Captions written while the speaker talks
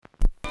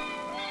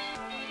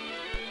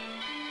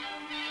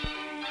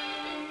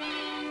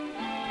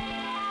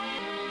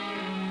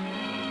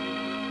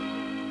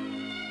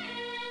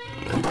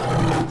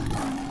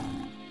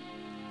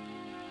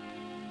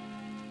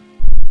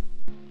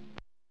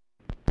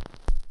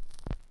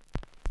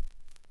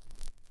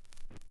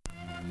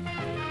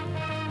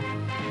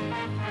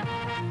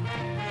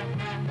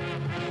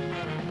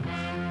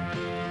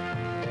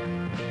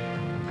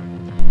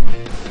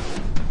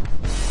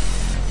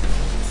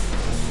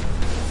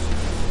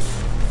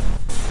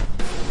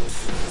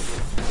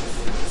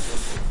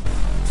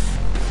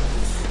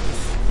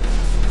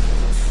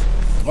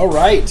All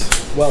right.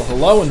 Well,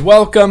 hello and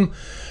welcome.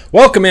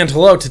 Welcome and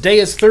hello. Today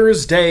is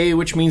Thursday,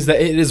 which means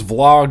that it is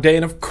vlog day.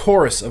 And of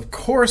course,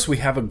 we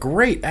have a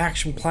great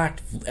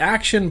action-packed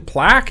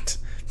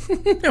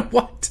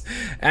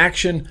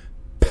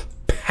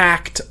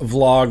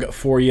vlog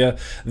for you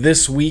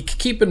this week.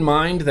 Keep in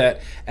mind that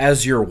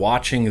as you're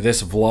watching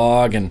this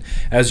vlog and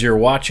as you're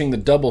watching the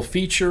double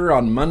feature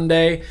on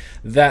Monday,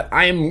 that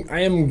I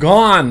am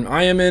gone.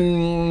 I am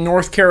in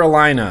North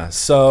Carolina.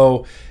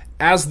 So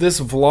as this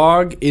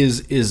vlog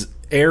is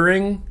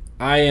airing,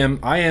 I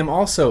am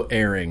also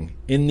airing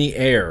in the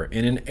air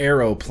in an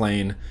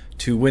aeroplane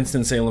to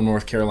Winston-Salem,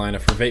 North Carolina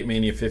for Vape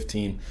Mania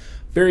 15.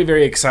 Very,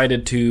 very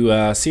excited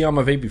to see all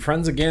my vapey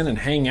friends again and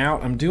hang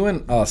out. I'm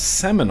doing a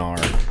seminar,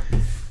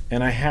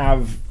 and I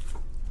have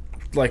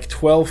like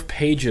 12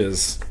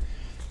 pages.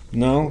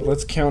 No,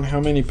 let's count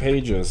how many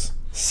pages.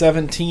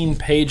 17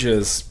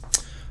 pages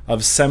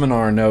of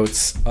seminar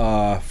notes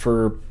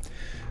for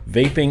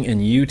vaping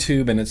and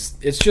YouTube, and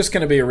it's just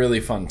going to be a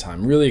really fun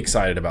time. Really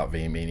excited about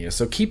Vape Mania.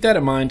 So keep that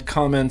in mind.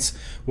 Comments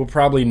will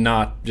probably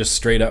not, just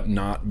straight up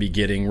not be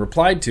getting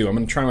replied to. I'm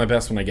going to try my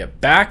best when I get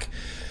back,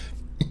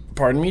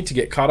 pardon me, to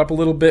get caught up a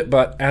little bit,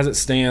 but as it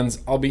stands,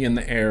 I'll be in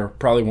the air,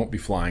 probably won't be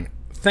flying.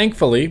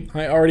 Thankfully,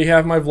 I already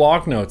have my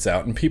vlog notes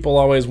out, and people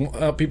always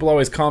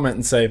comment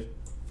and say,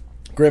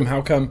 Grim,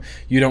 how come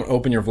you don't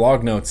open your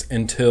vlog notes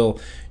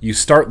until you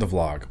start the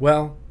vlog?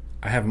 Well,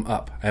 I have them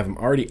up. I have them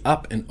already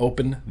up and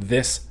open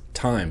this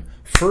time.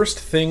 First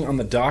thing on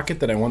the docket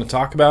that I want to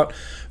talk about,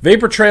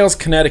 Vapor Trails,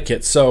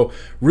 Connecticut. So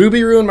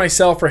Ruby Roo and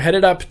myself are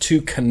headed up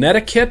to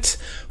Connecticut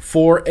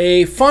for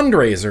a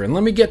fundraiser. And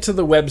let me get to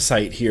the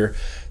website here.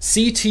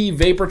 CT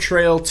Vapor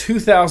Trail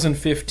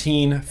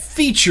 2015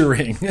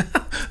 featuring.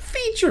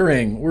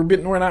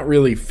 We're not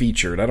really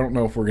featured. I don't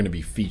know if we're going to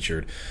be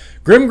featured.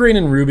 Grim Green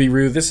and Ruby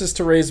Roo. This is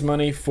to raise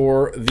money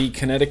for the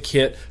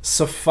Connecticut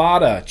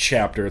SFATA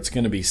chapter. It's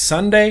going to be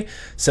Sunday,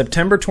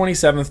 September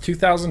 27th,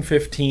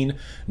 2015,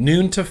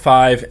 noon to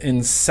 5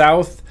 in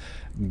South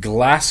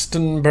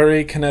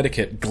Glastonbury,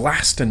 Connecticut.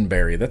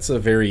 Glastonbury. That's a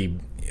very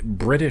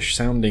British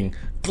sounding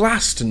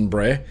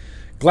Glastonbury,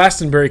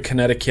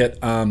 Connecticut.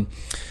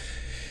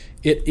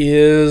 It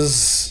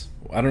is,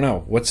 I don't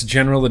know, what's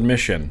general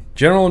admission?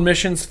 General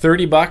admission's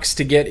 $30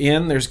 to get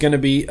in. There's going to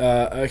be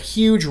a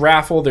huge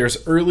raffle.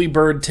 There's early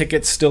bird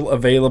tickets still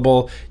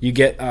available. You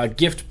get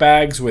gift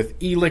bags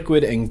with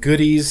e-liquid and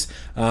goodies.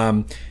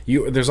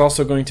 There's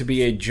also going to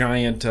be a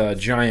giant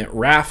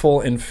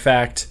raffle. In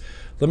fact,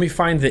 let me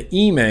find the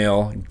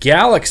email.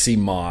 Galaxy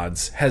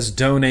Mods has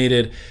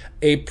donated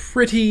a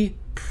pretty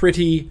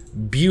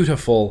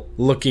beautiful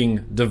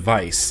looking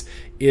device.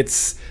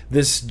 It's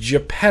this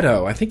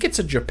Geppetto. I think it's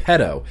a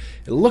Geppetto.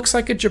 It looks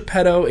like a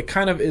Geppetto. It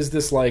kind of is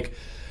this like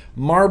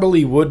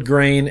marbly wood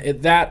grain.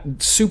 That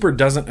super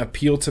doesn't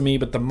appeal to me,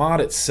 but the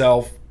mod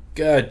itself,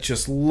 it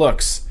just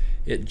looks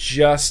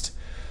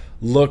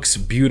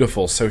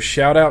beautiful. So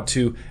shout out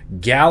to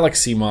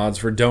Galaxy Mods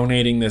for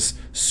donating this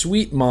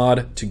sweet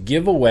mod to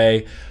give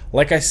away.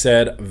 Like I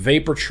said,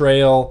 Vapor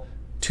Trail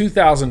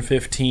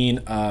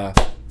 2015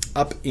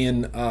 up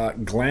in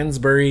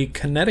Glansbury,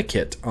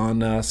 Connecticut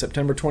on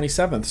September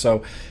 27th.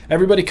 So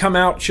everybody come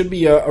out. Should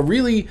be a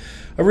really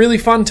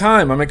fun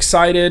time. I'm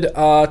excited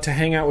to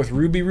hang out with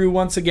Ruby Roo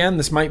once again.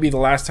 This might be the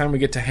last time we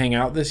get to hang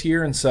out this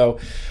year, and so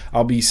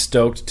I'll be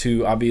stoked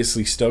to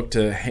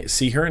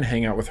see her and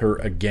hang out with her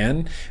again.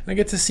 And I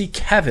get to see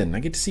Kevin. I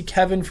get to see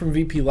Kevin from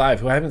VP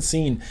Live, who I haven't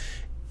seen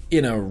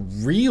in a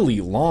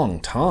really long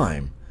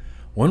time.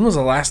 When was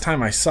the last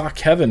time I saw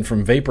Kevin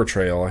from Vapor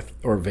Trail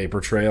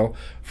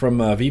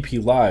from VP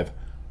Live?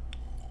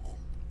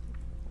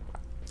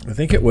 I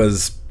think it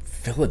was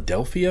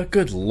Philadelphia.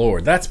 Good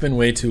Lord, that's been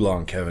way too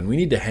long, Kevin. We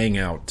need to hang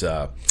out.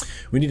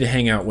 We need to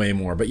hang out way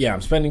more. But yeah, I'm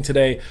spending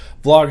today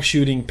vlog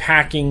shooting,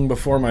 packing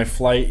before my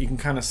flight. You can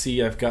kind of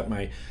see I've got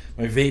my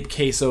vape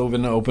case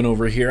open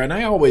over here, and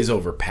I always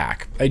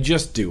overpack. I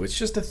just do. It's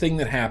just a thing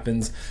that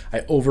happens.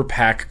 I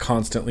overpack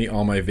constantly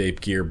all my vape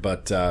gear,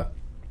 but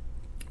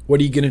what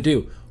are you going to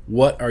do?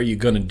 What are you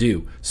going to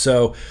do?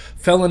 So,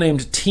 fella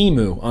named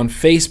Timu on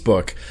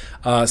Facebook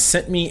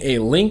sent me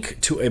a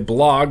link to a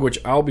blog, which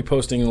I'll be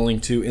posting a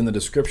link to in the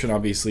description,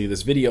 obviously, of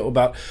this video,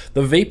 about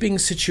the vaping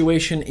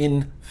situation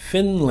in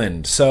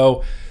Finland.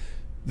 So,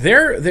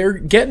 they're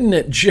getting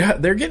it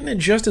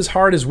just as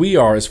hard as we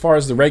are as far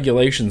as the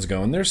regulations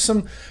go. And there's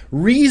some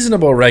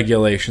reasonable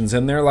regulations,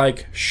 and they're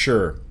like,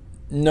 sure,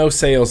 no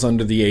sales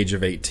under the age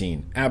of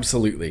 18.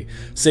 Absolutely.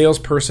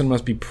 Salesperson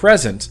must be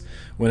present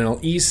when an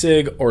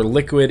e-cig or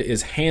liquid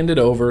is handed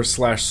over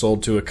 /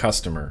 sold to a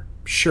customer.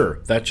 Sure,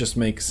 that just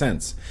makes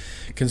sense.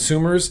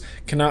 Consumers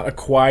cannot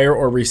acquire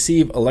or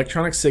receive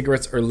electronic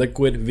cigarettes or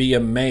liquid via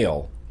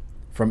mail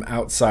from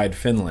outside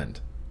Finland.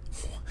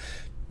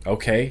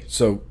 Okay,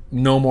 so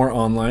no more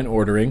online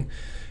ordering.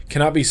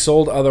 Cannot be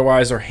sold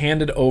otherwise or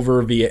handed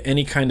over via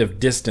any kind of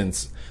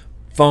distance,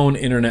 phone,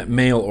 internet,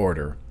 mail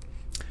order.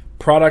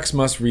 Products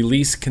must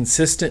release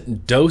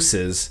consistent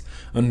doses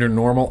under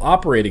normal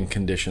operating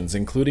conditions,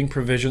 including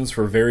provisions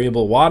for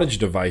variable wattage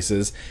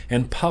devices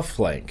and puff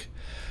length.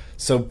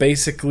 So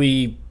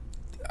basically,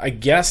 I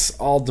guess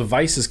all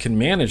devices can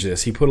manage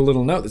this. He put a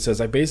little note that says,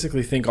 I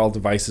basically think all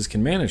devices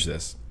can manage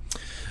this.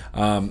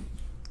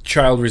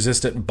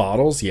 Child-resistant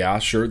bottles, yeah,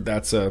 sure,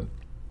 that's a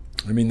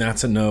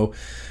no.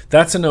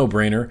 That's a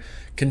no-brainer.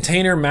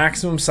 Container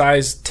maximum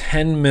size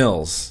 10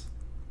 mils.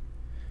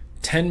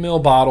 10 mil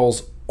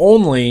bottles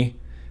only.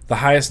 The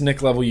highest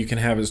nic level you can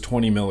have is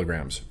 20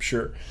 milligrams.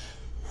 Sure.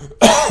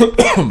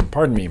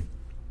 Pardon me.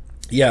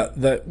 Yeah,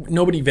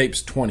 nobody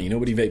vapes 20.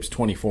 Nobody vapes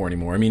 24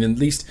 anymore. I mean, at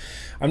least,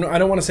 I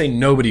don't want to say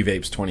nobody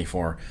vapes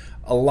 24.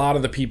 A lot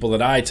of the people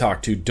that I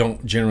talk to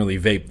don't generally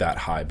vape that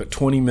high. But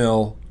 20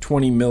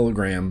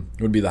 milligram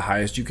would be the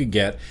highest you could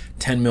get.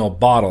 10 mil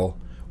bottle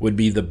would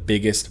be the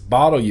biggest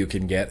bottle you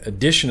can get.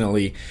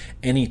 Additionally,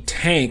 any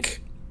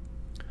tank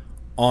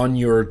on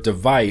your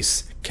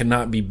device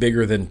cannot be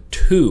bigger than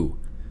 2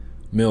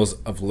 mils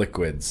of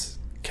liquids.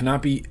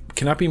 Cannot be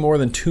more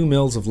than 2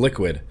 mils of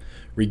liquid,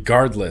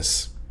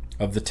 regardless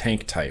of the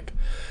tank type.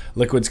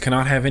 Liquids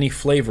cannot have any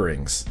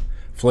flavorings.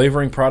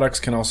 Flavoring products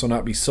can also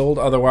not be sold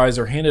otherwise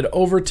or handed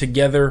over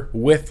together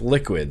with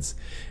liquids.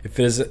 If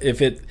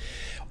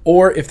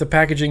the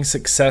packaging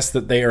suggests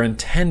that they are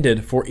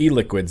intended for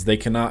e-liquids, they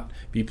cannot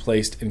be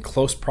placed in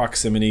close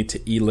proximity to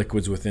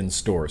e-liquids within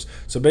stores.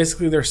 So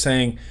basically they're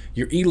saying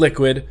your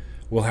e-liquid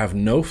will have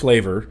no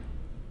flavor,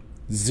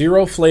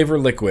 0 flavor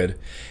liquid.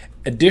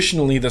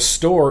 Additionally, the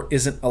store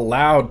isn't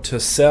allowed to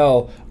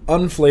sell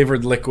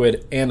unflavored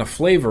liquid and a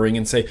flavoring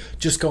and say,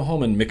 just go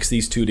home and mix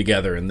these two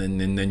together and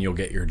then you'll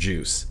get your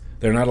juice.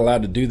 They're not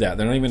allowed to do that.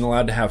 They're not even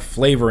allowed to have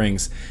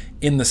flavorings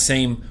in the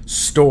same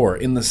store,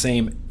 in the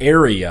same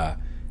area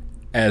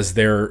as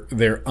their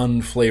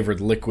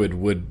unflavored liquid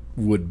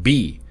would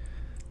be.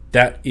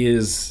 That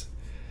is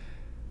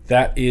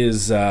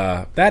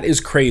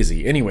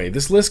crazy. Anyway,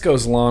 this list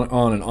goes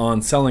on and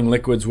on. Selling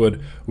liquids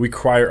would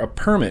require a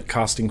permit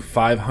costing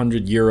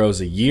 500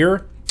 euros a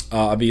year.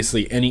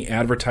 Obviously, any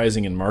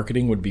advertising and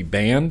marketing would be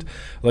banned.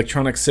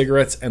 Electronic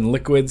cigarettes and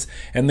liquids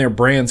and their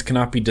brands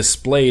cannot be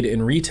displayed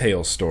in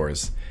retail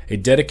stores. A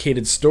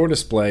dedicated store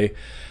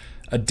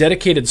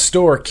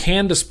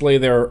can display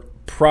their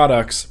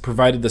products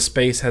provided the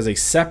space has a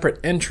separate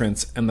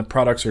entrance and the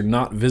products are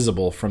not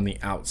visible from the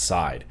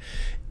outside.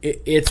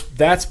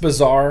 That's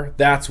bizarre.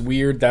 That's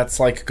weird. That's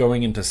like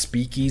going into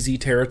speakeasy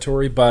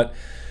territory, but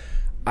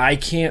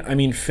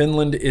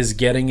Finland is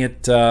getting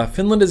it.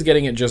 Finland is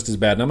getting it just as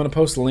bad. And I'm going to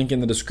post a link in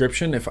the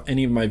description if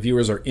any of my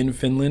viewers are in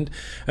Finland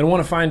and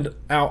want to find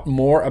out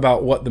more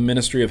about what the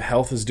Ministry of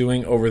Health is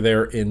doing over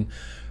there in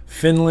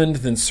Finland,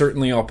 then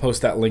certainly I'll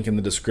post that link in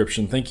the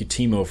description. Thank you,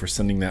 Timo, for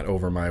sending that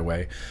over my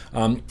way.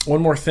 One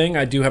more thing,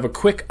 I do have a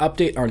quick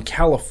update on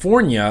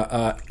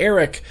California.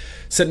 Eric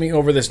sent me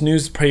over this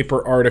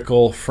newspaper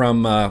article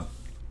from, and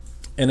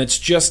it's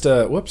just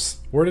a, whoops,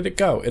 where did it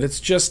go? It's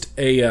just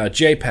a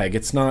JPEG.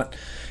 It's not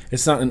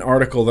an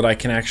article that I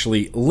can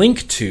actually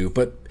link to,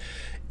 but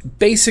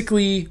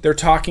basically they're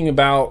talking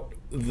about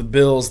the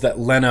bills that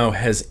Leno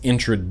has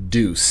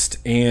introduced,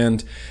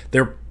 and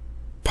they're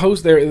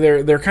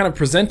kind of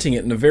presenting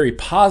it in a very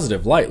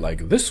positive light,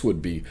 like this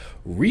would be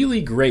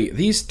really great.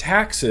 These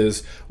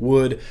taxes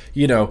would,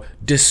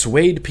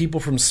 dissuade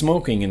people from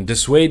smoking and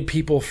dissuade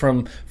people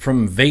from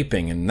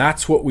vaping, and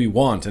that's what we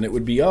want. And it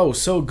would be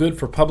so good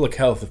for public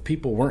health if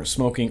people weren't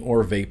smoking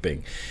or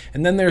vaping.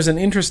 And then there's an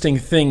interesting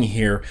thing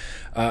here.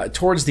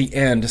 Towards the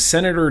end,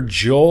 Senator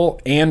Joel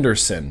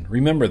Anderson,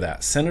 remember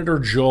that, Senator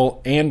Joel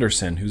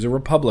Anderson, who's a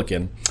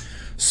Republican,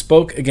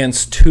 spoke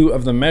against 2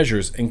 of the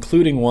measures,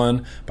 including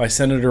one by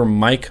Senator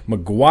Mike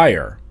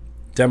McGuire,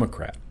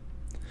 Democrat,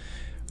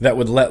 that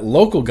would let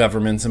local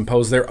governments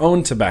impose their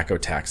own tobacco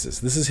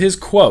taxes. This is his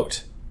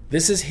quote,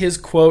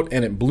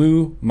 and it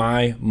blew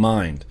my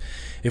mind.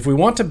 If we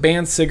want to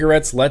ban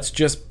cigarettes, let's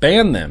just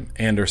ban them,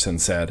 Anderson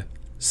said.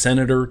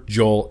 Senator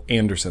Joel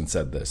Anderson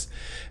said this.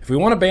 If we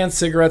want to ban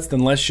cigarettes,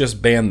 then let's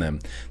just ban them.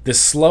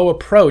 This slow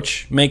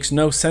approach makes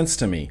no sense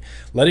to me.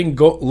 Letting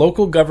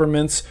local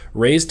governments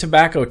raise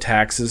tobacco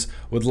taxes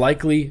would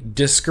likely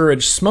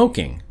discourage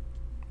smoking.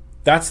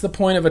 That's the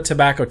point of a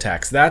tobacco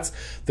tax. That's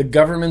the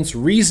government's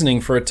reasoning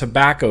for a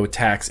tobacco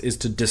tax, is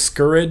to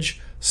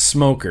discourage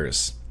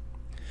smokers.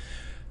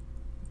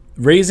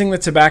 Raising the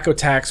tobacco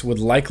tax would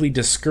likely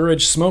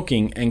discourage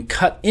smoking and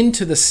cut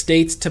into the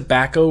state's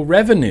tobacco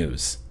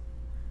revenues.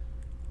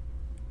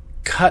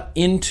 I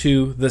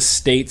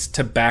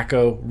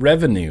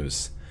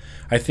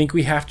think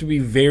we have to be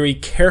very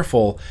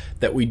careful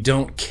that we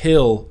don't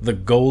kill the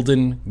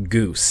golden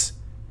goose.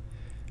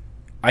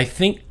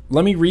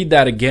 Let me read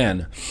that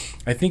again.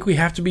 I think we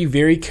have to be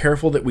very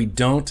careful that we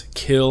don't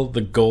kill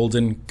the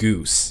golden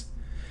goose.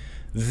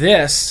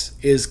 This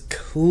is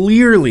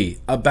clearly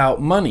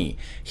about money.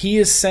 He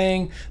is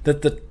saying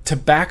that the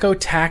tobacco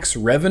tax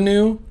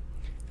revenue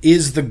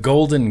is the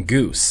golden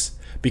goose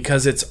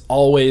because it's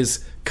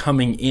always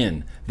coming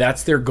in.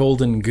 That's their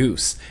golden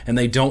goose, and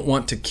they don't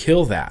want to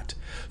kill that.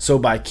 So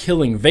by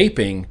killing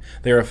vaping,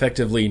 they're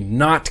effectively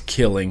not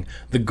killing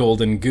the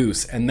golden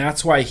goose, and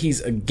that's why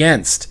he's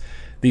against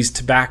these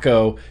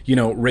tobacco,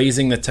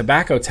 raising the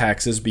tobacco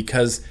taxes,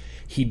 because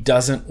he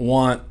doesn't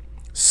want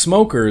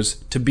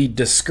smokers to be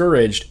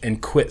discouraged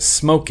and quit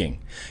smoking.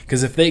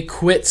 Because if they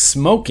quit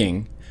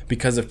smoking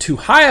because of too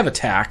high of a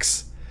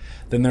tax,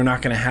 then they're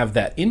not going to have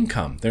that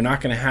income. They're not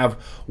going to have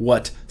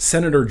what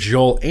Senator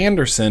Joel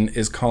Anderson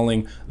is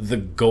calling the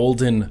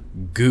golden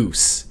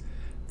goose.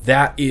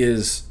 That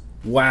is,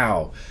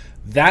 wow.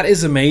 That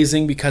is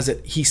amazing because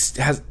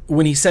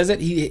when he says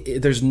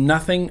it, there's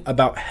nothing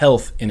about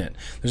health in it.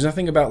 There's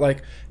nothing about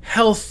like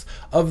health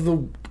of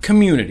the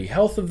community,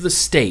 health of the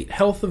state,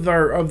 health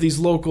of these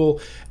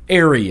local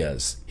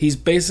areas. He's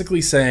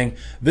basically saying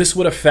this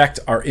would affect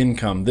our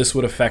income. This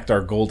would affect our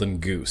golden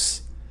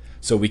goose.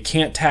 So we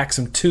can't tax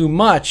them too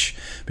much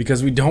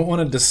because we don't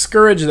want to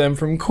discourage them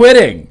from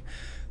quitting.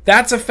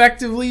 That's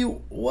effectively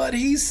what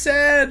he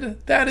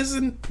said.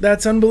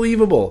 That's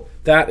unbelievable.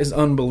 That is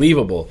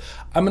unbelievable.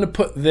 I'm going to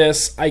put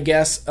this, I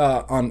guess,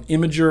 on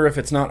Imager if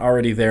it's not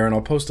already there, and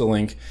I'll post a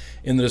link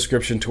in the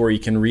description to where you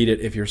can read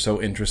it if you're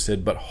so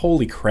interested. But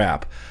holy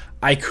crap,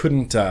 I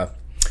couldn't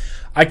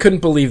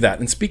believe that.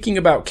 And speaking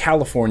about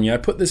California, I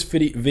put this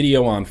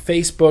video on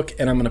Facebook,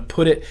 and I'm going to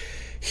put it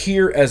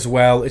here as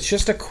well. It's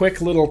just a quick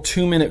little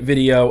 2-minute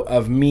video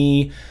of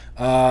me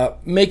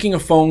making a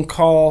phone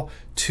call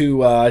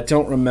to, I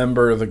don't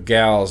remember the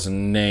gal's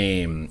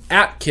name,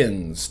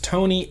 Atkins,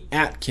 Tony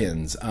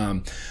Atkins.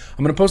 I'm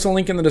going to post a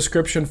link in the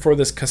description for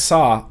this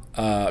CASA,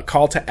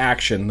 call to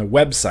action, the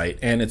website,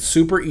 and it's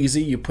super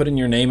easy. You put in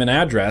your name and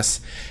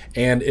address,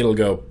 and it'll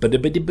go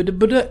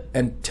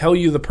and tell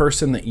you the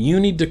person that you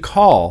need to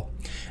call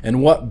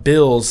and what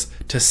bills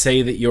to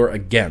say that you're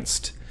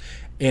against.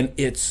 And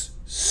it's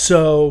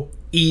so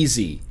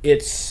easy.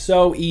 It's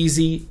so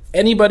easy.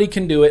 Anybody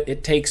can do it.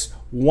 It takes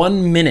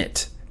 1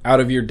 minute out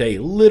of your day,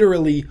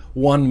 literally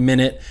 1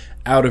 minute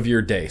out of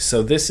your day.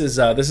 So this is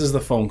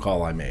the phone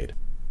call I made.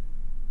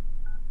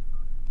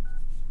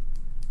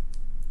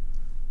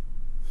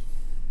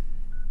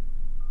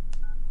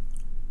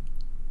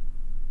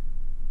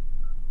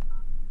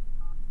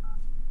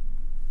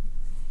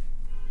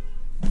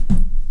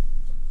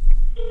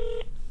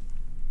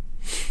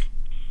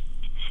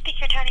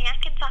 Speaker Tony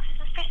Atkins, office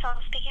is Crystal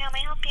speaking. How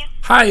may I help you?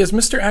 Hi, is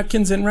Mr.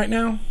 Atkins in right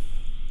now?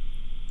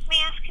 May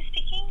I ask who's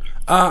speaking?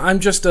 I'm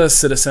just a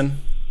citizen.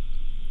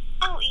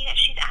 Oh, yeah,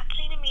 she's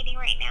actually in a meeting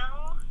right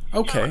now.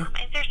 Okay. So,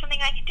 is there something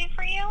I can do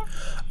for you?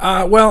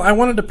 Well, I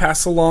wanted to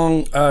pass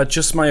along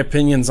just my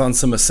opinions on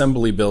some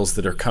assembly bills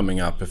that are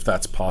coming up, if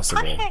that's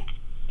possible. Perfect.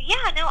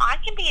 Yeah, no, I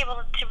can be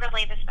able to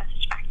relay this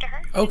message back to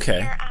her.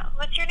 Okay.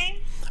 What's your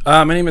name?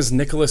 My name is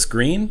Nicholas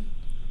Green.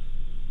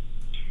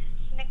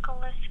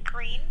 Nicholas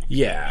Green?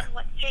 Yeah. And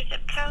what's your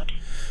zip code?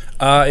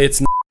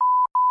 It's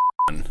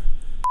One.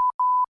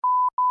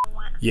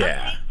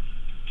 Yeah. Okay.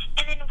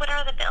 And then what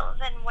are the bills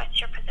and what's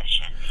your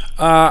position?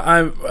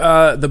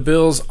 The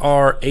bills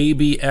are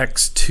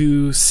ABX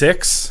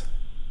 26,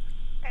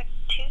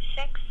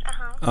 26,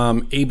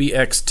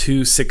 ABX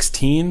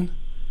 216,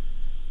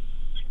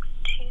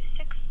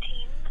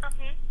 216,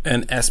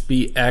 and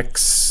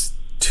SBX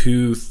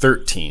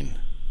 213.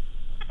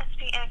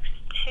 SBX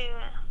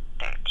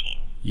 213.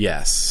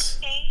 Yes.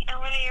 Okay, and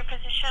what are your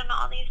position on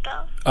all these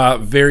bills?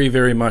 Very,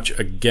 very much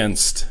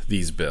against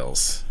these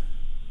bills.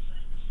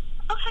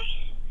 Okay.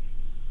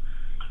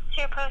 So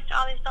you're opposed to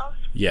all these bills?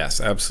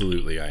 Yes,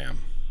 absolutely I am.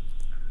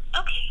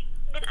 Okay,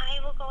 then I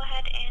will go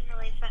ahead and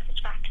relay this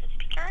message back to the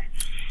speaker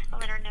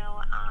and let her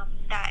know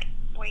that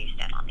where you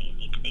stand on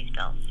each of these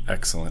bills.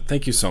 Excellent.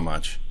 Thank you so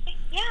much.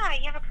 Yeah,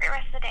 you have a great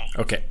rest of the day.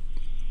 Okay.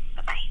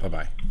 Bye-bye.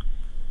 Bye-bye.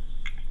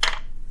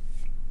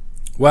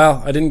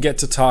 Well, I didn't get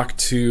to talk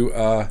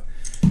to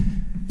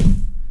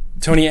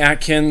Tony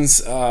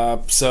Atkins,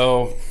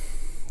 so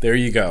there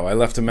you go. I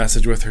left a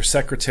message with her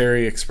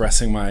secretary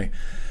expressing my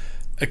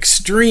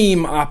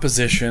extreme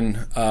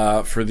opposition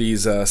for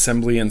these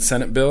Assembly and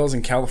Senate bills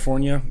in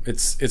California.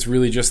 It's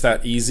really just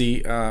that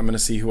easy. I'm going to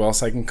see who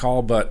else I can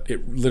call, but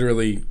it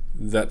literally,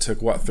 that took,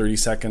 30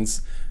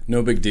 seconds?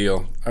 No big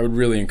deal. I would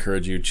really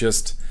encourage you,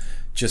 just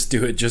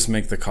do it. Just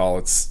make the call.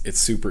 It's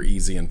super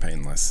easy and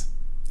painless.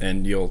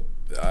 And you'll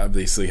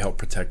obviously help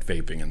protect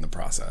vaping in the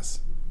process.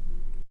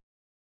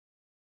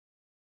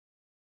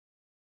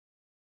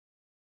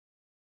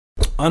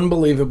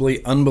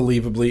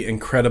 Unbelievably,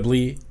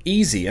 incredibly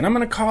easy. And I'm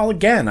going to call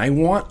again. I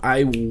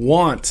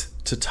want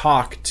to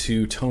talk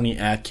to Tony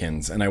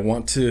Atkins, and I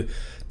want to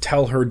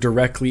tell her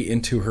directly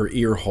into her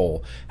ear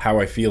hole how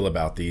I feel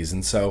about these.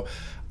 And so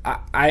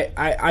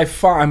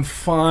I'm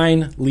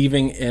fine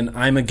leaving an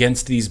I'm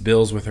against these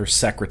bills with her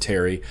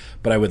secretary,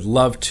 but I would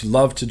love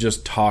to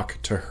just talk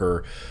to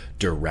her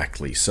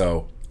directly.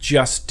 So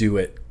just do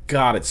it.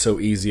 God, it's so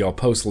easy. I'll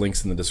post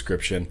links in the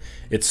description.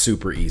 It's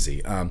super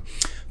easy.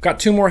 Got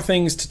 2 more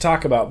things to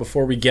talk about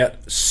before we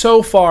get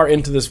so far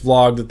into this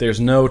vlog that there's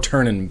no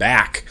turning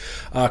back.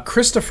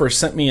 Christopher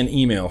sent me an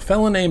email. A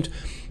fellow named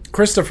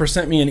Christopher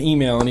sent me an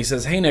email, and he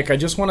says, "Hey Nick, I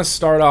just want to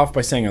start off by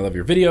saying I love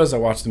your videos. I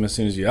watch them as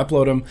soon as you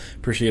upload them.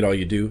 Appreciate all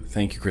you do."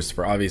 Thank you,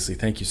 Christopher. Obviously,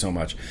 thank you so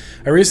much.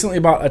 I recently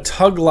bought a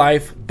Tug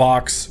Life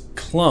box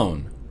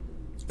clone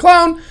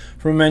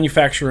from a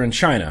manufacturer in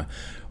China.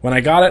 When I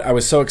got it, I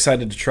was so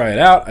excited to try it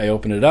out. I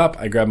opened it up,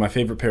 I grabbed my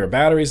favorite pair of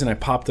batteries, and I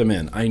popped them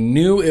in. I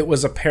knew it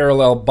was a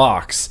parallel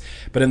box,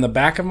 but in the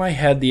back of my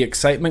head, the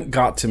excitement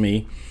got to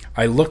me.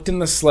 I looked in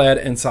the sled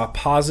and saw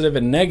positive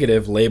and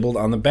negative labeled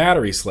on the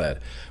battery sled.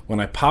 When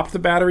I popped the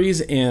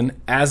batteries in,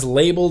 as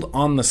labeled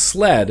on the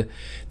sled,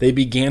 they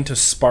began to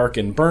spark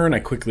and burn. I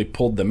quickly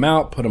pulled them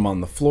out, put them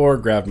on the floor,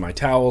 grabbed my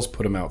towels,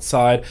 put them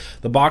outside.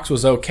 The box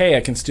was okay,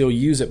 I can still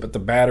use it, but the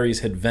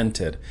batteries had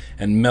vented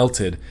and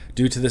melted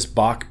due to this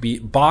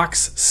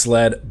box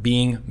sled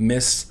being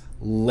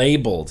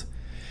mislabeled.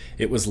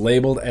 It was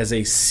labeled as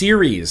a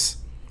series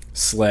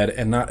sled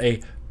and not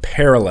a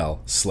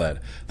parallel sled.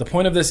 The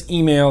point of this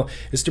email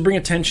is to bring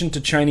attention to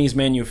Chinese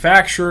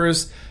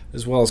manufacturers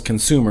as well as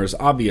consumers,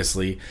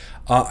 obviously,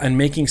 and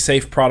making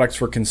safe products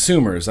for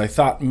consumers. I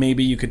thought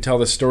maybe you could tell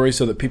this story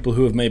so that people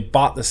who have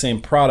bought the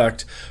same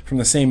product from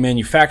the same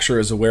manufacturer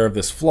is aware of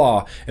this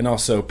flaw, and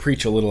also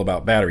preach a little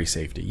about battery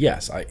safety.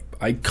 Yes,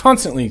 I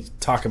constantly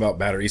talk about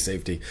battery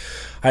safety.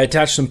 I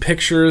attached some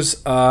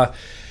pictures. So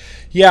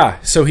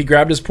he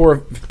grabbed his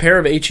pair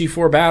of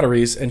HE4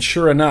 batteries, and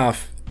sure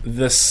enough,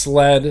 the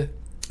sled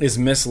is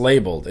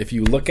mislabeled. If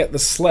you look at the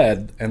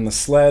sled, and the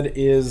sled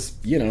is,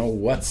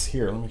 what's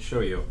here? Let me show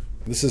you.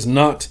 This is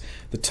not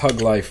the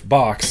Tug Life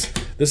box.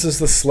 This is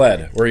the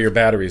sled where your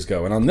batteries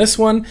go. And on this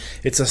one,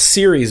 it's a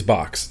series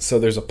box. So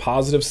there's a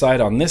positive side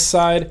on this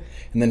side,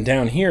 and then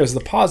down here is the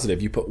positive.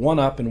 You put one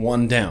up and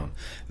one down.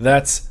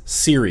 That's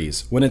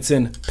series. When it's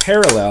in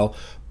parallel,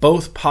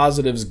 both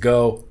positives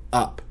go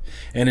up.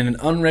 And in an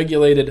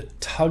unregulated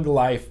Tug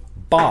Life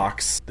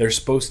box, they're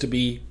supposed to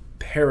be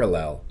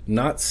parallel,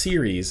 not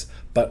series,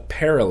 but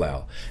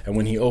parallel. And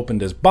when he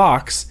opened his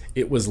box,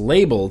 it was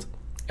labeled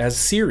as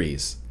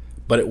series,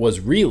 but it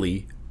was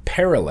really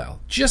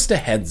parallel. Just a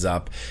heads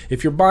up,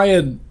 if you're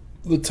buying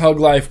the Tug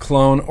Life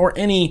clone or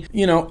any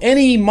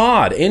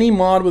mod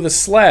with a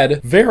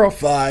sled,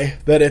 verify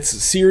that it's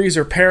series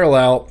or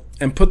parallel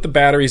and put the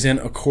batteries in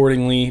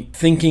accordingly,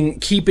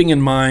 keeping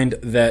in mind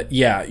that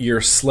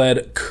your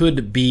sled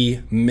could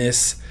be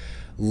mislabeled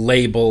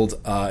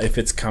if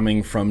it's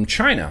coming from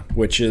China,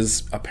 which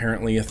is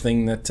apparently a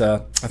thing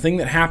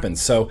that happens.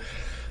 So,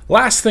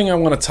 last thing I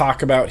want to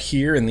talk about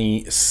here in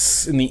the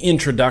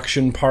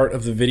introduction part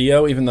of the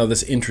video, even though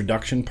this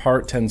introduction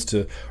part tends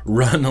to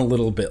run a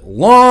little bit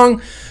long,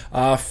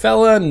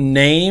 fella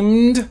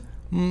named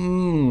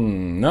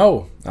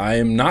no, I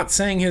am not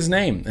saying his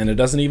name, and it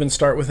doesn't even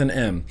start with an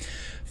M.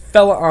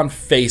 Fella on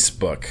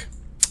Facebook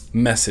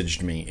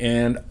messaged me,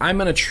 and I'm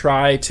going to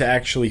try to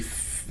actually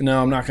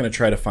no, I'm not going to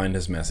try to find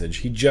his message.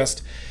 He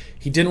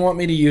didn't want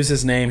me to use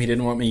his name. He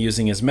didn't want me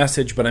using his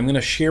message, but I'm going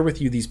to share with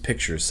you these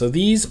pictures. So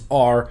these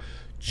are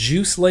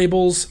juice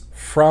labels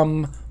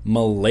from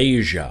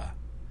Malaysia.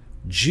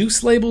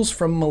 Juice labels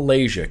from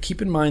Malaysia.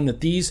 Keep in mind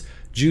that these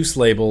juice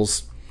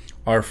labels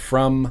are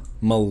from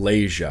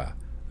Malaysia.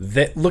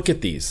 Look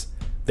at these.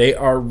 They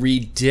are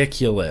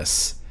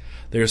ridiculous.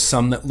 There's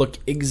some that look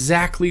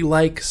exactly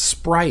like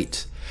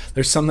Sprite.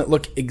 There's some that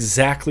look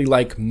exactly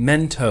like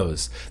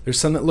Mentos. There's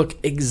some that look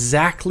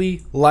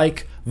exactly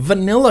like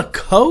Vanilla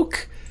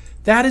Coke.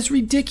 That is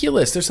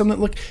ridiculous. There's some that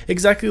look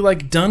exactly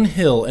like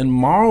Dunhill and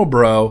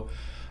Marlboro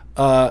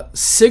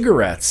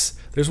cigarettes.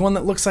 There's one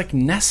that looks like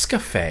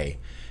Nescafe.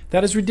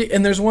 That is ridiculous.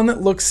 And there's one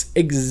that looks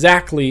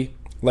exactly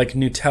like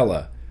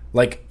Nutella.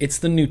 Like it's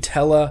the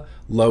Nutella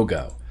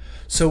logo.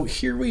 So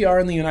here we are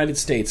in the United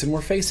States, and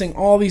we're facing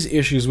all these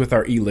issues with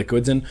our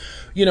e-liquids, and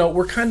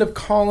we're kind of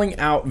calling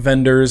out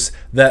vendors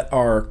that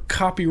are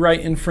copyright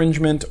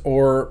infringement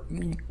or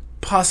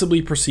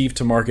possibly perceived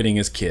to marketing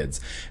as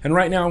kids. And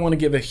right now I want to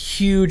give a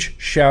huge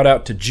shout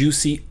out to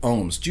Juicy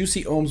Ohms.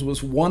 Juicy Ohms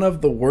was one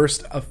of the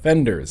worst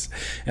offenders,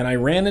 and I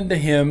ran into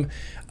him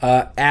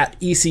at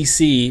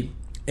ECC,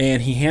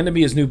 and he handed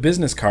me his new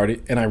business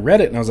card, and I read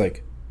it, and I was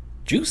like,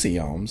 Juicy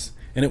Ohms?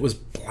 And it was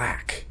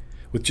black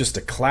with just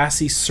a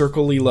classy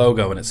circle-y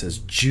logo, and it says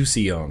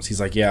Juicy Ohms. He's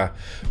like, yeah,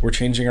 we're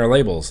changing our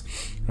labels.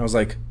 And I was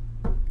like,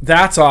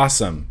 that's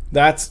awesome.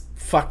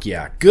 Fuck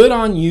yeah. Good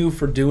on you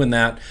for doing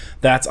that.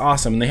 That's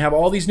awesome. And they have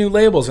all these new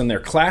labels, and they're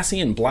classy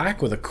and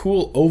black with a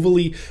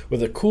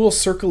cool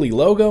circle-y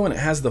logo, and it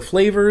has the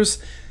flavors.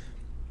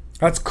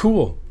 That's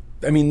cool.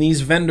 I mean,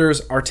 these vendors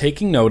are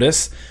taking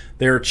notice.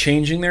 They're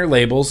changing their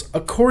labels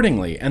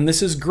accordingly, and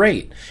this is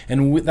great.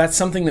 And that's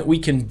something that we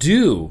can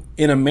do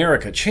in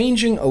America.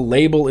 Changing a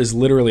label is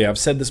literally, I've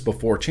said this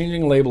before,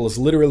 changing a label is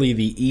literally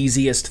the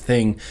easiest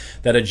thing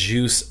that a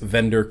juice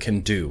vendor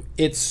can do.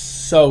 It's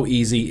so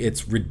easy,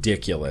 it's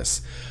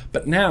ridiculous.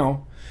 But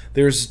now,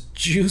 there's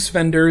juice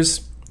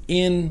vendors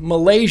in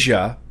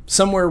Malaysia,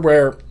 somewhere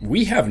where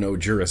we have no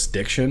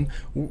jurisdiction.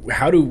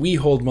 How do we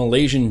hold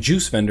Malaysian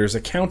juice vendors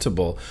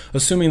accountable?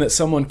 Assuming that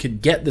someone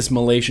could get this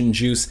Malaysian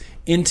juice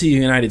into the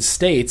United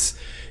States,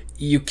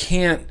 you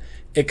can't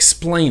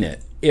explain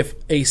it. If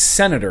a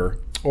senator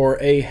or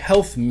a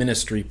health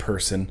ministry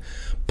person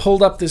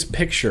pulled up this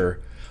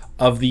picture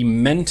of the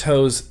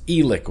Mentos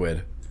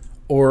e-liquid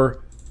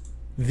or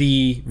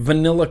the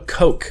Vanilla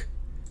Coke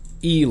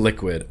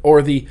e-liquid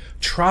or the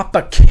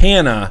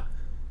Tropicana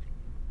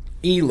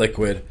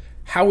e-liquid.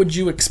 How would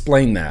you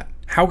explain that?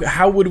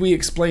 How would we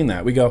explain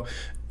that? We go,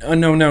 oh,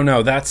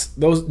 no, that's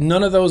those.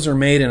 None of those are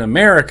made in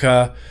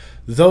America.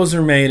 Those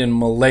are made in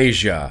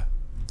Malaysia.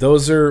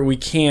 Those are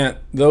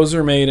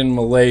made in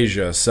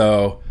Malaysia.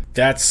 So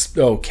that's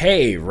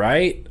okay,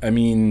 right? I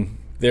mean,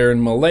 they're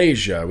in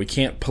Malaysia. We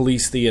can't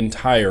police the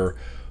entire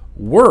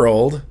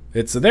world.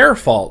 It's their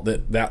fault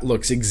that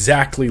looks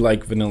exactly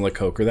like vanilla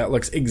Coke, or that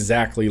looks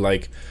exactly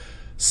like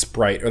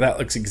Sprite, or that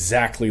looks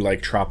exactly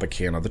like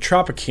Tropicana. The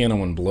Tropicana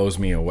one blows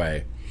me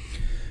away.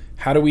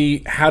 How do we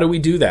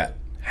do that?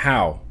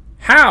 How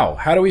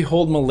do we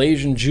hold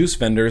Malaysian juice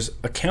vendors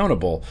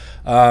accountable?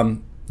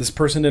 This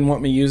person didn't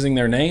want me using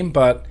their name,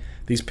 but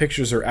these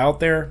pictures are out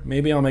there.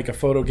 Maybe I'll make a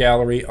photo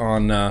gallery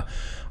on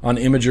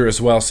Imager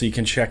as well, so you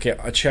can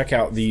check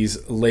out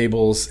these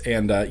labels.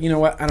 And you know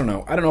what? I don't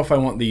know if I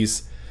want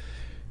these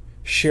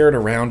shared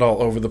around all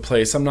over the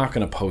place. I'm not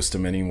going to post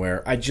them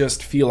anywhere. I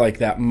just feel like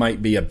that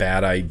might be a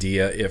bad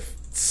idea if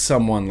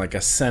someone like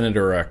a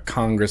senator or a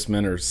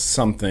congressman or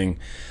something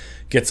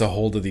gets a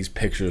hold of these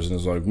pictures and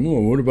is like,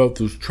 what about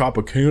this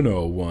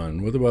Tropicana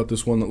one? What about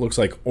this one that looks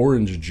like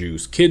orange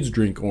juice? Kids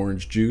drink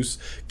orange juice.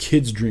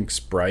 Kids drink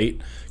Sprite.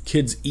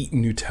 Kids eat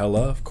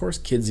Nutella. Of course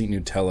kids eat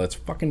Nutella. It's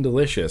fucking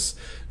delicious.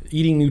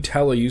 Eating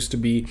Nutella used to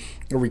be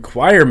a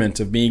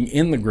requirement of being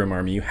in the Grimm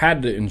Army. You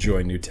had to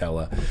enjoy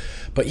Nutella.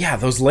 But yeah,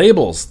 those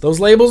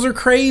labels are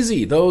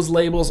crazy. Those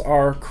labels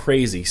are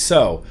crazy.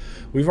 So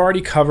we've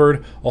already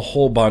covered a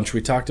whole bunch.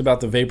 We talked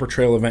about the Vapor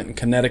Trail event in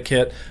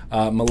Connecticut,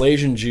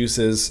 Malaysian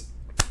juices,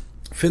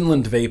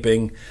 Finland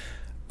vaping.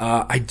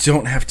 I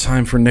don't have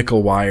time for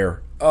nickel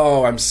wire.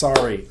 Oh, I'm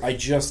sorry. I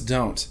just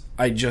don't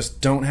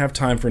have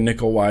time for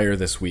nickel wire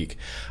this week.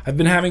 I've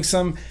been having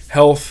some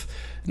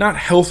not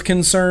health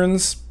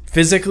concerns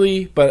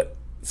physically, but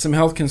some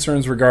health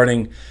concerns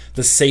regarding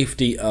the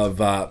safety of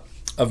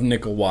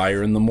nickel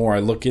wire. And the more I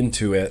look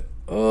into it,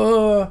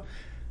 I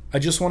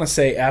just want to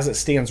say, as it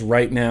stands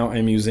right now,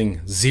 I'm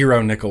using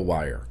 0 nickel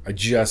wire.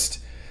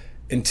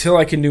 Until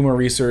I can do more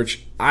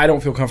research, I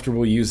don't feel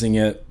comfortable using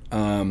it.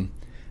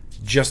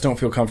 Just don't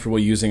feel comfortable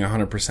using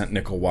 100%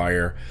 nickel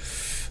wire.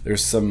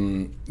 There's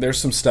some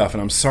stuff,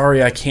 and I'm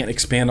sorry I can't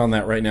expand on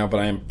that right now, but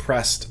I am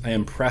pressed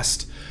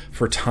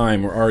for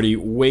time. We're already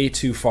way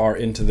too far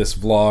into this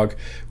vlog.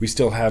 We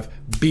still have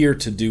beer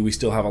to do. We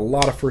still have a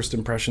lot of first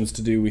impressions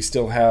to do. We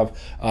still have,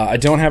 I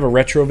don't have a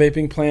retro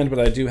vaping planned, but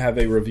I do have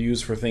a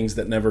reviews for things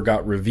that never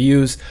got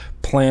reviews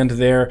planned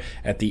there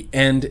at the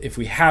end. If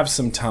we have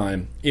some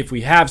time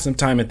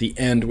at the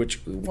end,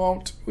 which we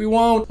won't.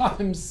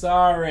 I'm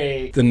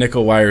sorry. The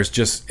nickel wires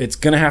it's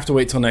going to have to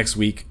wait till next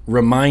week.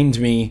 Remind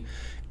me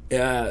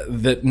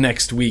that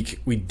next week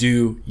we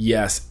do,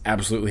 yes,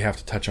 absolutely have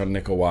to touch on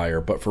nickel wire.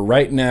 But for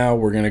right now,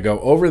 we're going to go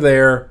over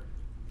there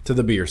to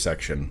the beer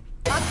section.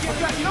 You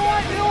know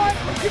what?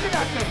 Give me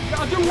that thing.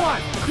 I'll do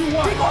one.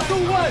 I'll do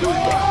one. Do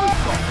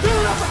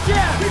it up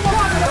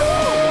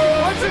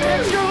again. Once it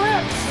hits your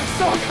lips, it's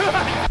so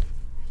good.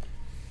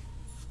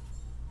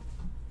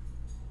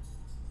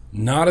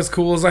 Not as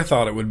cool as I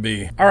thought it would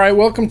be. All right,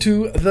 welcome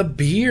to the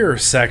beer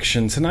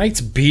section. Tonight's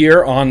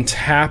beer on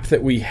tap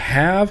that we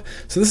have.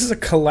 So this is a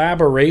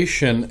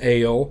collaboration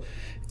ale.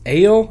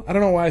 Ale? I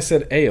don't know why I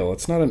said ale.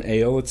 It's not an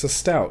ale, it's a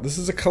stout. This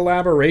is a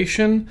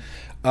collaboration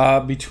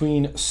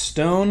between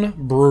Stone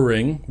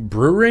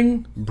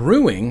Brewing,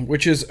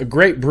 which is a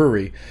great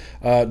brewery.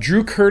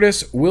 Drew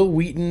Curtis, Will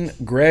Wheaton,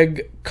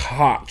 Greg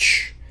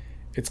Koch.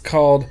 It's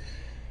called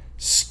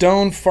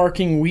Stone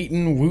Farking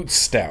Wheaton Woot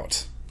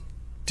Stout.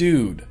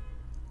 Dude.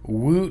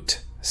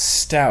 Woot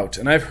Stout.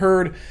 And I've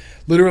heard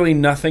literally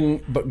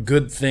nothing but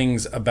good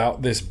things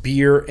about this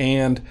beer,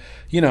 and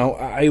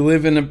I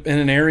live in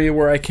an area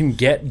where I can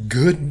get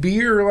good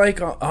beer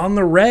like on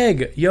the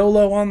reg,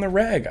 YOLO on the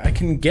reg. I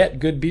can get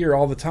good beer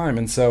all the time,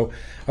 and so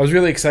I was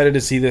really excited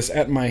to see this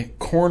at my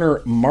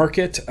corner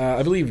market.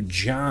 I believe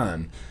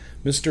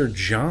Mr.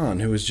 John,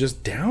 who was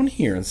just down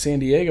here in San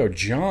Diego,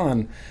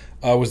 John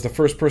was the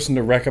first person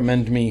to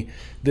recommend me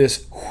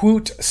this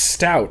Woot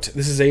Stout.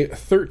 This is a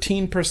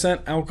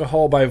 13%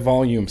 alcohol by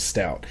volume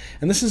stout.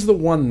 And this is the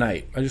one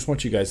night. I just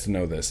want you guys to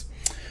know this.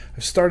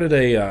 I've started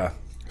a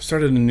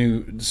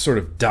new sort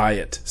of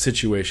diet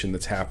situation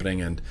that's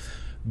happening, and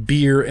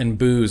beer and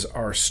booze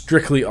are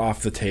strictly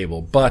off the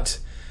table. But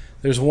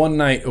there's one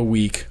night a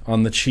week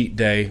on the cheat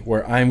day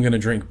where I'm going to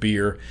drink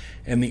beer,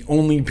 and the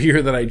only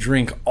beer that I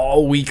drink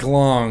all week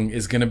long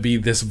is going to be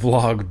this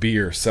vlog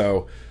beer.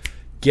 So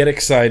get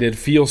excited,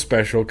 feel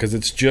special, because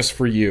it's just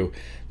for you.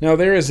 Now,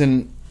 there is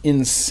an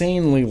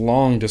insanely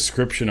long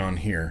description on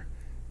here.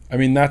 I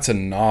mean, that's a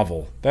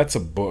novel. That's a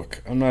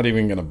book. I'm not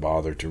even going to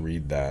bother to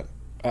read that.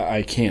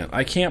 I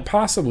can't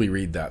possibly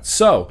read that.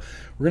 So,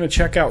 we're going to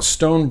check out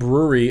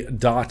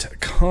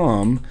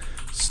stonebrewery.com.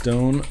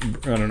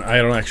 I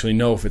don't actually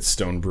know if it's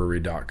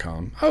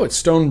stonebrewery.com. Oh,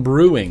 it's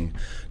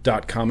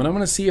stonebrewing.com. And I'm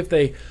going to see if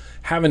they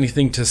have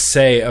anything to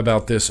say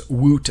about this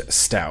Woot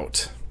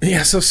Stout.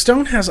 Yeah, so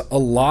Stone has a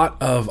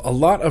lot of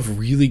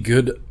really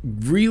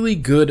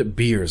good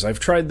beers. I've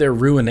tried their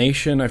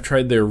Ruination, I've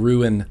tried their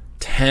Ruin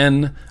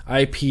 10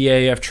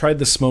 IPA. I've tried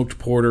the smoked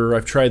porter.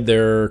 I've tried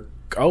their,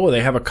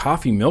 they have a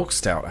coffee milk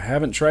stout. I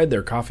haven't tried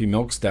their coffee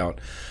milk stout.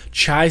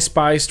 Chai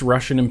spiced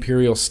Russian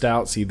Imperial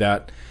Stout. See,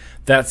 that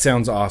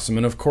sounds awesome.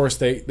 And of course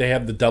they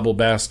have the Double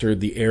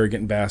Bastard, the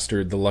Arrogant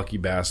Bastard, the Lucky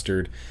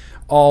Bastard.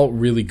 All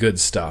really good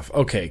stuff.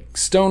 Okay,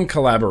 Stone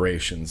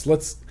collaborations.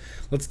 Let's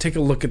take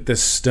a look at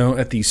these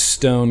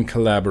Stone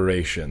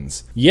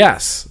collaborations.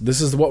 Yes,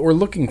 this is what we're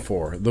looking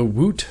for. The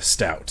Woot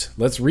Stout.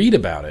 Let's read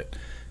about it.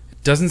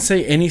 It doesn't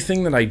say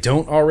anything that I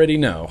don't already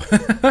know.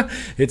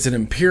 It's an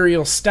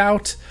Imperial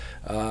Stout.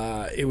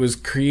 It was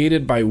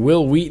created by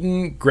Will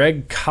Wheaton,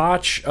 Greg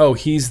Koch. Oh,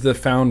 he's the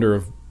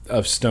founder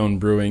of Stone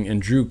Brewing,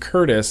 and Drew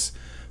Curtis,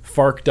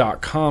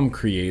 Fark.com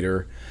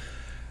creator.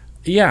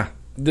 Yeah,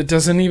 that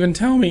doesn't even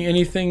tell me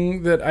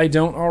anything that I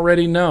don't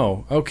already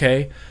know.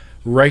 Okay.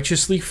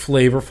 Righteously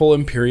flavorful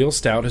Imperial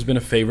Stout has been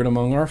a favorite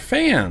among our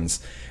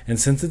fans. And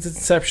since its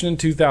inception in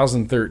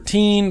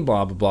 2013,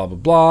 blah, blah, blah, blah,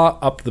 blah,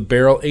 up the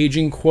barrel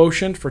aging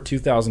quotient for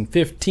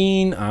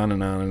 2015, on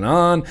and on and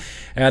on,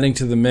 adding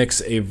to the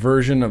mix a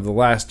version of the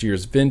last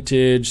year's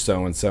vintage,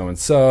 so and so and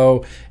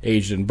so,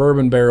 aged in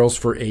bourbon barrels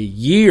for a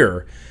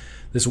year.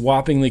 This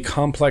whoppingly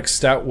complex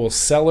stout will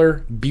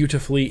cellar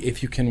beautifully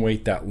if you can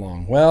wait that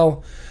long.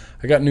 Well,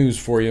 I got news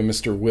for you,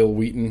 Mr. Will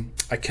Wheaton.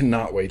 I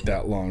cannot wait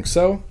that long.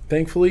 So,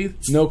 thankfully,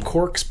 no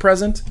corks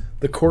present.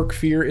 The cork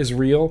fear is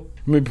real.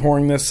 I'm going to be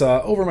pouring this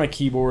over my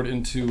keyboard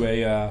into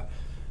a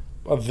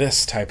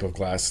this type of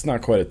glass. It's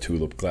not quite a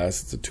tulip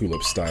glass. It's a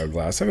tulip-style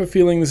glass. I have a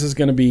feeling this is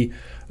going to be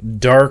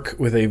dark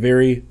with a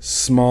very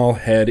small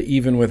head,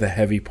 even with a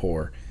heavy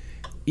pour.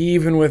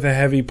 Even with a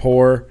heavy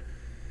pour,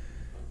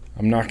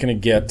 I'm not going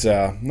to get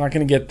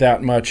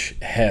that much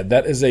head.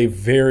 That is a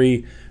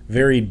very,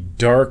 very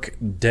dark,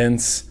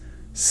 dense,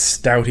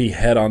 stouty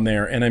head on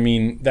there, and I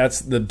mean that's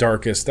the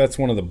darkest. That's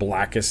one of the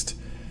blackest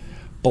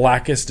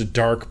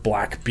dark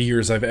black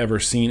beers I've ever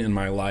seen in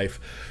my life.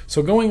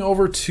 So going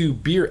over to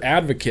Beer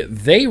Advocate,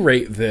 they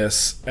rate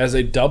this as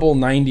a double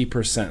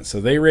 90%.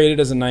 So they rate it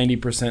as a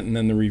 90%, and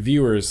then the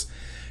reviewers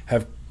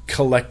have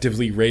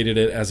collectively rated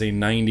it as a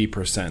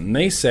 90%. And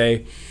they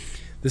say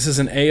this is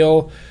an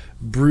ale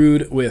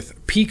brewed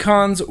with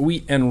pecans,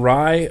 wheat, and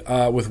rye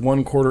with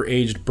 1/4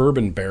 aged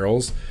bourbon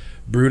barrels,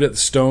 brewed at the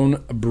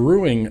Stone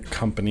Brewing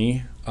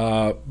Company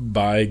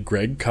by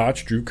Greg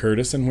Koch, Drew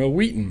Curtis, and Will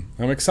Wheaton.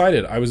 I'm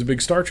excited. I was a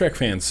big Star Trek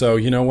fan, so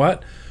you know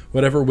what?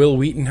 Whatever Will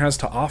Wheaton has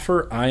to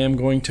offer, I am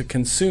going to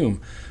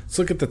consume. Let's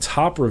look at the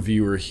top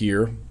reviewer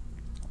here,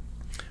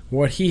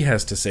 what he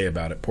has to say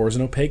about it. Pours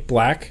an opaque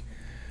black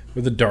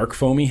with a dark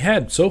foamy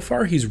head. So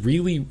far, he's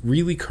really,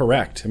 really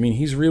correct. I mean,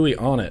 he's really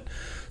on it.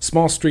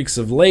 Small streaks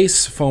of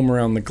lace, foam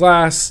around the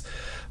glass.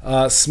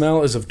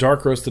 Smell is of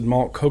dark roasted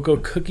malt, cocoa,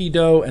 cookie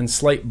dough, and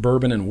slight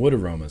bourbon and wood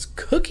aromas.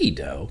 Cookie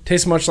dough?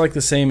 Tastes much like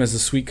the same as the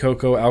sweet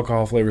cocoa,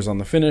 alcohol flavors on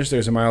the finish.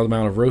 There's a mild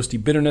amount of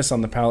roasty bitterness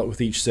on the palate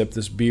with each sip.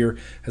 This beer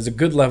has a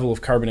good level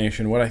of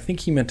carbonation. What I think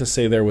he meant to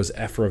say there was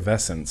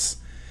effervescence.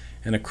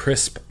 And a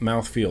crisp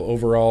mouthfeel.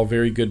 Overall,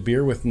 very good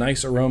beer with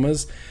nice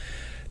aromas.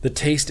 The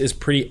taste is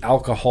pretty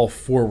alcohol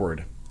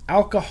forward.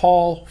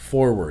 Alcohol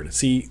forward.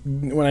 See,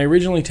 when I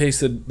originally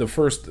tasted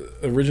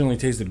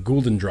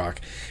Guldendrock,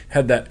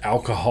 had that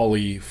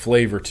alcohol-y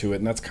flavor to it,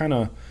 and that's kind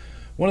of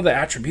one of the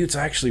attributes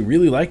I actually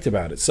really liked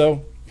about it.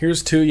 So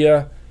here's to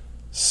ya,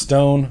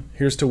 Stone.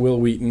 Here's to Will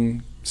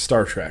Wheaton,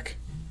 Star Trek.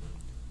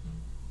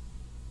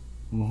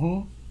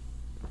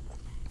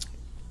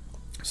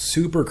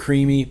 Super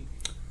creamy,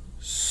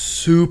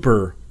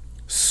 super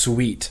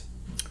sweet.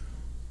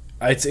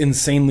 It's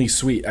insanely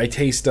sweet. I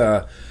taste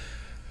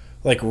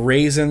like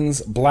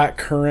raisins,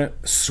 blackcurrant,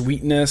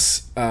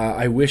 sweetness.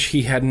 I wish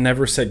he had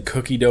never said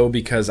cookie dough,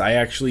 because I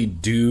actually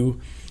do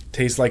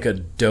taste like a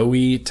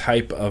doughy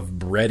type of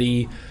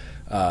bready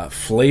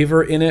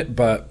flavor in it,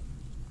 but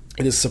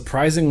it is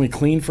surprisingly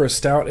clean for a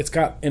stout. It's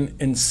got an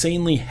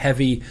insanely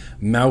heavy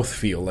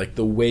mouthfeel, like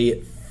the way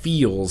it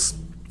feels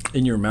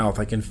in your mouth.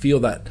 I can feel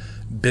that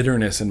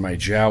bitterness in my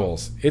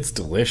jowls. It's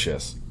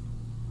delicious.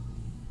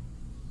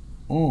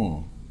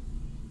 Oh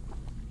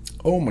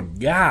my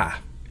God.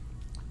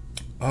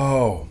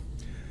 Oh,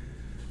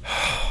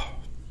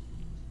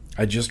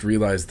 I just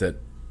realized that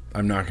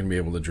I'm not going to be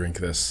able to drink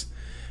this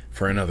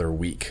for another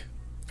week.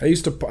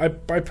 I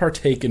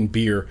partake in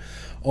beer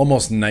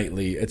almost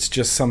nightly. It's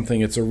just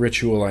something, it's a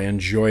ritual. I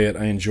enjoy it.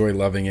 I enjoy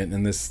loving it.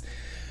 And this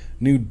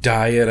new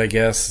diet, I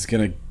guess, is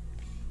going to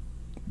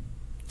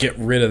get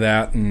rid of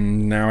that.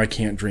 And now I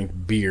can't drink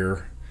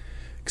beer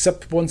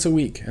except once a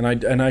week. And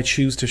I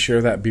choose to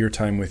share that beer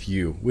time with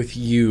you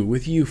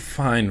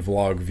fine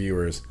vlog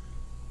viewers.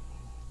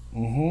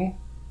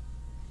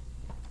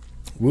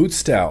 Woot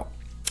Stout.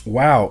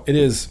 Wow, it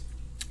is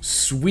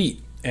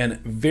sweet and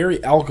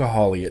very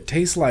alcohol-y. It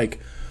tastes like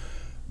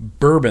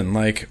bourbon.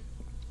 Like,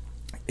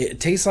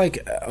 it tastes like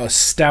a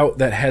stout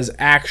that has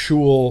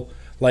actual,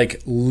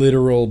 like,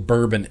 literal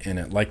bourbon in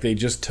it. Like they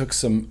just took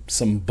some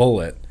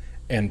bullet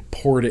and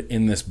poured it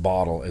in this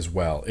bottle as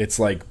well. It's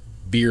like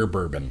beer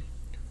bourbon.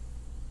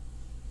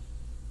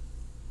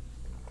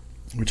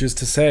 Which is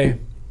to say,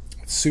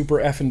 It's super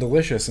effing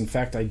delicious. In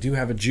fact, I do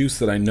have a juice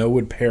that I know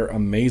would pair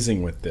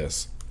amazing with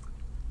this.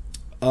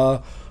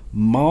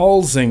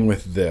 Malzing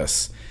with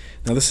this.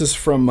 Now this is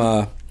from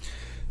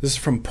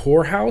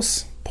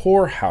Poorhouse,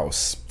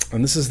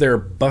 and this is their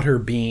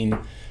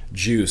butterbean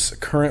juice.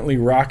 Currently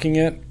rocking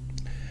it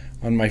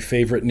on my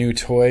favorite new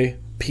toy,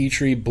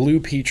 Petri, Blue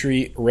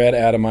Petri, Red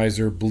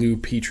Atomizer, Blue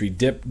Petri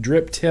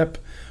drip tip.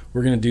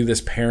 We're gonna do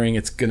this pairing.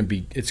 It's gonna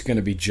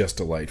be just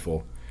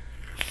delightful.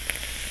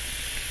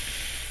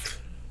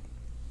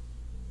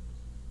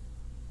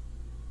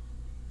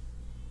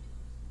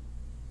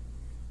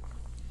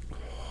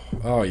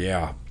 Oh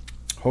yeah,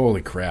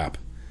 holy crap.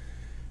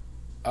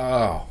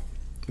 Oh,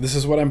 this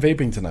is what I'm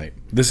vaping tonight.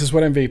 I'm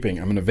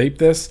gonna vape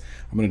this,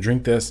 I'm gonna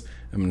drink this,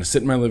 I'm gonna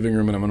sit in my living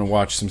room, and I'm gonna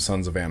watch some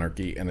Sons of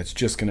Anarchy, and it's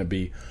just gonna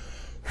be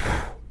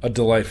a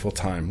delightful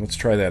time. Let's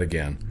try that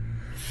again.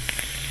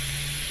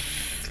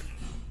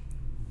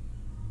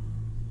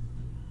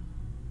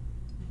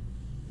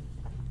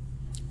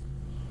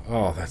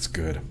 Oh, that's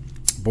good.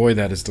 Boy,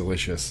 that is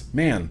delicious.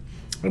 Man,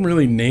 I'm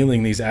really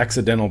nailing these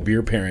accidental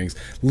beer pairings.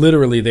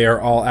 Literally, they are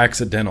all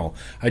accidental.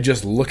 I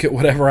just look at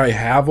whatever I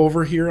have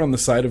over here on the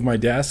side of my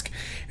desk,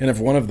 and if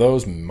one of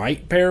those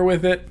might pair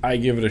with it, I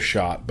give it a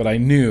shot. But I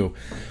knew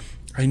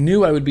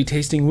I would be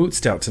tasting Woot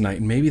Stout tonight,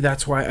 and maybe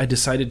that's why I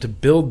decided to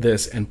build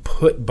this and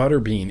put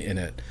Butterbean in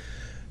it.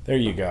 There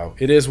you go.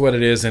 It is what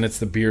it is, and it's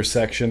the beer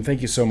section.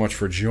 Thank you so much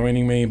for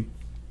joining me.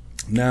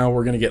 Now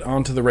we're going to get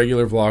on to the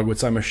regular vlog,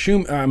 which I'm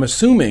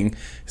assuming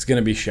is going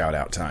to be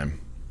shout-out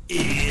time.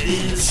 It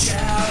is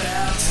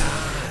shout-out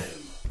time.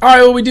 All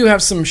right, well, we do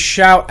have some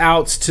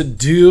shout-outs to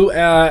do.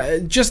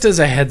 Just as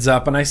a heads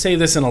up, and I say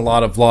this in a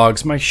lot of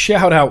vlogs, my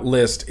shout-out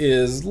list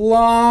is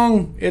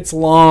long. It's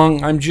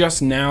long. I'm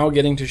just now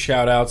getting to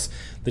shout-outs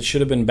that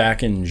should have been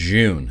back in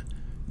June.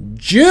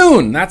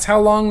 That's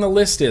how long the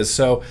list is.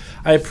 So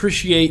I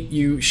appreciate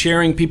you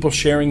people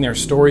sharing their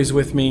stories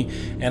with me,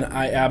 and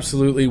I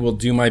absolutely will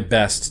do my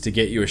best to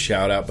get you a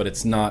shout-out, but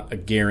it's not a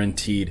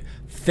guaranteed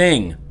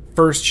thing.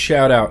 First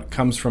shout out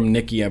comes from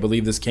Nikki. I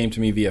believe this came to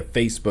me via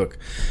Facebook.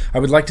 I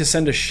would like to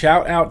send a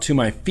shout out to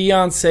my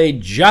fiance,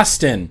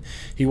 Justin.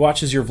 He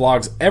watches your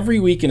vlogs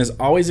every week and is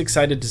always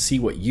excited to see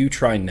what you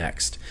try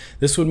next.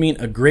 This would mean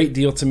a great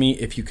deal to me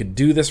if you could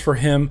do this for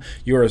him.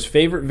 You are his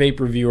favorite vape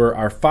reviewer.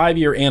 Our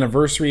 5-year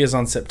anniversary is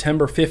on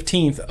September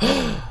 15th.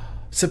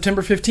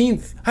 September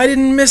 15th. I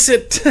didn't miss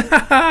it.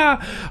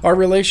 Our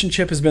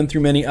relationship has been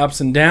through many ups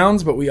and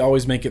downs, but we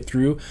always make it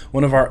through.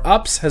 One of our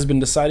ups has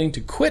been deciding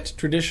to quit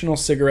traditional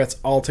cigarettes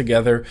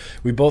altogether.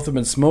 We both have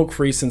been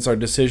smoke-free since our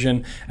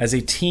decision. As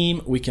a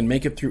team, we can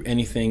make it through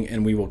anything,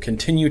 and we will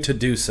continue to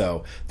do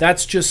so.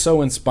 That's just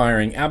so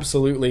inspiring.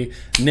 Absolutely.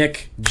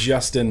 Nick,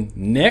 Justin,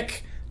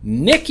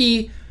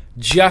 Nikki,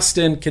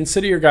 Justin,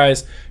 consider your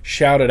guys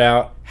shouted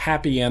out.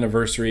 Happy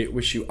anniversary.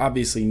 Wish you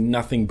obviously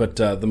nothing but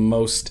the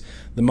most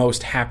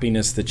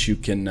happiness that you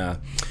can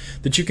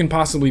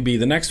possibly be.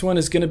 The next one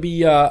is going to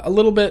be a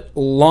little bit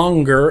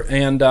longer,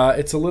 and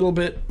it's a little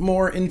bit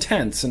more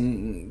intense.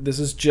 And this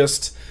is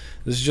just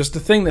a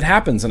thing that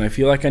happens, and I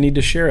feel like I need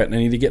to share it. And I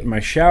need to get in my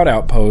shout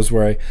out pose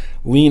where I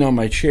lean on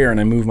my chair and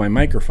I move my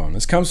microphone.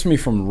 This comes to me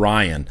from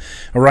Ryan.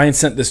 Ryan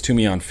sent this to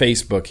me on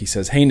Facebook. He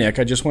says, "Hey Nick,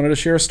 I just wanted to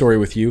share a story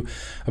with you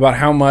about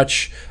how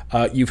much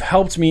you've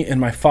helped me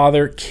and my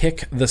father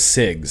kick the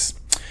cigs.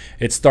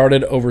 It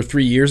started over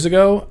 3 years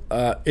ago.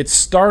 It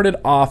started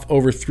off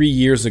over 3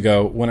 years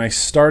ago when I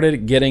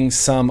started getting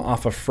some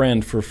off a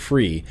friend for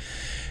free.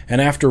 And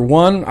after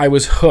 1, I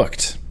was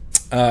hooked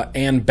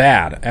and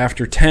bad.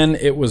 After 10,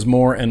 it was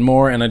more and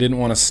more, and I didn't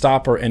want to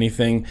stop or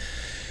anything."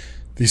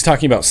 He's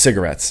talking about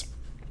cigarettes.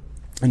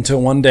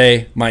 Until one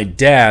day, my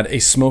dad, a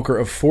smoker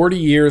of 40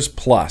 years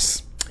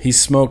plus, he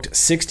smoked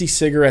 60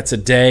 cigarettes a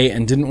day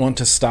and didn't want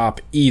to stop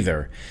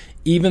either,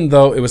 even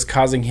though it was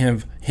causing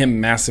him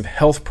massive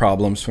health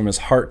problems from his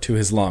heart to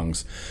his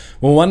lungs.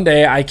 Well, one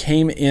day I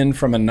came in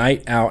from a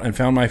night out and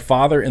found my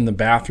father in the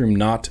bathroom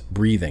not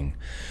breathing.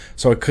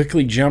 So I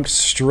quickly jumped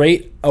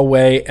straight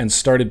away and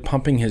started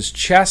pumping his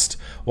chest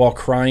while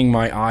crying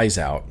my eyes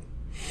out.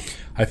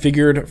 I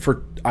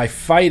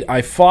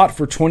fought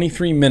for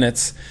 23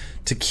 minutes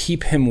to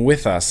keep him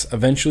with us.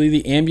 Eventually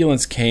the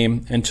ambulance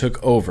came and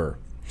took over.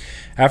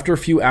 After a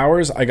few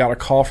hours, I got a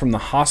call from the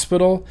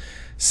hospital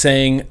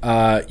saying,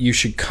 "You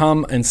should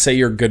come and say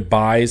your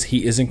goodbyes.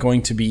 He isn't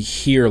going to be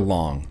here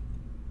long."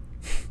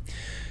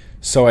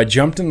 So I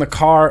jumped in the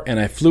car and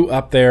I flew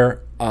up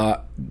there.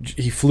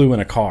 He flew in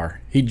a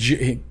car.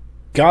 He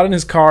got in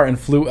his car and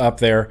flew up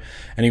there,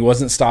 and he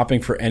wasn't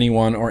stopping for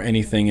anyone or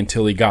anything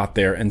until he got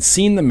there and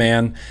seen the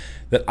man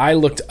that I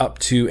looked up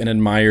to and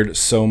admired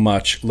so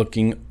much,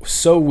 looking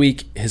so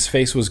weak. His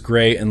face was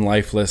gray and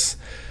lifeless,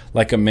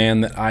 like a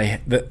man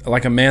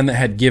that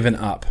had given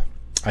up.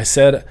 I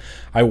said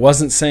I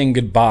wasn't saying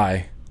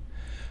goodbye,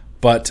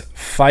 but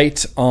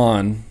fight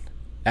on.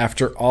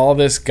 After all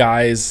this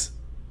guy's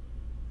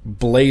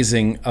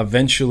blazing,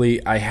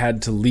 eventually I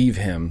had to leave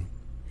him.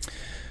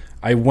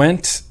 I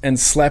went and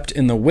slept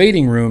in the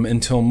waiting room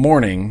until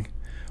morning.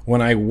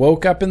 When I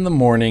woke up in the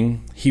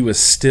morning, he was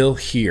still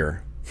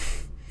here.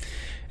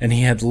 and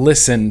he had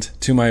listened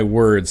to my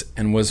words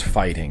and was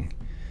fighting.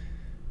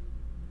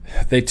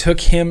 They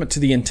took him to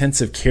the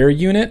intensive care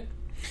unit,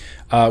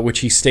 which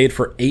he stayed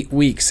for 8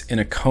 weeks in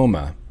a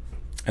coma,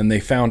 and they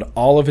found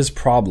all of his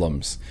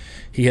problems.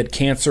 He had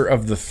cancer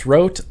of the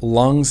throat,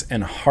 lungs,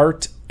 and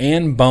heart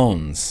and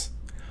bones.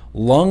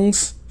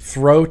 Lungs,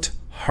 throat,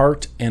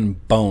 heart,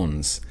 and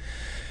bones.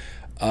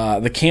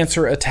 The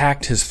cancer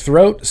attacked his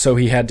throat, so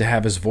he had to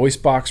have his voice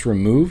box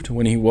removed.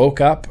 When he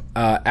woke up,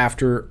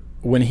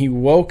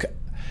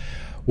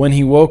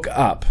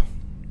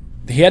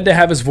 he had to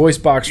have his voice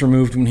box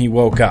removed when he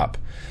woke up.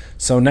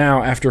 So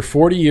now, after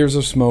 40 years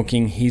of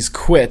smoking, he's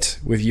quit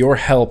with your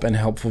help and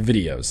helpful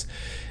videos.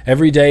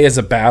 Every day is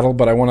a battle,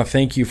 but I want to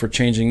thank you for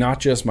changing not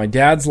just my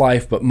dad's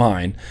life, but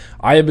mine.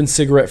 I have been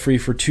cigarette-free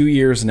for 2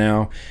 years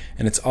now,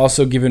 and it's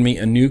also given me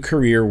a new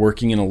career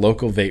working in a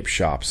local vape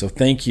shop. So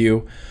thank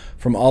you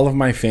from all of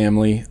my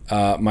family.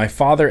 My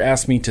father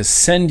asked me to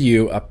send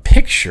you a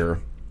picture.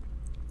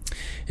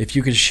 If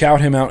you could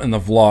shout him out in the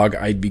vlog,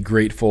 I'd be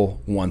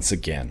grateful once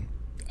again.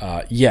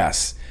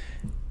 Yes,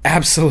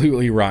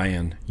 absolutely,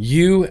 Ryan.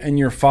 You and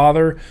your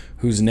father,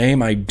 whose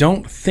name I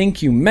don't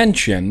think you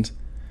mentioned,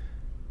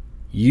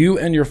 you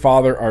and your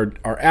father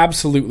are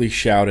absolutely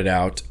shouted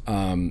out.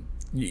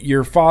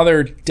 Your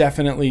father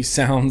definitely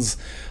sounds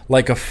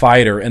like a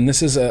fighter, and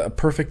this is a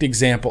perfect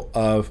example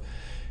of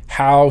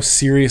how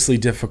seriously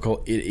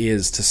difficult it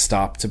is to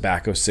stop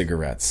tobacco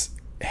cigarettes.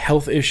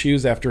 Health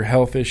issues after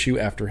health issue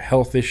after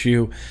health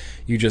issue.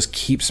 You just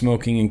keep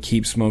smoking and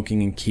keep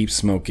smoking and keep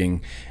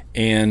smoking.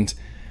 And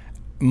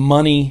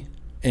money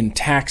and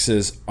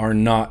taxes are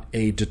not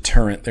a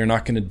deterrent. They're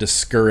not going to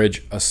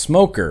discourage a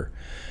smoker,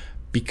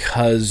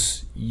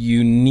 because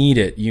you need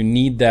it. You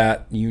need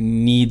that. You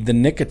need the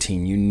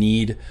nicotine. You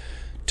need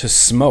to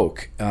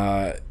smoke.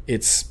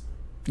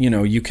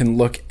 You can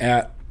look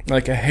at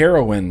like a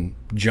heroin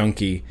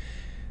junkie.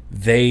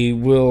 They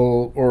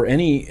will, or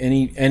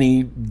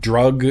any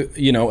drug,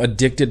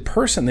 addicted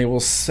person, they will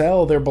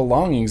sell their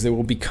belongings. They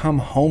will become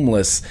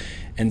homeless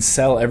and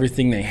sell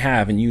everything they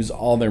have and use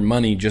all their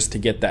money just to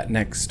get that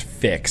next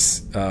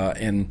fix.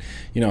 I'm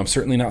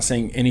certainly not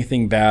saying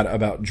anything bad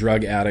about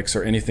drug addicts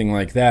or anything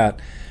like that,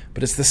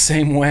 but it's the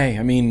same way.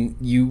 I mean,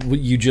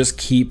 you just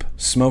keep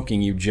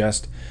smoking. You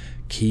just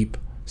keep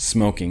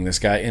smoking. This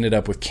guy ended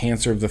up with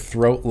cancer of the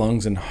throat,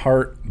 lungs, and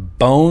heart,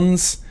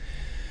 bones.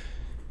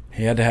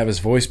 He had to have his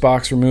voice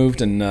box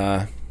removed, and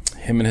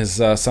him and his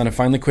son have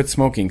finally quit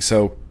smoking.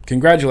 So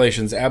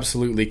congratulations.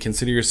 Absolutely.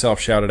 Consider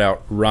yourself shouted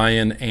out,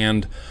 Ryan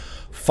and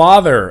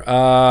father.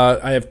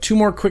 I have 2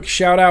 more quick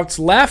shout outs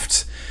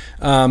left.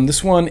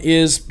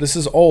 This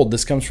is old.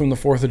 This comes from the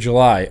 4th of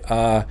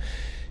July.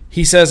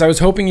 He says, I was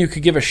hoping you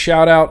could give a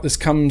shout out. This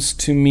comes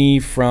to me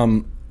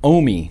from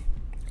Omi.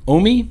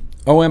 Omi?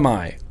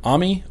 O-M-I.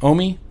 Omi?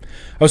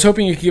 I was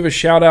hoping you could give a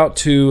shout out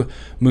to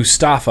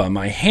Mustafa,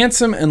 my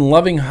handsome and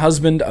loving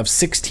husband of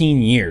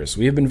 16 years.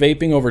 We have been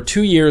vaping over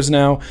 2 years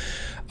now.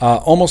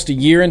 Almost a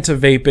year into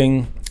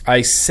vaping,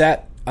 I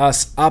set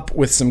us up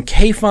with some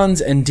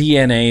K-Funds and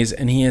DNAs,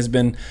 and he has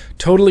been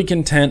totally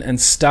content and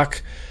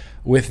stuck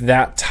with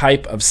that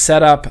type of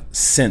setup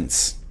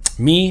since.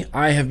 Me,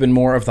 I have been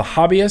more of the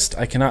hobbyist.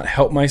 I cannot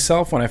help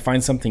myself. When I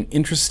find something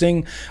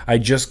interesting, I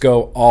just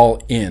go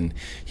all in.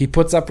 He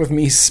puts up with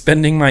me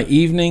spending my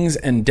evenings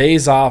and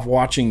days off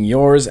watching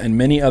yours and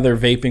many other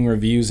vaping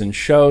reviews and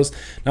shows,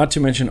 not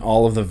to mention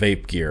all of the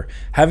vape gear.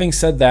 Having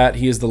said that,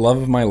 he is the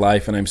love of my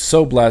life, and I'm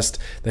so blessed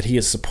that he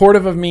is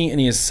supportive of me,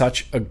 and he is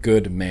such a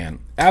good man.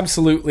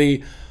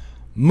 Absolutely.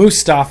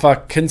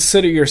 Mustafa,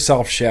 consider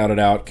yourself shouted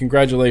out.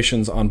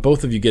 Congratulations on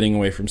both of you getting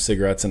away from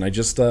cigarettes, and I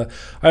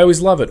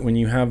always love it when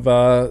you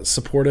have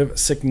supportive,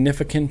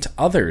 significant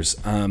others.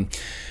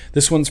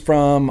 This one's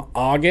from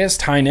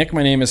August. Hi, Nick.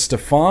 My name is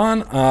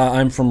Stefan.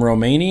 I'm from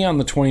Romania. On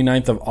the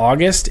 29th of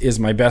August is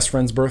my best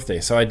friend's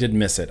birthday, so I did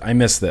miss it. I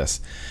missed this.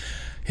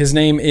 His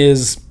name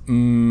is...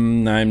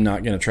 I'm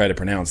not going to try to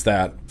pronounce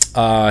that.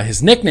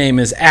 His nickname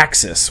is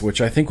Axis,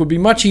 which I think would be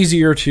much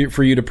easier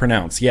for you to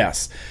pronounce.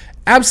 Yes.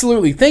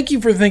 Absolutely. Thank you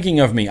for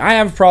thinking of me. I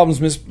have problems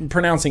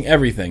mispronouncing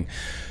everything.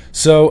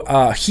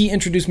 So he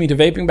introduced me to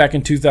vaping back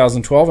in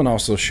 2012 and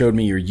also showed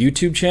me your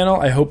YouTube channel.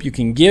 I hope you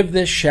can give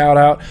this shout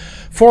out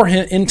for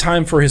him in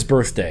time for his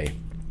birthday,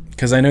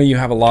 because I know you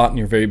have a lot and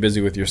you're very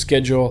busy with your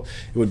schedule.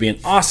 It would be an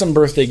awesome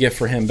birthday gift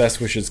for him.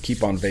 Best wishes.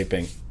 Keep on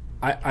vaping.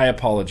 I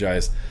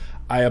apologize.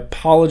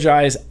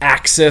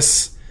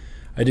 Axis.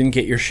 I didn't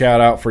get your shout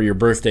out for your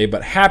birthday,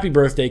 but happy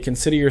birthday.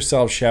 Consider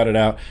yourself shouted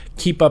out.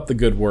 Keep up the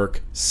good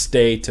work.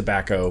 Stay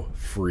tobacco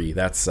free.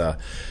 That's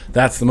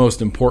the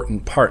most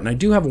important part. And I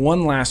do have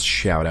one last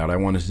shout out I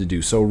wanted to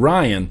do. So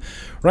Ryan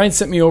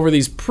sent me over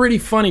these pretty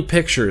funny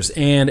pictures,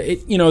 and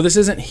this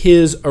isn't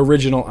his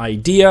original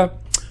idea,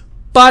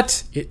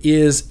 but it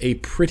is a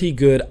pretty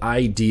good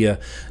idea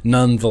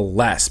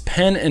nonetheless.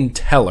 Penn and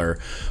Teller,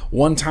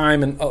 one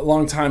time and a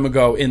long time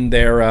ago in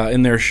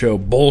their show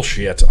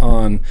Bullshit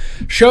on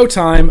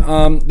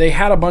Showtime, they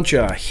had a bunch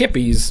of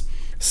hippies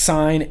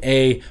sign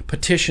a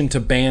petition to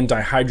ban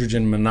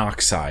dihydrogen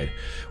monoxide,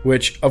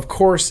 which of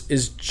course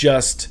is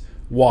just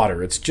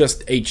water. It's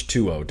just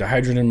H2O.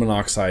 Dihydrogen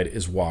monoxide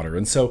is water.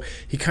 And so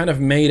he kind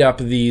of made up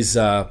these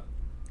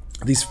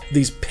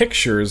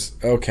pictures.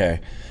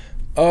 Okay.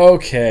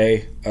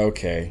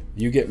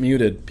 You get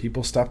muted.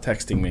 People stop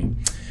texting me.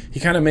 He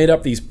kind of made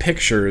up these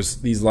pictures,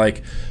 these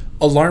like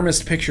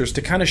alarmist pictures, to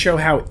kind of show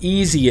how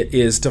easy it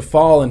is to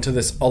fall into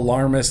this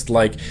alarmist,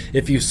 like,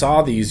 if you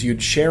saw these,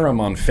 you'd share them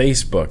on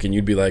Facebook and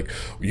you'd be like,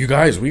 you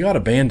guys, we got to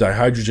ban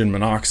dihydrogen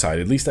monoxide.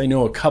 At least I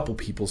know a couple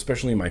people,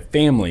 especially in my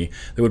family,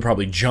 that would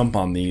probably jump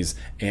on these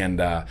and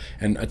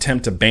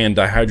attempt to ban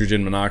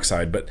dihydrogen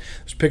monoxide. But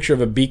there's a picture of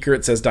a beaker.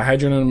 It says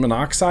dihydrogen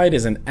monoxide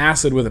is an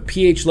acid with a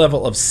pH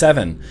level of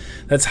 7.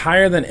 That's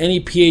higher than any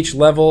pH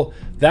level.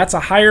 That's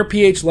a higher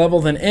pH level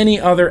than any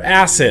other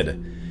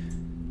acid.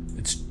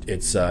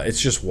 It's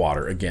just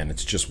water. Again,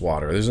 it's just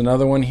water. There's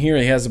another one here.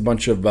 He has a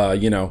bunch of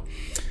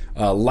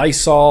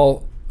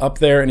Lysol up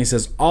there, and he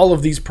says all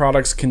of these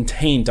products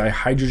contain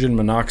dihydrogen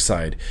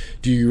monoxide.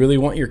 Do you really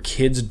want your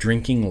kids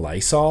drinking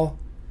Lysol?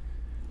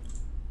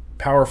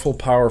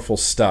 Powerful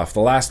stuff. The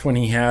last one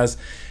he has,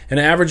 an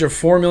average of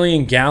 4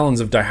 million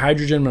gallons of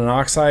dihydrogen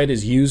monoxide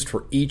is used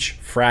for each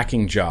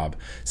fracking job.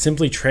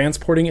 Simply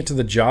transporting it to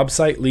the job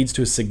site leads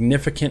to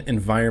significant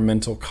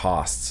environmental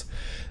costs.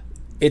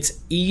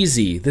 It's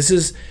easy. This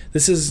is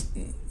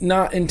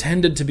not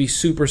intended to be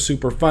super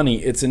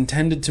funny. It's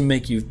intended to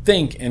make you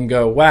think and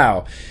go,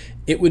 wow,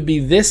 it would be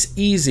this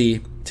easy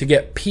to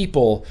get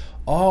people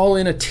all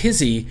in a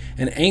tizzy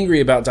and angry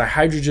about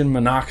dihydrogen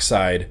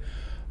monoxide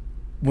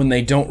when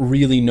they don't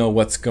really know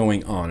what's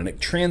going on. And it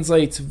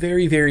translates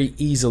very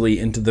easily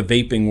into the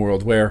vaping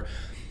world, where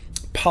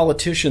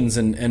politicians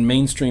and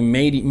mainstream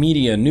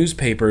media,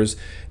 newspapers,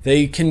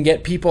 they can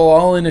get people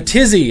all in a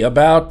tizzy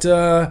about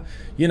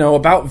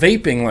about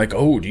vaping. Like,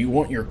 oh, do you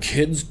want your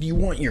kids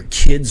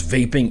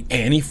vaping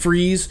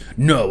antifreeze?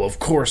 No, of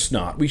course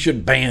not. We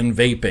should ban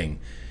vaping.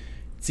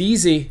 It's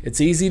easy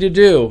to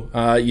do.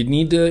 You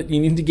need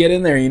to get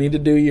in there. You need to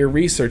do your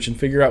research and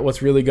figure out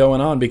what's really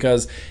going on,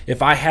 because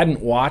if I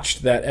hadn't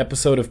watched that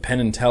episode of Penn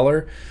and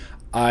Teller,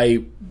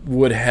 I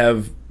would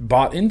have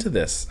bought into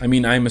this. I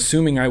mean, I'm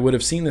assuming I would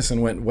have seen this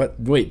and went, "What?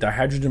 Wait,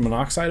 dihydrogen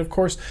monoxide? Of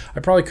course." I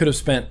probably could have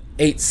spent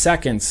 8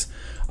 seconds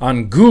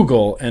on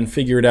Google and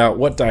figured out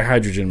what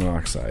dihydrogen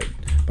monoxide.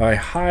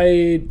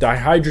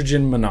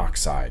 Dihydrogen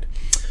monoxide.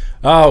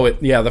 Oh,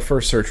 the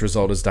first search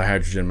result is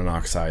dihydrogen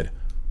monoxide.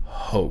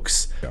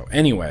 Hoax.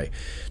 Anyway,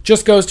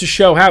 just goes to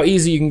show how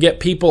easy you can get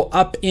people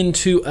up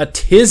into a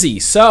tizzy.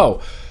 So,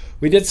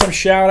 we did some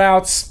shout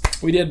outs.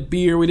 We did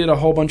beer. We did a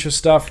whole bunch of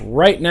stuff.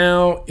 Right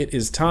now, it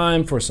is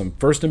time for some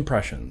first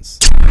impressions.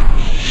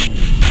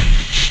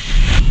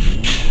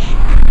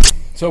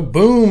 So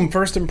boom,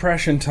 first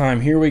impression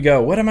time. Here we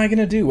go. What am I going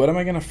to do? What am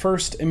I going to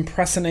first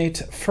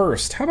impersonate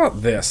first? How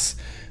about this?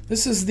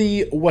 This is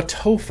the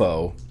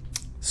Watofo.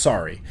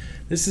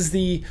 This is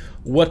the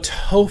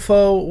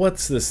Watofo.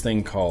 What's this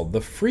thing called? The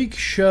Freak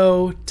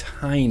Show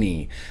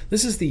Tiny.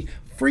 This is the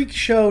Freak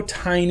Show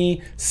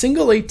Tiny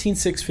single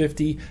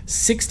 18650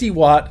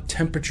 60-watt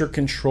temperature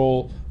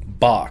control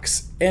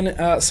box. And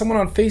someone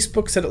on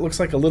Facebook said it looks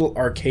like a little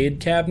arcade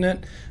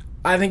cabinet.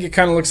 I think it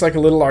kind of looks like a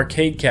little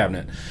arcade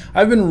cabinet.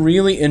 I've been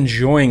really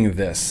enjoying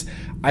this.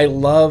 I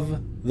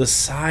love the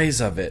size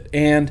of it,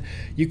 and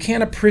you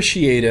can't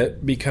appreciate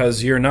it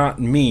because you're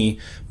not me,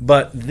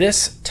 but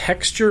this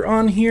texture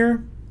on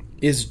here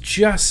is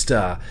just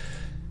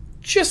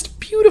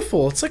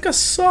beautiful. It's like a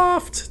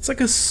soft,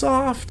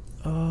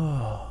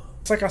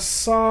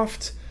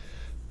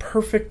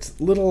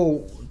 perfect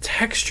little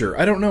texture.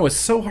 I don't know, it's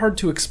so hard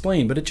to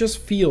explain, but it just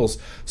feels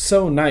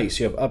so nice.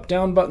 You have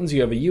up-down buttons,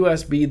 you have a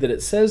USB that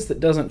it says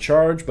that doesn't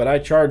charge, but I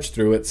charge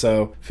through it,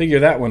 so figure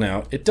that one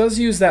out. It does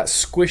use that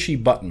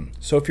squishy button,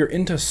 so if you're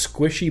into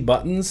squishy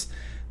buttons,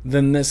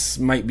 then this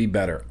might be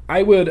better.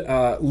 I would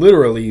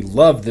literally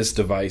love this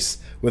device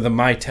with a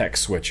MyTech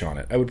switch on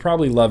it. I would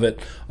probably love it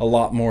a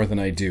lot more than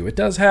I do. It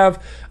does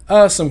have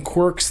some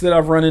quirks that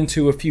I've run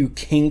into, a few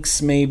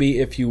kinks maybe,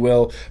 if you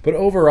will, but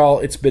overall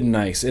it's been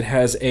nice. It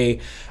has a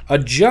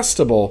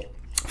adjustable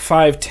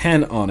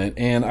 510 on it,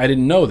 and I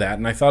didn't know that,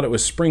 and I thought it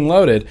was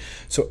spring-loaded,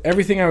 so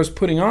everything I was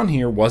putting on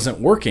here wasn't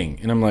working,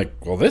 and I'm like,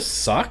 well, this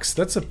sucks.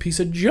 That's a piece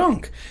of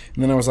junk.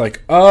 And then I was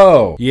like,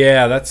 oh,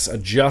 yeah, that's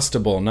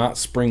adjustable, not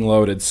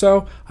spring-loaded.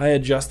 So I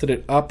adjusted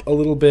it up a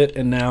little bit,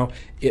 and now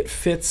it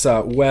fits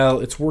well.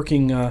 It's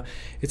working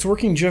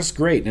just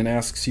great. And it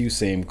asks you,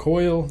 same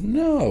coil?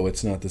 No,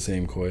 it's not the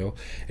same coil.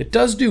 It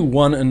does do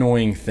one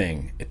annoying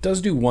thing.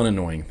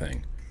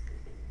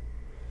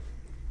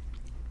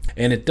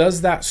 And it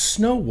does that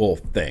snow wolf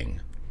thing,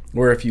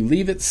 where if you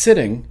leave it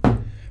sitting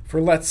for,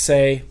 let's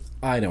say,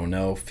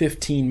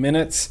 15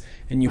 minutes,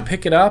 and you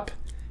pick it up,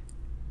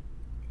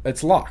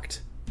 it's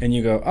locked. And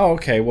you go, oh,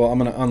 okay, well, I'm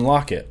going to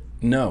unlock it.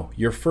 No,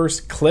 your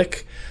first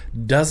click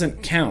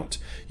doesn't count.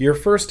 Your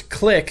first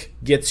click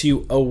gets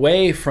you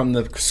away from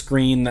the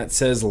screen that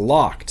says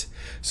locked.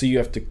 So you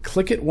have to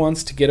click it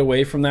once to get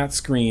away from that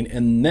screen,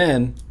 and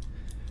then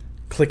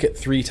click it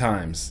 3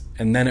 times,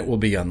 and then it will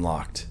be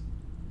unlocked.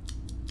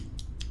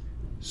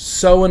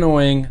 So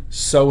annoying,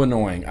 so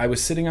annoying. I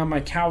was sitting on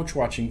my couch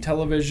watching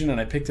television and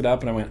I picked it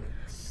up and I went,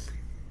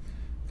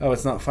 oh,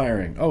 it's not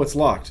firing. Oh, it's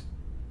locked.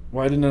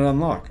 Why didn't it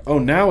unlock? Oh,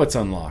 now it's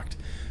unlocked.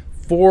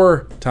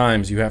 4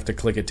 times you have to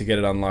click it to get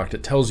it unlocked.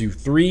 It tells you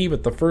 3,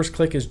 but the first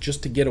click is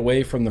just to get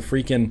away from the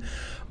freaking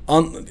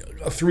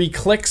 3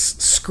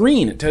 clicks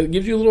screen. It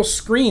gives you a little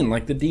screen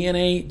like the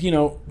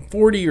DNA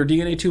 40 or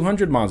DNA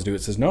 200 mods do.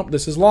 It says, nope,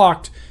 this is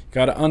locked. You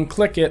got to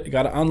unclick it. You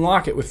got to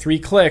unlock it with 3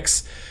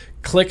 clicks.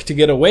 Click to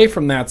get away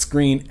from that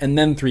screen, and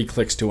then 3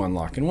 clicks to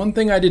unlock. And one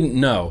thing I didn't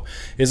know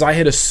is I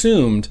had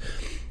assumed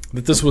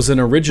that this was an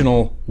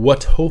original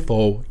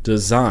Wotofo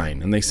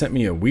design, and they sent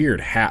me a weird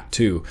hat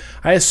too.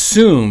 I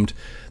assumed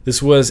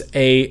this was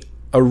a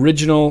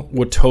original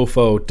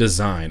Wotofo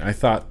design. I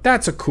thought,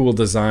 that's a cool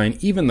design.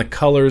 Even the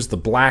colors, the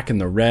black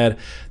and the red,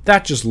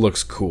 that just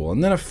looks cool.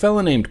 And then a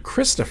fella named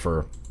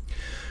Christopher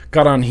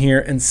got on here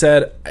and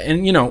said,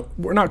 and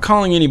we're not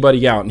calling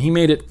anybody out, and he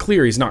made it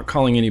clear he's not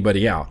calling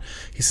anybody out.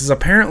 He says,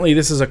 apparently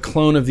this is a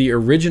clone of the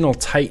original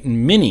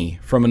Titan Mini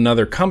from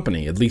another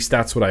company. At least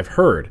that's what I've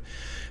heard.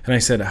 And I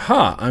said,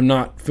 I'm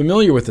not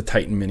familiar with the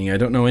Titan Mini. I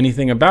don't know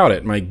anything about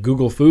it. My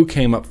Google Foo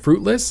came up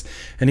fruitless.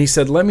 And he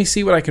said, let me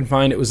see what I can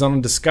find. It was on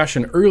a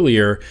discussion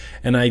earlier,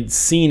 and I'd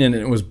seen it, and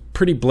it was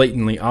pretty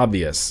blatantly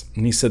obvious.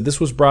 And he said, this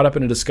was brought up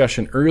in a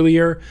discussion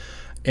earlier,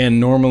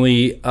 and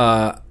normally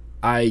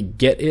I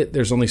get it.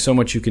 There's only so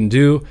much you can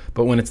do.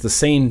 But when it's the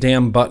same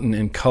damn button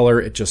and color,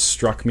 it just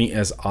struck me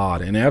as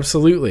odd. And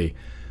absolutely,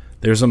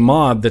 there's a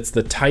mod that's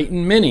the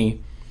Titan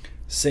Mini.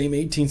 Same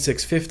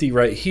 18650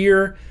 right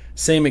here.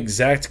 Same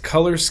exact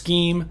color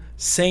scheme,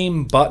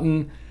 same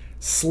button,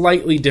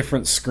 slightly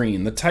different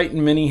screen. The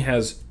Titan Mini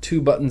has 2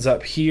 buttons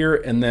up here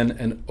and then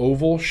an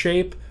oval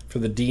shape for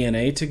the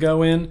DNA to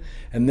go in,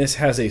 and this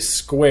has a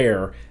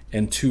square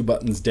and 2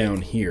 buttons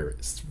down here.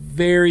 It's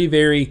very,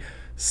 very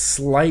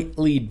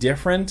slightly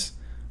different,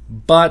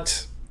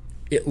 but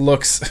it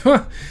looks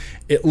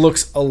it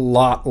looks a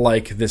lot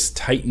like this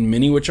Titan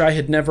Mini, which I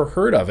had never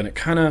heard of, and it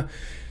kind of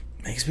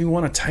makes me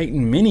want a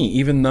Titan Mini,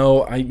 even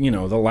though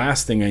the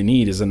last thing I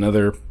need is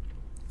another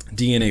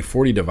DNA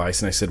 40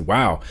 device. And I said,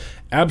 wow,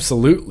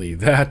 absolutely,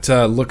 that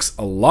looks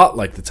a lot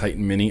like the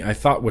Titan Mini. I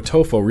thought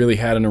Wotofo really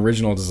had an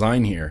original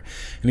design here.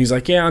 And he's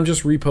like, yeah, I'm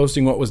just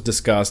reposting what was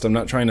discussed. I'm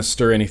not trying to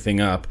stir anything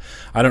up.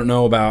 I don't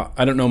know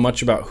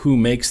much about who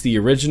makes the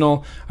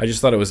original. I just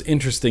thought it was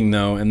interesting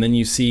though. And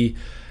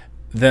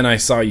then I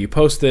saw you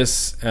post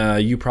this.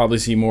 You probably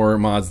see more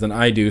mods than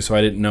I do, so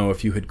I didn't know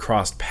if you had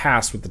crossed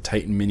paths with the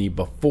Titan Mini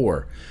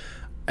before.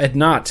 I had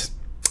not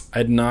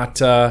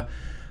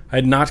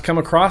come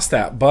across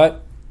that,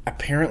 but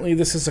apparently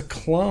this is a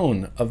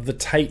clone of the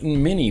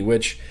Titan Mini,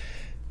 which,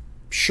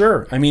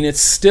 sure, it's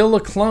still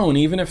a clone.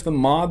 Even if the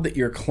mod that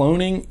you're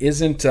cloning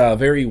isn't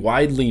very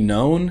widely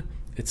known,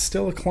 it's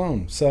still a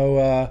clone. So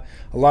a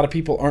lot of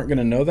people aren't going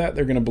to know that.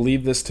 They're going to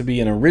believe this to be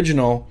an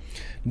original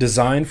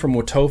design from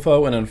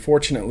Wotofo, and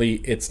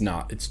unfortunately it's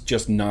not. It's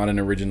just not an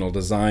original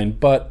design,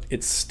 but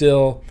it's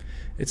still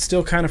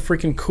kind of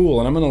freaking cool.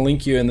 And I'm going to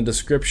link you in the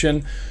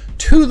description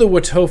to the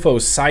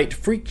Wotofo site,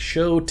 Freak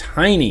Show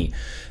Tiny.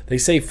 They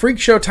say Freak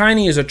Show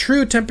Tiny is a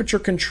true temperature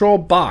control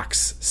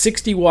box,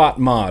 60 watt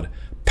mod.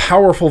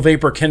 Powerful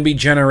vapor can be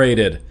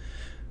generated.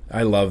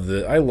 I love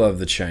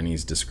the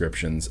Chinese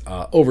descriptions.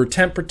 Over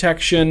temp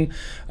protection,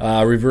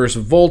 reverse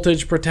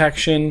voltage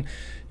protection.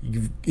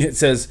 It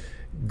says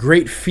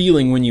great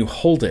feeling when you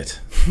hold it.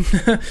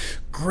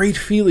 Great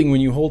feeling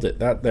when you hold it.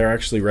 That they're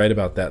actually right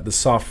about that. The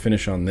soft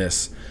finish on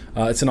this.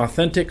 It's an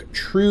authentic,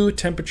 true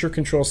temperature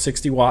control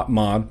 60 watt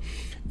mod.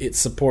 It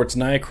supports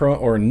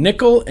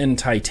nickel and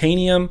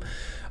titanium.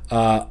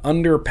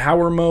 Under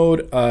power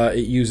mode,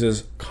 it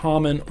uses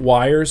common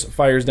wires.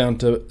 Fires down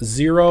to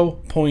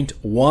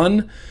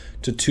 0.1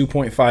 to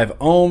 2.5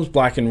 ohms.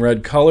 Black and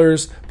red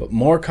colors, but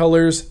more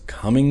colors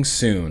coming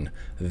soon.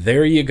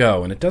 There you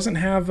go. And it doesn't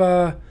have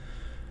a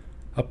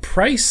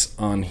price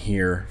on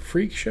here.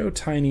 Freak Show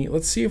Tiny.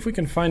 Let's see if we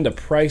can find a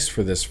price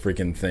for this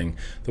freaking thing.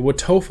 The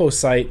Wotofo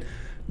site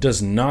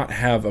does not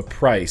have a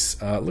price.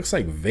 It looks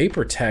like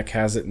VaporTech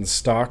has it in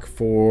stock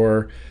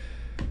for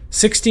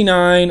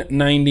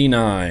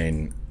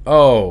 $69.99.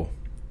 Oh,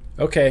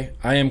 okay.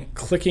 I am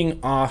clicking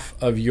off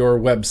of your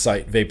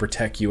website,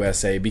 VaporTech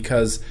USA,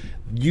 because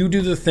you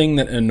do the thing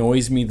that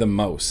annoys me the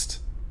most.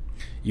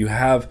 You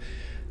have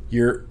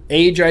your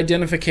age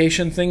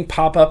identification thing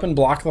pop up and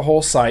block the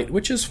whole site,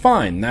 which is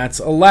fine. That's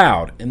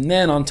allowed. And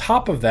then on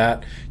top of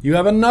that, you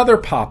have another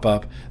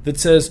pop-up that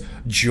says,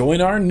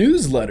 join our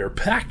newsletter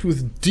packed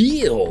with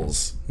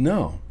deals.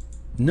 No.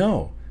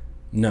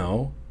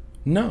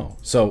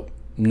 So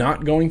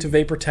not going to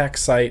VaporTech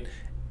site,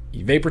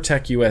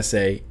 VaporTech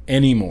USA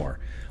anymore.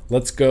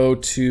 Let's go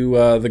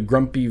to the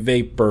Grumpy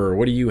Vapor.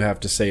 What do you have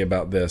to say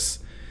about this?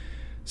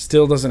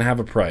 Still doesn't have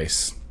a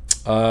price.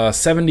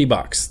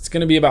 $70. It's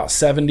going to be about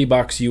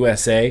 $70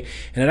 USA,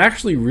 and it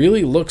actually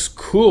really looks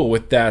cool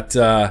with that.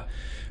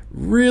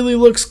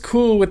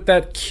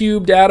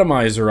 Cubed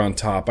atomizer on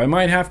top. I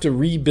might have to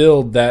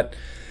rebuild that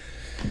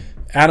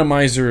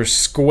atomizer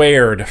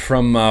squared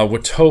from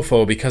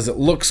Wotofo because it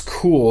looks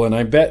cool, and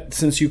I bet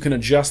since you can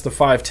adjust the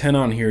 510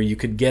 on here, you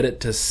could get it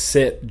to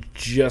sit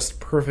just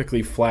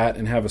perfectly flat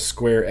and have a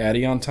square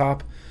Addy on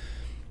top.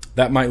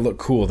 That might look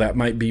cool. That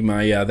might be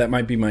my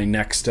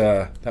next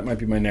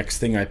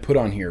thing I put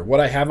on here.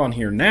 What I have on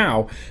here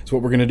now is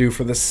what we're going to do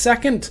for the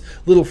second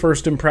little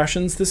first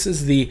impressions. This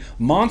is the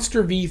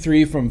Monster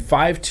V3 from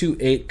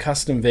 528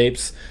 Custom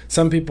Vapes.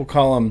 Some people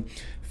call them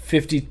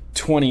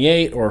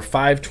 5028 or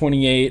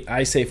 528.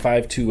 I say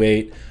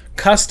 528.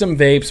 Custom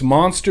Vapes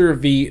Monster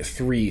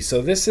V3.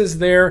 So this is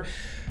their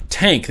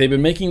tank. They've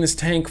been making this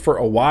tank for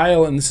a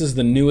while, and this is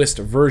the newest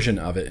version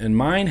of it. And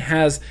mine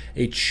has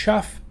a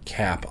chuff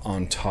cap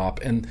on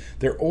top, and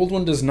their old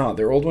one does not.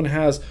 Their old one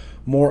has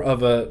more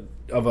of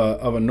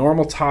a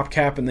normal top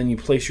cap, and then you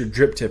place your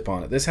drip tip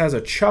on it. This has a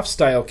chuff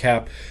style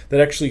cap that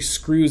actually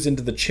screws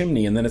into the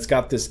chimney, and then it's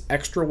got this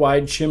extra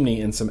wide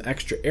chimney and some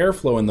extra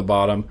airflow in the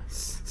bottom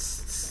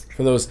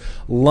for those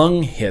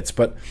lung hits.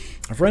 But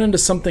I've run into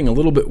something a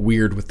little bit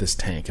weird with this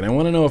tank, and I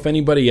want to know if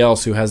anybody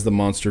else who has the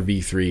Monster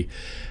V3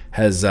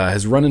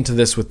 has run into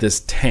this with this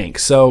tank.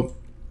 So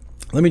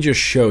let me just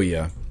show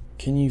you.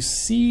 Can you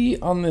see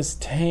on this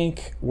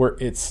tank where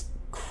it's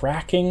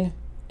cracking?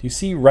 Do you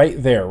see right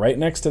there, right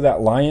next to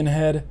that lion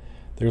head?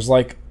 There's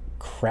like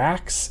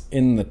cracks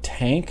in the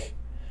tank.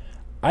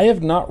 I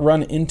have not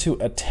run into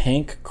a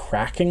tank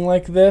cracking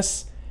like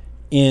this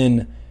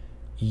in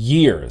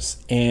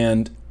years,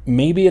 and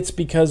maybe it's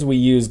because we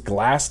use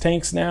glass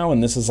tanks now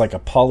and this is like a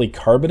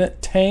polycarbonate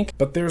tank,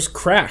 but there's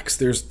cracks.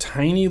 There's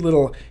tiny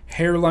little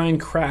hairline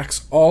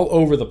cracks all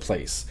over the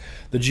place.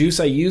 The juice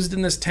I used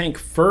in this tank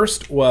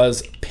first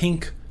was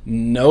Pink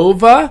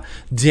Nova.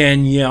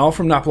 Danielle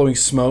from Not Blowing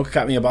Smoke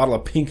got me a bottle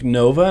of Pink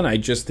Nova, and I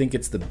just think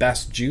it's the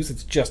best juice.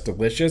 It's just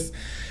delicious.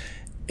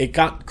 It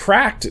got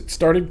cracked. It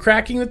started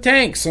cracking the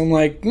tank. So I'm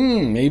like,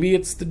 maybe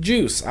it's the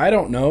juice. I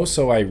don't know.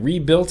 So I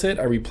rebuilt it.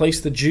 I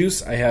replaced the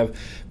juice. I have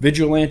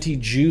Vigilante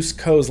Juice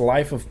Co.'s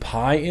Life of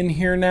Pi in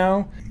here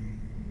now.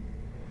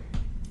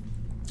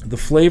 The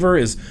flavor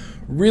is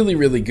really,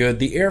 really good.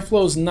 The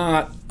airflow's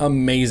not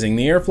amazing.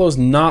 The airflow's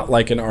not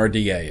like an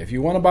RDA. If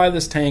you want to buy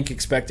this tank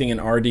expecting an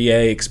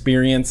RDA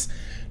experience,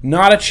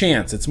 not a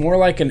chance. It's more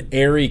like an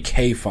airy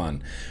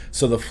K-Fun.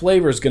 So the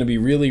flavor is going to be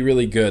really,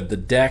 really good. The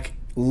deck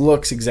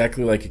looks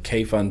exactly like a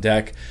K-Fun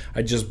deck.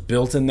 I just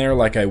built in there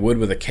like I would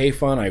with a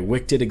K-Fun. I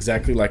wicked it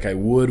exactly like I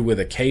would with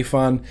a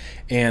K-Fun,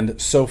 and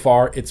so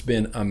far it's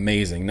been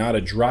amazing. Not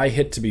a dry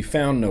hit to be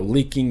found, no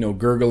leaking, no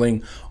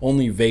gurgling,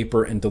 only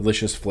vapor and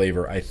delicious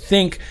flavor. I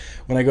think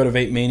when I go to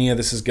Vape Mania,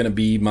 this is going to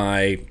be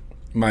my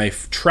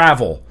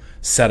travel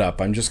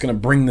setup. I'm just going to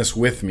bring this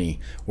with me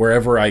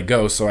wherever I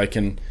go so I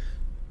can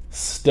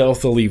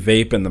stealthily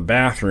vape in the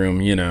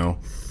bathroom, you know.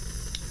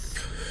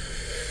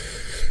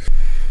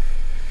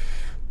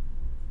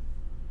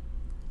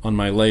 On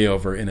my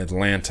layover in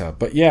Atlanta.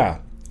 But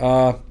yeah,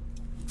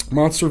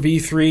 Monster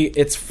V3,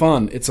 it's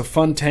fun. It's a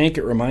fun tank.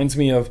 It reminds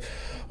me of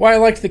why I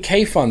liked the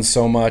K-Fun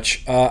so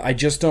much. I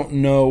just don't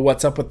know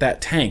what's up with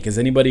that tank. Is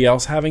anybody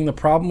else having the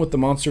problem with the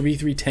Monster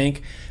V3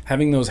 tank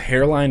having those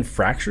hairline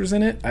fractures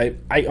in it?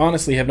 I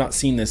honestly have not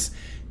seen this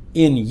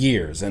in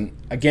years. And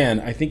again,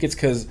 I think it's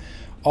because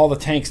all the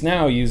tanks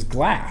now use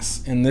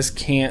glass, and this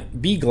can't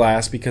be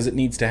glass because it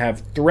needs to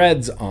have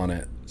threads on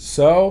it.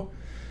 So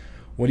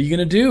what are you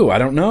going to do? I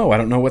don't know. I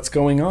don't know what's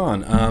going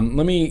on.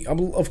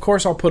 Of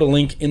course, I'll put a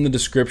link in the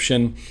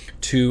description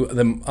to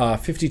the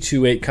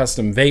 528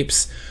 Custom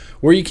Vapes,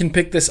 where you can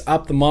pick this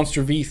up. The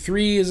Monster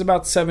V3 is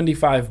about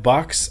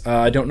 $75.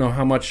 I don't know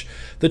how much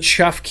the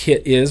Chuff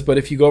kit is, but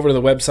if you go over to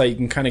the website, you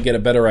can kind of get a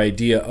better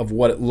idea of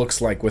what it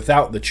looks like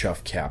without the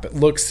Chuff cap. It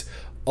looks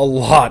a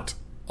lot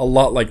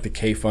like the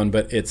K-Fun,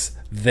 but it's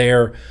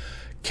their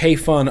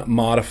K-Fun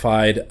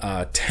modified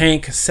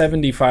tank.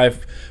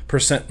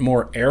 75%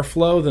 more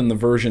airflow than the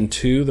version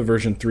 2. The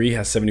version 3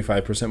 has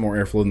 75% more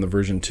airflow than the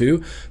version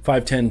 2.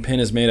 510 pin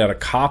is made out of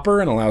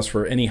copper and allows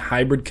for any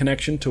hybrid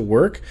connection to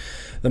work.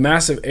 The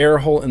massive air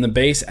hole in the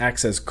base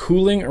acts as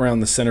cooling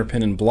around the center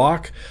pin and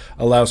block,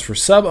 allows for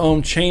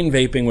sub-ohm chain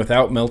vaping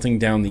without melting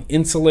down the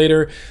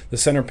insulator. The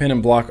center pin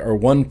and block are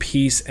one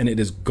piece, and it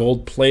is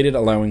gold plated,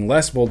 allowing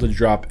less voltage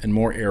drop and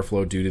more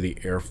airflow due to the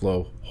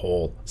airflow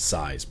hole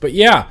size. But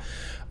yeah,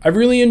 I've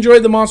really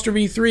enjoyed the Monster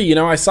V3. You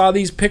know, I saw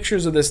these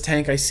pictures of this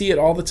tank. I see it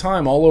all the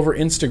time, all over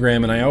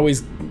Instagram,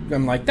 and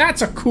I'm like,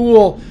 that's a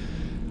cool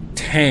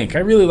tank. I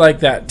really like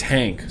that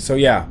tank. So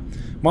yeah,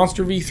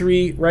 Monster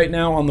V3 right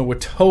now on the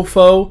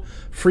Wotofo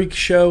Freak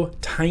Show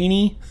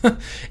Tiny.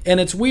 And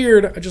it's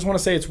weird, I just want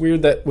to say it's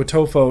weird that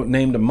Wotofo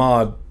named a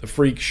mod the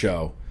Freak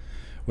Show.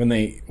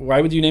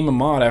 Why would you name a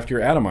mod after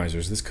your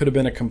atomizers? This could have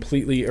been a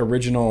completely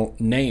original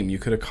name. You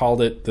could have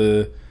called it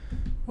the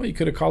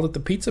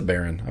Pizza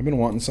Baron. I've been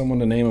wanting someone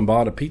to name a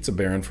mod a Pizza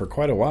Baron for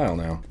quite a while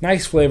now.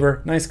 Nice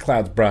flavor, nice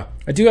clouds, bruh.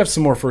 I do have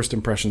some more first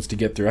impressions to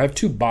get through. I have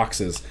 2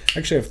 boxes.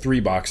 Actually, I have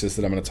 3 boxes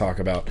that I'm going to talk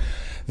about.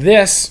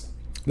 This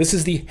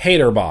is the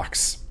Hater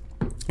box.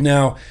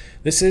 Now,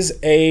 this is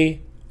a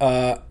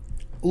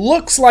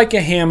looks like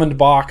a Hammond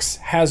box,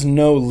 has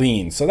no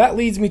lean. So that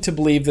leads me to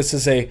believe this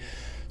is a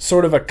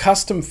sort of a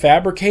custom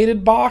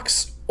fabricated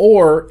box,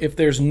 or if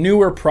there's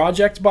newer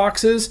project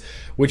boxes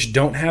which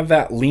don't have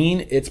that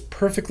lean, it's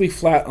perfectly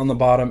flat on the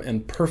bottom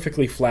and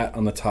perfectly flat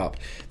on the top.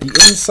 The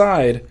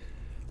inside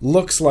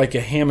looks like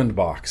a Hammond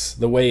box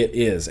the way it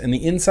is. And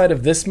the inside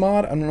of this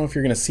mod, I don't know if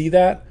you're going to see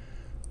that.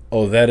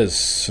 Oh, that is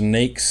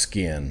snake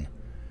skin.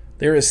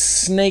 There is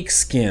snake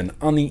skin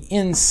on the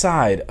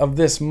inside of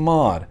this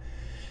mod.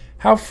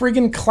 How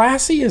friggin'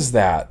 classy is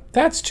that?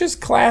 That's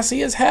just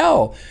classy as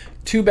hell.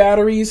 2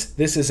 batteries.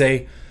 This is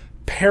a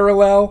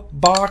parallel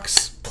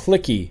box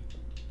clicky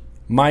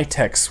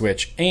MyTech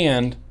switch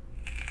and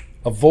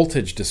a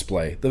voltage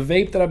display. The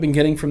vape that I've been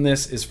getting from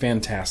this is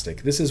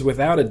fantastic. This is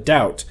without a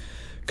doubt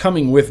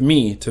coming with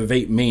me to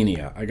Vape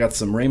Mania. I got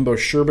some Rainbow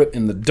Sherbet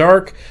in the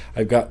dark.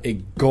 I've got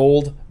a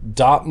gold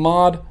dot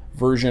mod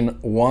version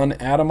 1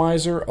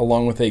 atomizer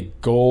along with a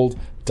gold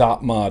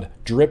dot mod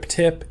drip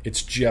tip.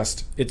 It's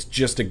just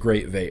a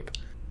great vape.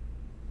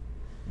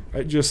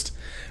 I just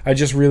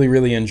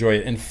really enjoy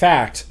it. In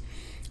fact,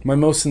 my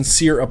most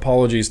sincere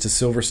apologies to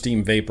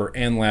Silverstein Vapor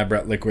and Lab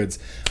Rat Liquids.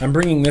 I'm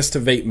bringing this to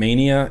Vape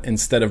Mania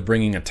instead of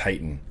bringing a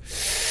Titan.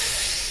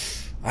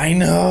 I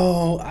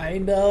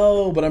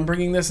know, but I'm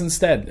bringing this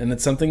instead, and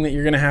it's something that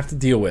you're going to have to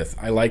deal with.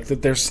 I like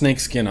that there's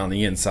snakeskin on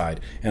the inside,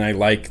 and I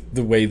like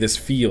the way this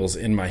feels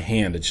in my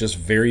hand. It's just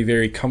very,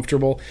 very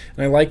comfortable,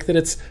 and I like that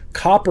it's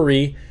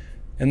coppery,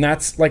 and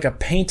that's like a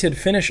painted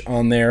finish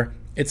on there.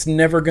 It's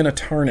never going to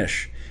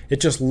tarnish. It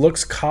just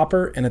looks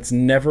copper, and it's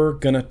never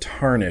going to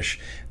tarnish.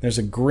 There's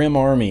a Grim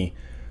Army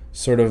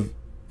sort of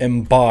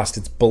embossed.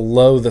 It's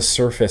below the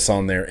surface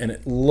on there, and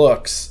it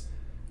looks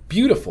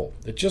beautiful.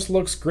 It just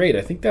looks great.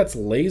 I think that's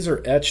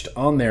laser etched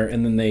on there,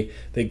 and then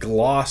they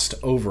glossed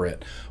over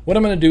it. What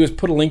I'm going to do is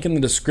put a link in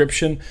the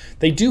description.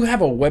 They do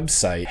have a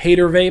website,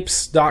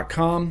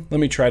 hatervapes.com. Let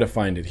me try to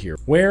find it here.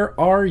 Where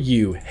are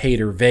you,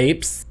 Hater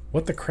Vapes?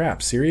 What the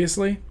crap?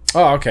 Seriously?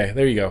 Oh, okay.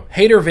 There you go.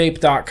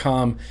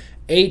 Hatervape.com.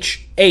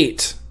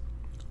 H8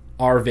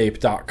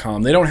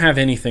 rvape.com. They don't have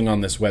anything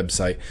on this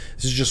website.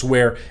 This is just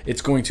where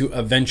it's going to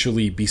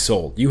eventually be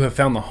sold. You have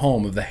found the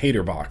home of the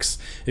Hater Box.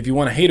 If you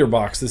want a Hater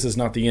Box, this is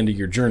not the end of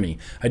your journey.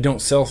 I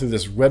don't sell through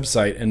this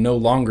website and no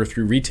longer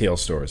through retail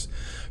stores.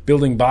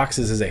 Building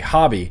boxes is a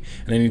hobby,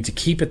 and I need to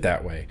keep it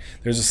that way.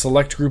 There's a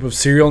select group of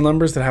serial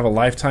numbers that have a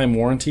lifetime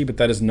warranty, but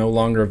that is no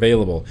longer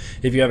available.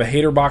 If you have a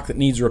Hater Box that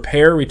needs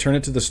repair, return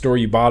it to the store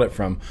you bought it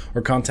from,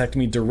 or contact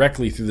me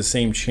directly through the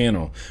same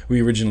channel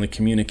we originally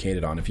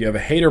communicated on. If you have a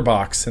Hater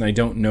Box and I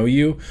don't know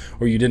you,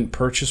 or you didn't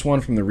purchase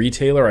one from the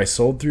retailer I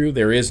sold through,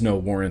 there is no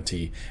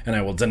warranty, and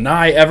I will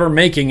deny ever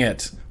making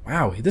it.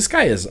 Wow, this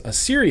guy is a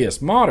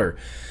serious modder.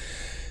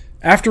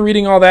 After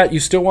reading all that, you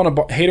still want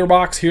a Hater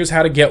Box? Here's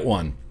how to get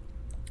one.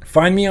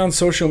 Find me on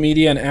social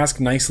media and ask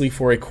nicely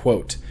for a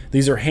quote.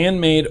 These are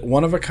handmade,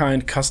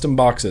 one-of-a-kind custom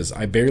boxes.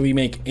 I barely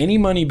make any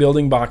money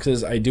building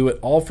boxes. I do it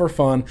all for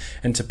fun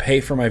and to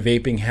pay for my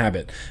vaping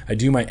habit. I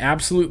do my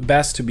absolute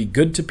best to be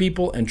good to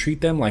people and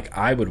treat them like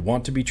I would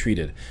want to be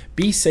treated.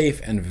 Be safe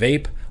and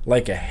vape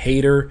like a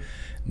hater.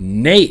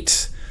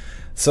 Nate.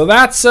 So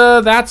that's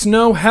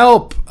no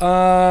help.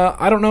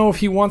 I don't know if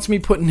he wants me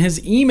putting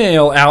his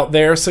email out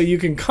there so you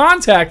can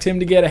contact him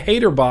to get a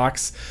Hater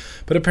Box.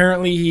 But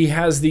apparently he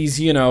has these,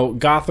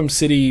 Gotham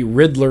City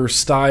Riddler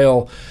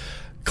style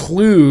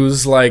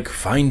clues like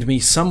find me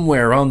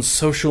somewhere on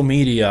social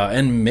media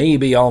and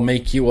maybe I'll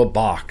make you a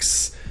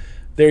box.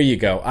 There you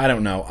go. I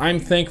don't know. I'm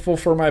thankful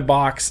for my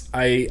box.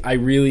 I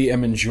really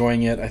am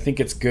enjoying it. I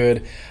think it's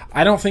good.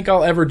 I don't think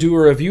I'll ever do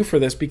a review for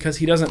this because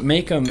he doesn't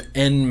make them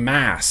en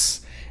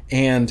masse.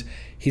 And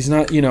he's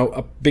not,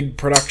 a big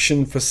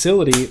production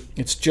facility.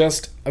 It's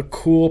just a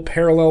cool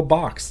parallel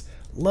box.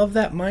 Love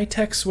that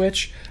MyTech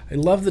switch. I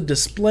love the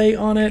display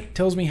on it.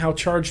 Tells me how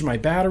charged my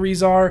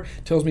batteries are.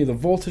 Tells me the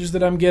voltage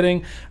that I'm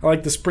getting. I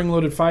like the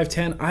spring-loaded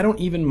 510. I don't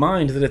even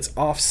mind that it's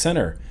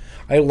off-center.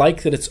 I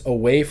like that it's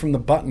away from the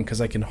button because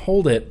I can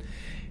hold it,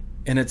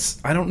 and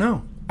I don't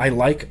know. I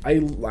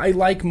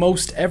like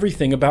most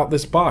everything about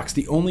this box.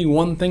 The only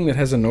one thing that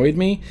has annoyed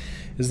me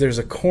is there's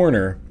a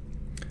corner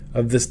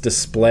of this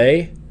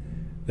display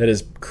that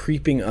is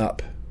creeping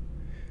up.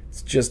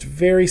 It's just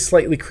very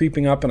slightly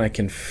creeping up and I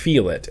can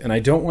feel it. And I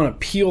don't want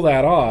to peel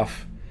that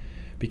off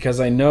because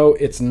I know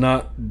it's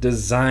not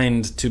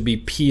designed to be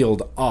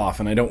peeled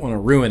off and I don't want to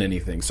ruin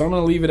anything. So I'm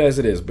going to leave it as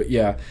it is. But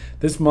yeah,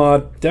 this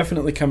mod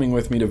definitely coming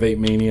with me to Vape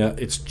Mania.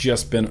 It's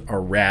just been a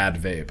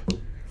rad vape.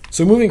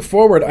 So moving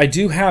forward, I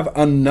do have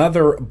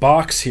another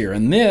box here.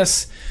 And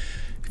this,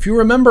 if you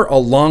remember a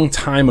long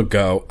time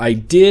ago, I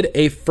did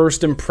a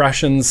first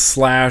impressions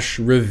 /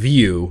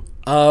 review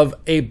of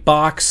a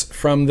box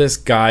from this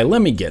guy.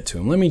 Let me get to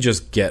him. Let me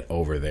just get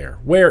over there.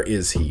 Where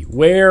is he?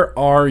 Where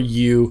are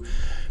you,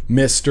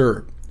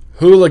 Mr.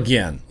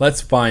 Hooligan?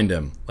 Let's find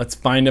him. Let's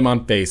find him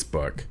on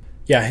Facebook.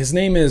 Yeah, his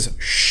name is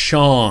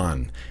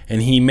Sean,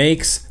 and he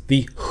makes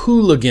the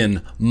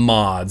Hooligan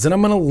mods. And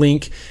I'm going to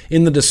link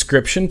in the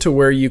description to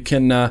where you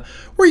can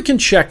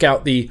check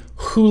out the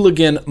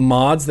Hooligan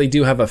mods. They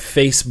do have a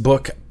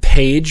Facebook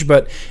page,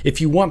 but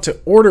if you want to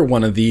order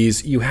one of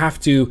these, you have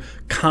to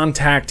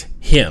contact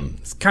him.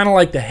 It's kind of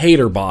like the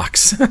hater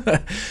box.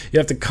 You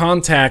have to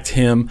contact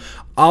him.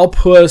 I'll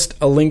post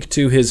a link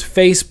to his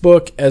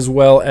Facebook as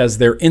well as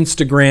their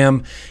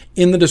Instagram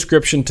in the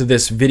description to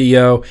this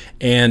video,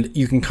 and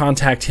you can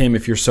contact him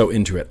if you're so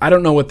into it. I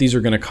don't know what these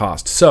are going to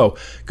cost. So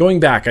going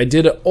back, I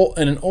did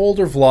in an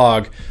older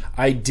vlog,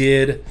 I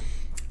did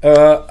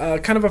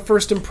kind of a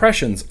first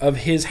impressions of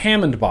his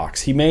Hammond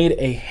box. He made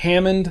a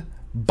Hammond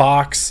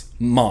box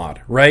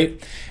mod,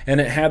 right?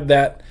 And it had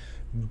that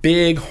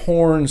big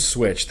horn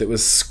switch that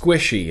was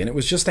squishy, and it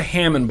was just a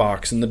Hammond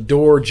box, and the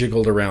door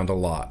jiggled around a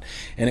lot,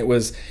 and it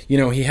was,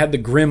 he had the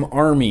Grim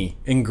Army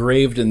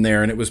engraved in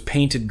there, and it was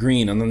painted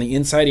green, and on the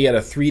inside he had a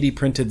 3D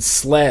printed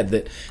sled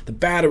that the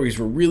batteries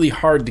were really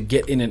hard to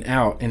get in and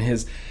out, and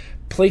his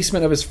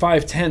placement of his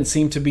 510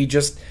 seemed to be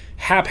just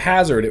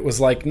haphazard. It was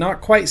like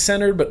not quite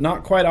centered, but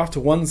not quite off to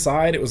one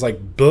side. It was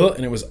like buh,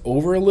 and it was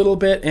over a little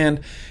bit.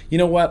 And you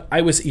know what?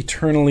 I was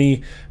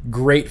eternally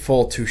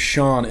grateful to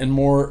Sean, and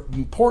more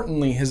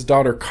importantly, his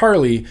daughter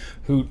Carly,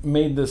 who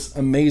made this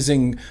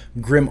amazing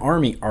Grim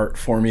Army art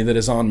for me that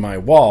is on my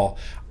wall.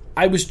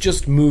 I was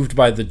just moved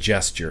by the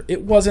gesture.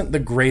 It wasn't the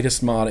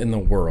greatest mod in the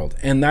world,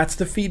 and that's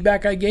the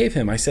feedback I gave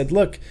him. I said,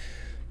 look,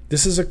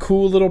 this is a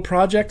cool little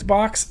project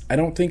box. I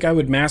don't think I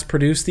would mass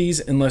produce these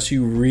unless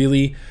you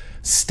really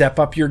step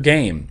up your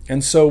game.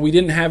 And so we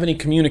didn't have any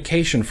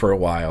communication for a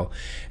while.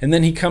 And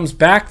then he comes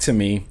back to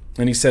me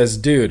and he says,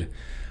 dude,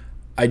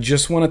 I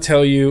just want to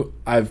tell you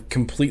I've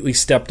completely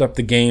stepped up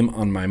the game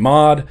on my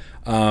mod.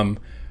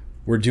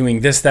 We're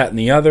doing this, that, and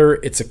the other.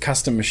 It's a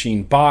custom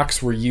machine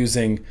box. We're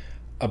using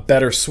a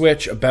better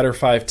switch, a better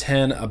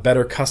 510, a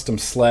better custom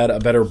sled, a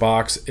better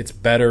box. It's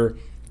better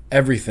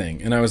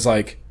everything. And I was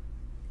like,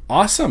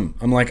 awesome.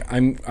 I'm like,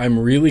 I'm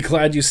really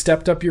glad you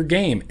stepped up your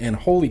game. And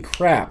holy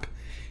crap,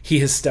 he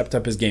has stepped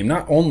up his game.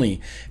 Not only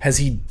has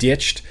he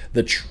ditched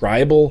the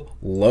tribal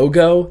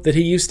logo that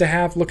he used to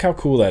have, look how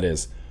cool that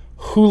is.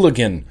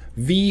 Hooligan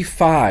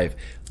V5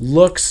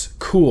 looks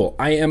cool.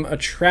 I am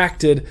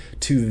attracted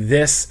to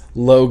this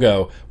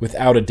logo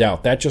without a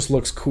doubt. That just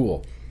looks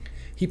cool.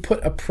 He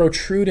put a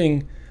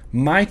protruding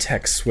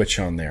Mytex switch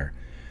on there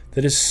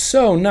that is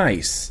so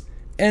nice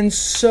and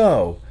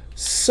so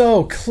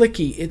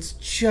clicky. It's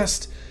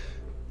just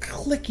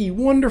clicky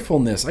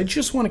wonderfulness. I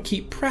just want to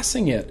keep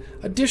pressing it.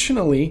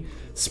 Additionally,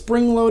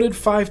 spring-loaded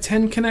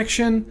 510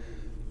 connection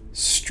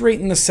straight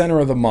in the center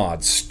of the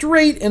mod.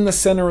 Straight in the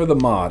center of the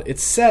mod.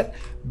 It's set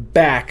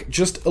back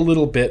just a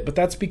little bit, but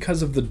that's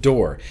because of the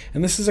door.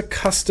 And this is a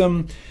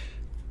custom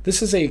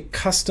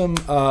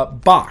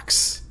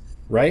box,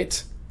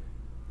 right?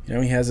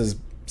 He has his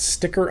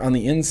sticker on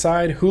the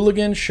inside.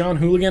 Hooligan, Sean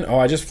Hooligan. Oh,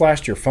 I just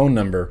flashed your phone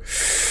number.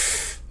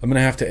 I'm going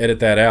to have to edit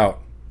that out.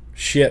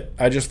 Shit,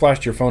 I just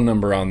flashed your phone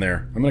number on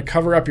there. I'm going to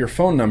cover up your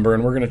phone number,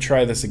 and we're going to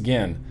try this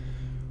again.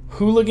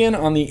 Hooligan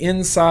on the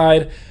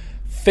inside.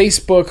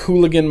 Facebook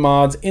Hooligan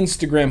mods.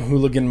 Instagram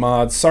Hooligan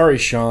mods. Sorry,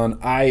 Sean.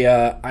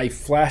 I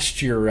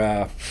flashed your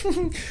I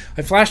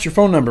flashed your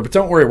phone number, but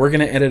don't worry, we're going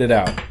to edit it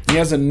out. He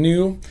has a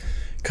new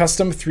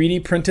custom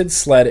 3D printed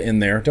sled in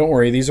there. Don't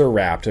worry, these are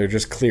wrapped. They're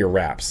just clear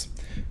wraps.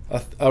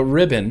 A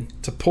ribbon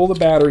to pull the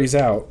batteries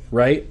out,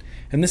 right?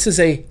 And this is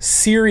a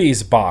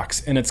series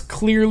box, and it's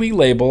clearly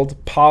labeled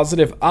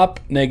positive up,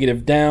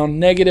 negative down,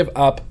 negative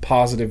up,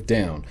 positive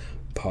down,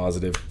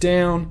 positive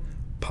down,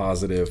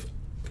 positive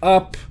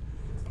up.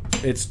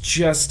 It's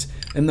just,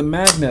 and the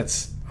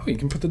magnets, oh, you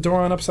can put the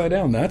door on upside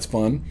down. That's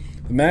fun.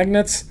 The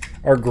magnets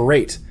are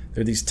great.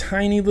 There are these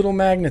tiny little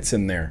magnets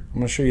in there.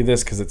 I'm going to show you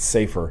this because it's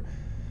safer.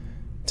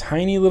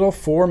 Tiny little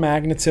 4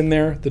 magnets in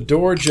there. The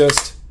door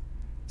just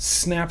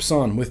snaps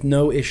on with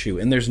no issue,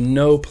 and there's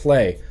no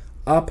play.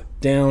 Up,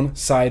 down,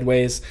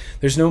 sideways.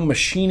 There's no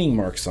machining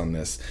marks on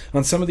this.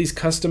 On some of these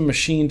custom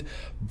machined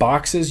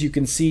boxes, you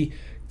can see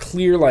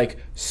clear like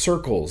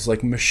circles,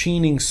 like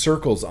machining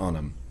circles on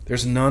them.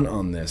 There's none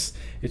on this.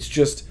 It's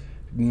just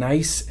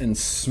nice and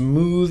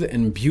smooth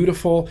and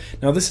beautiful.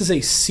 Now this is a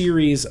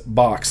series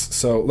box,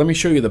 so let me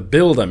show you the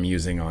build I'm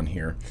using on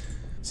here.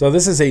 So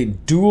this is a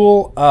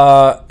dual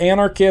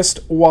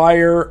Anarchist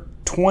wire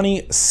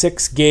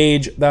 26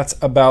 gauge.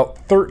 That's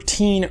about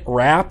 13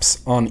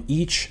 wraps on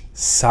each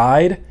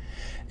side,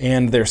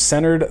 and they're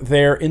centered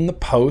there in the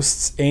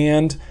posts,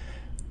 and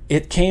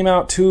it came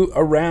out to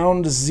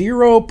around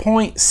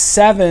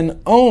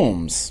 0.7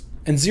 ohms.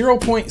 And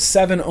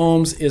 0.7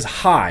 ohms is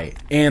high,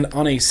 and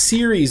on a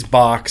series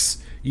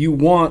box you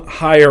want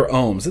higher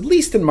ohms, at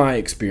least in my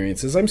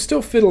experiences. I'm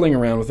still fiddling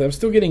around with it. I'm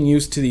still getting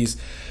used to these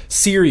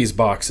series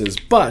boxes,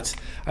 but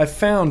I've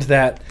found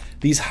that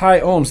these high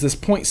ohms, this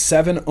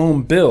 0.7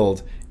 ohm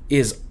build,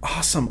 is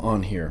awesome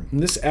on here.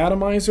 And this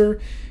atomizer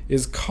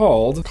is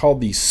called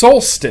the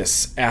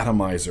Solstice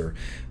Atomizer.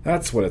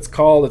 That's what it's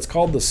called. It's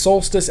called the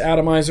Solstice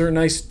Atomizer.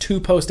 Nice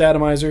 2-post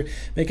atomizer.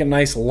 Make a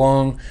nice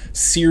long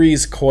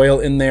series coil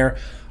in there.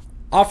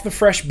 Off the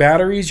fresh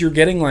batteries, you're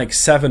getting like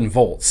 7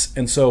 volts.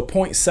 And so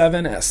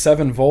 0.7 at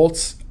 7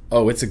 volts,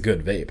 oh, it's a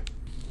good vape.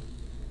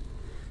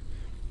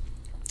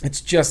 It's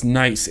just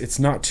nice. It's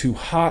not too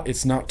hot.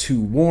 It's not too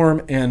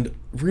warm. And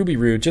Ruby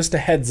Roo, just a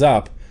heads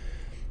up,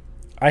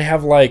 I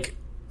have like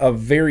a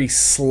very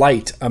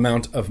slight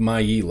amount of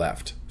Mai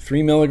left.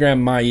 3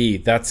 milligram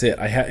Mai, that's it.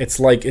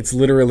 It's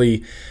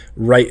literally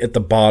right at the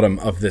bottom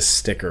of this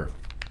sticker.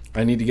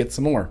 I need to get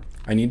some more.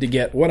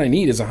 What I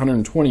need is a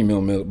 120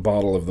 ml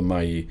bottle of the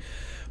Mai.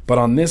 But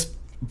on this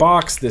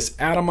box, this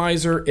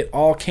atomizer, it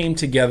all came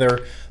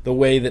together the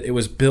way that it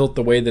was built,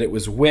 the way that it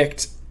was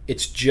wicked.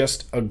 It's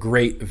just a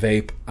great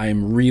vape. I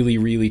am really,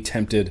 really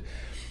tempted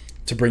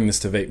to bring this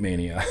to Vape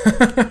Mania.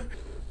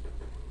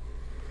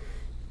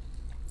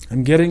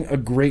 I'm getting a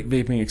great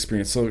vaping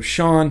experience. So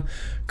Sean,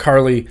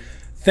 Carly,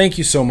 thank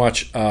you so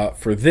much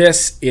for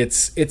this.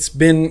 It's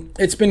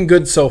been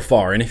good so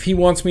far. And if he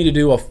wants me to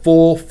do a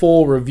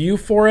full review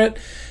for it,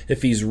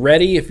 if he's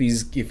ready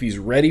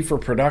for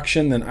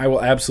production, then I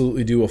will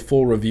absolutely do a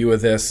full review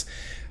of this.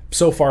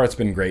 So far, it's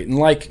been great. And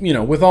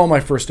with all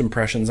my first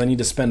impressions, I need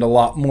to spend a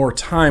lot more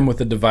time with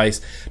the device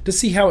to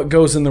see how it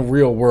goes in the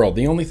real world.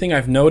 The only thing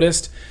I've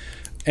noticed,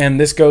 and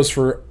this goes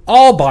for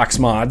all box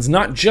mods,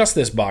 not just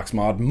this box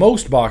mod,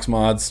 most box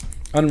mods,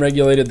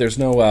 unregulated, there's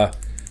no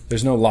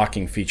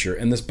locking feature,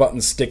 and this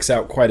button sticks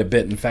out quite a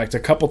bit. In fact, a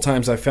couple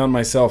times I found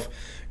myself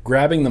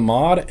grabbing the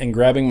mod and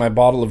grabbing my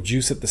bottle of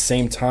juice at the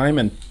same time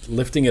and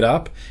lifting it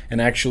up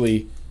and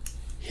actually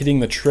hitting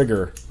the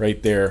trigger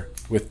right there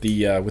with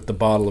the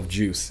bottle of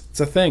juice. It's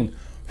a thing.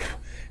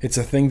 It's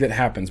a thing that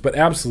happens. But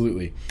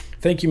absolutely,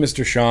 thank you,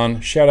 Mr.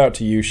 Sean. Shout out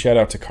to you. Shout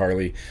out to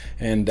Carly.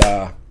 And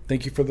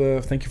thank you for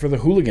the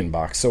hooligan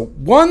box. So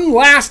one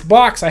last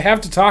box I have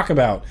to talk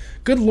about.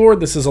 Good Lord,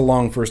 this is a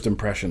long first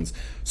impressions.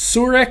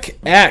 Surik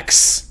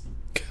X.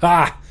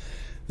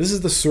 This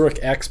is the Surik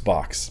X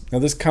box. Now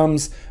this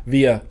comes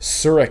via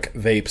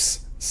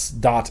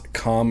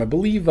SurikVapes.com. I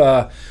believe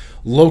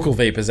Local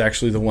Vape is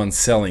actually the one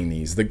selling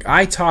these.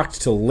 I talked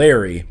to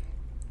Larry,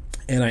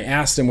 and I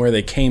asked him where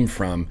they came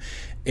from,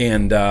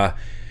 and Surik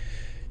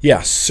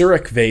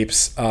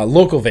Vapes,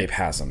 Local Vape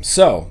has them.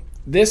 So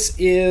this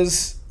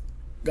is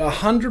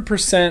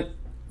 100%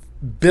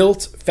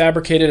 built,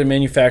 fabricated, and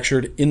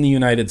manufactured in the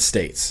United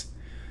States.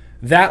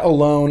 That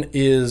alone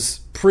is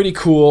pretty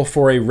cool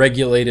for a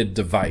regulated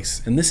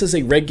device. And this is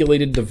a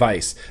regulated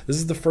device. This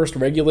is the first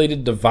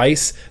regulated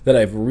device that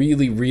I've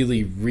really,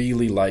 really,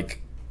 really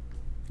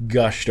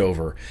gushed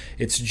over.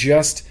 It's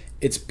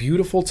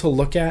beautiful to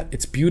look at.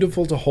 It's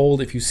beautiful to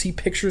hold. If you see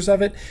pictures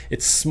of it,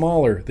 it's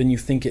smaller than you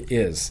think it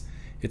is.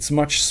 It's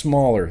much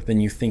smaller than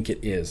you think it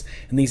is.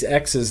 And these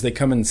X's, they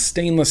come in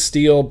stainless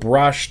steel,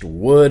 brushed,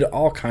 wood,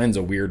 all kinds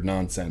of weird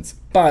nonsense.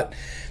 But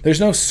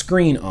there's no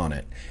screen on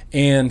it.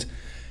 And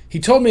he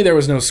told me there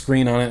was no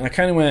screen on it, and I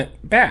kind of went,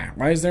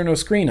 why is there no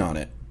screen on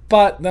it?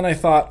 But then I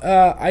thought,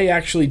 I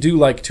actually do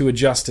like to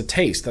adjust to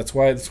taste. That's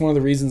one of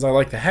the reasons I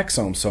like the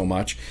Hexohm so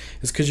much,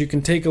 is because you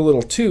can take a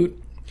little toot,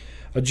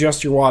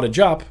 adjust your wattage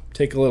up,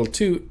 take a little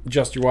toot,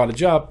 adjust your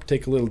wattage up,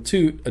 take a little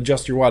toot,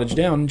 adjust your wattage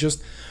down, and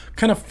just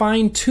kind of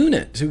fine tune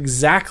it to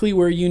exactly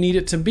where you need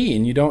it to be.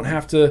 And you don't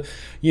have to,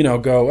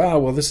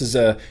 go, this is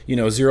a,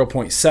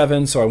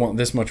 0.7, so I want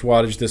this much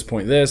wattage, this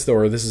point this,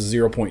 or this is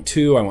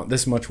 0.2, I want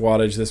this much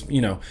wattage, this,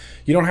 you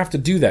don't have to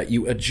do that.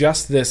 You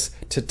adjust this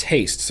to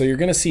taste. So you're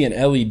going to see an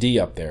LED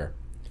up there.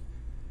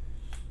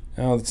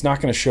 Now, it's not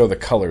going to show the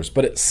colors,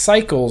 but it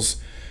cycles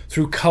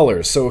through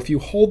colors. So if you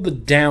hold the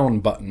down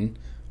button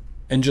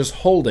and just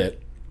hold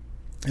it,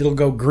 it'll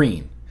go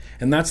green.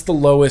 And that's the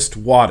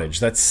lowest wattage.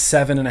 That's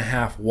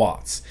 7.5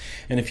 watts.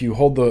 And if you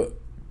hold the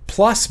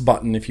plus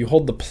button, if you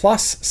hold the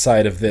plus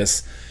side of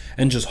this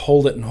and just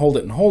hold it and hold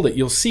it and hold it,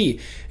 you'll see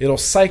it'll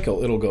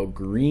cycle. It'll go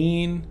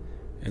green,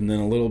 and then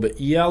a little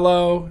bit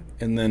yellow,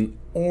 and then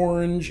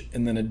orange,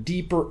 and then a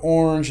deeper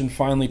orange, and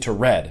finally to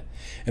red.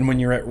 And when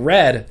you're at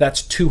red,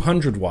 that's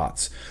 200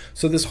 watts.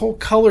 So this whole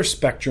color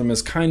spectrum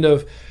is kind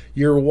of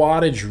your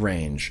wattage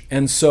range.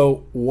 And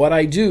so what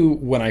I do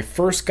when I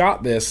first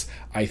got this,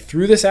 I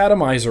threw this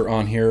atomizer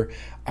on here.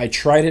 I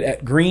tried it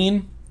at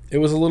green. It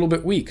was a little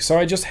bit weak. So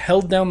I just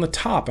held down the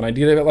top and I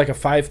did it at like a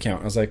 5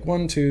 count. I was like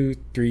 1, 2,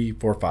 3,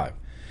 4, 5.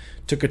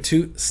 Took a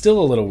 2,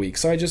 still a little weak.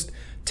 So I just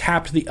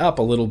tapped the up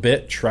a little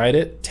bit, tried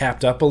it,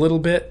 tapped up a little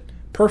bit.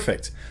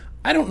 Perfect.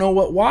 I don't know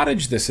what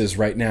wattage this is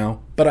right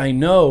now, but I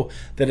know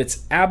that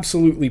it's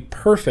absolutely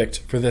perfect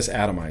for this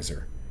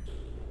atomizer.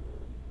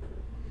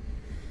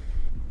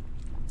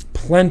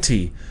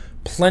 Plenty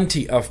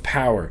of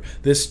power.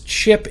 This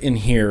chip in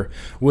here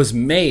was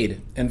made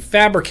and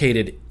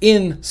fabricated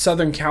in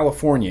Southern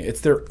California.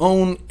 It's their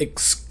own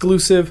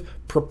exclusive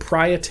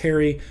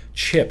proprietary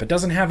chip. It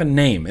doesn't have a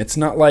name. It's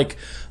not like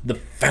the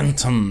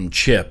Phantom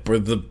chip or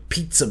the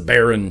Pizza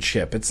Baron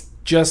chip. It's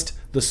just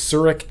the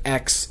Surik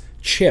X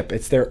chip.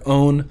 It's their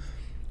own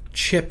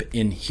chip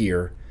in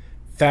here,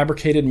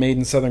 fabricated, made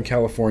in Southern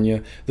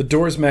California. The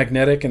door's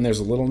magnetic, and there's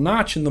a little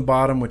notch in the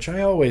bottom, which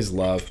I always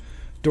love.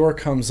 Door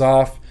comes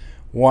off,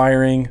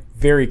 wiring,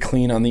 very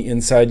clean on the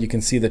inside. You can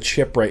see the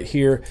chip right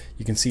here.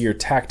 You can see your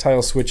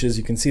tactile switches.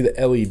 You can see the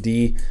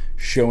LED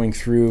showing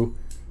through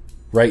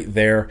right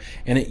there.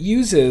 And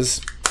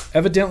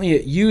evidently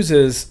it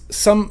uses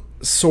some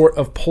sort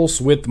of pulse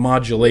width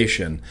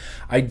modulation.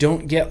 I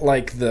don't get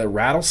like the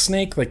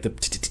rattlesnake, like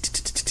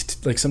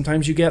like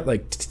sometimes you get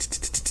like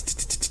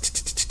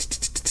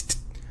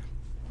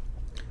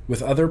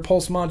with other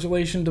pulse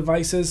modulation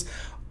devices.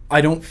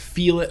 I don't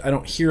feel it, I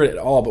don't hear it at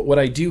all, but what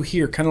I do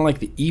hear, kind of like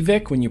the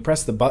EVIC, when you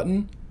press the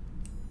button,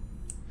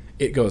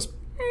 it goes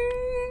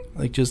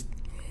like just,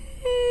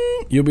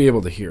 you'll be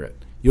able to hear it.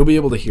 You'll be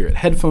able to hear it.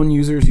 Headphone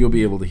users, you'll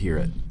be able to hear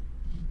it.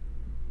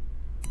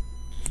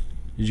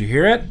 Did you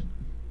hear it?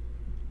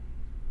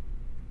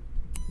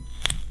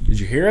 Did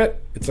you hear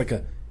it? It's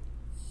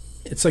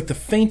like the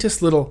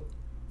faintest little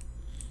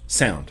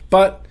sound,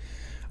 but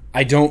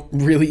I don't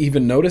really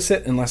even notice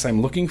it unless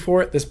I'm looking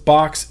for it. This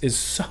box is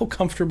so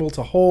comfortable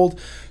to hold,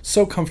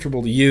 so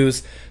comfortable to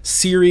use.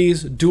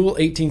 Series, dual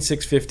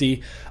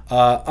 18650,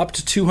 up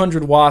to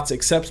 200 watts,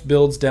 accepts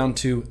builds down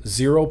to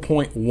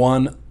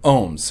 0.1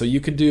 ohms. So you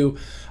could do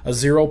a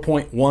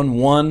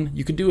 0.11,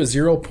 you could do a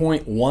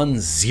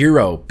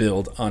 0.10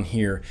 build on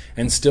here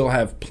and still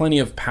have plenty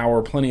of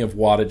power, plenty of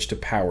wattage to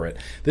power it.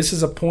 This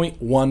is a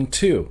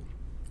 0.12.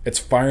 It's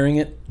firing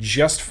it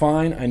just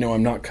fine. I know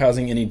I'm not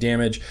causing any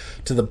damage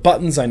to the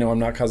buttons. I know I'm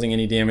not causing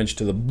any damage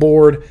to the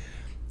board.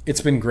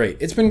 It's been great.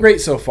 It's been great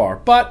so far.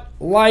 But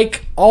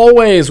like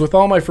always with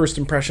all my first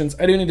impressions,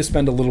 I do need to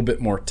spend a little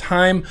bit more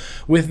time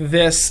with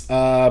this.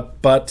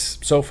 But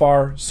so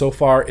far,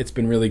 it's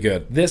been really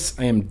good. This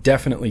I am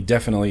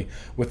definitely,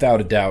 without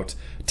a doubt,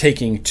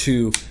 taking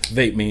to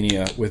Vape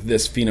Mania with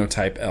this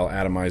Phenotype L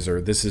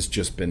atomizer. This has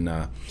just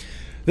been...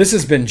 This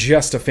has been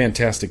just a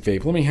fantastic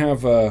vape. Let me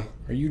have, are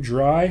you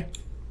dry?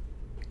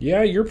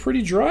 Yeah, you're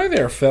pretty dry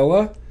there,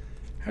 fella.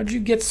 How'd you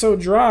get so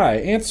dry?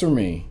 Answer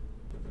me.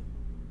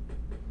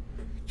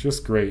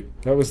 Just great.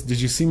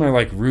 Did you see my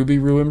like Ruby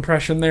Roo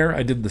impression there?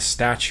 I did the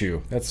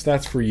statue.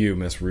 That's for you,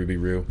 Miss Ruby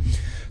Roo.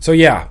 So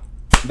yeah,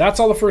 that's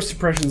all the first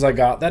impressions I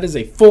got. That is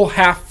a full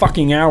half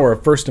fucking hour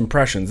of first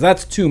impressions.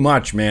 That's too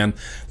much, man.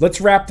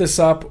 Let's wrap this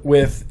up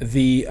with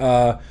the,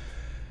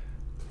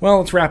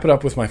 let's wrap it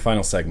up with my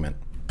final segment.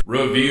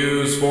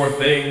 Reviews for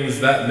things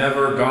that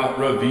never got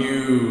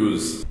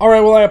reviews. All right,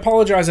 well, I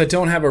apologize. I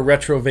don't have a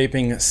retro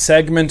vaping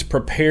segment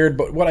prepared,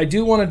 but what I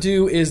do want to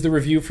do is the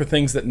review for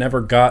things that never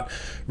got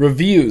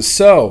reviews.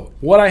 So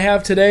what I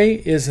have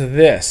today is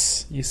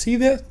this. You see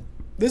this?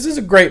 This is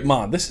a great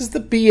mod. This is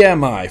the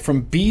BMI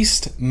from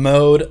Beast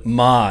Mode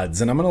Mods,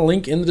 and I'm going to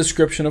link in the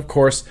description, of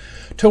course,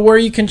 to where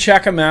you can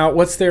check them out.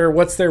 What's their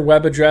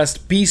web address?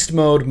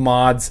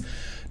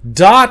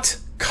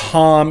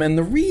 beastmodemods.com. And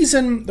the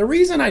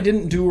reason I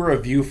didn't do a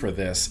review for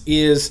this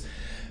is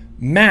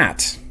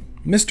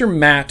Mr.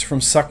 Matt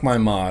from Suck My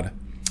Mod,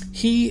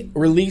 he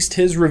released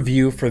his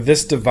review for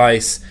this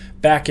device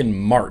back in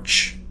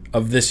March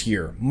of this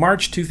year,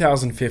 March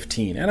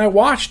 2015. And I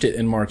watched it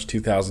in March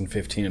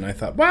 2015 and I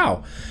thought,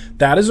 wow,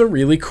 that is a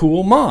really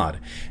cool mod.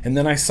 And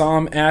then I saw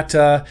him at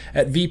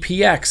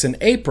VPX in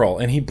April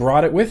and he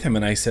brought it with him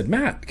and I said,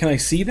 Matt, can I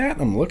see that?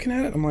 And I'm looking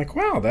at it. I'm like,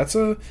 wow, that's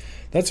a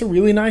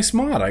really nice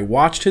mod. I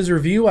watched his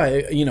review.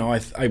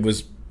 I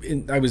was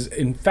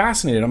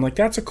fascinated. I'm like,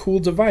 that's a cool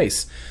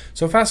device.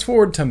 So fast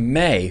forward to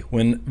May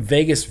when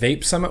Vegas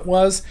Vape Summit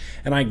was,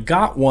 and I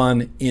got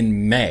one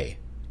in May,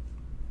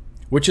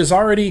 which is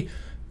already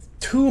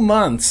 2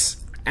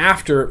 months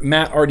after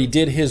Matt already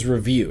did his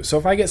review. So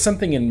if I get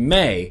something in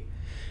May,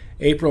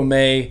 April,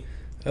 May,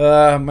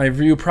 my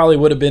review probably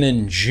would have been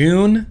in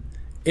June.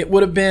 It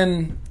would have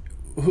been,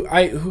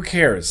 who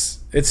cares?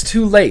 It's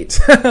too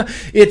late.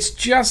 It's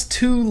just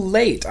too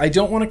late. I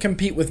don't want to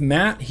compete with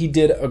Matt. He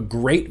did a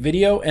great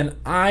video, and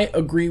I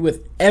agree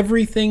with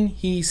everything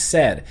he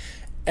said.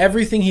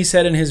 Everything he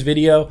said in his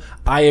video,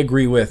 I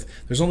agree with.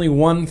 There's only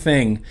one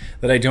thing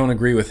that I don't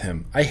agree with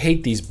him. I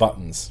hate these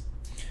buttons.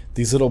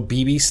 These little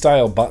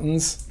BB-style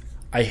buttons.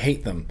 I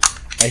hate them.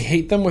 I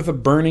hate them with a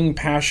burning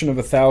passion of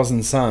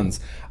 1,000 suns.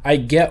 I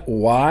get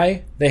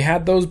why they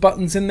had those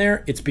buttons in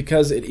there. It's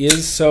because it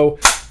is so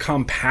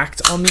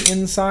compact on the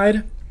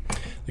inside.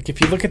 Like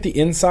if you look at the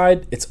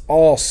inside, it's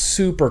all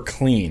super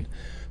clean.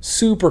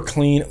 Super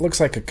clean. It looks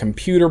like a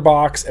computer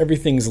box.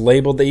 Everything's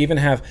labeled. They even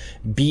have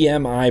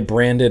BMI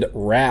branded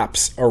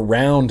wraps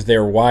around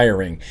their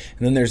wiring.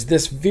 And then there's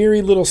this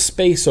very little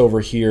space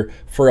over here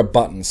for a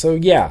button. So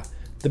yeah,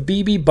 the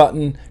BB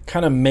button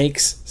kind of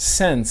makes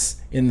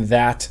sense in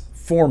that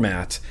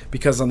format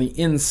because on the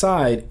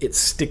inside it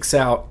sticks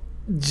out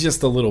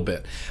just a little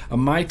bit. A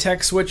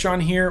MyTech switch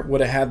on here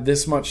would have had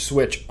this much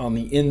switch on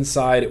the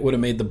inside. It would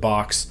have made the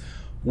box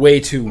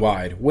way too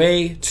wide.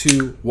 Way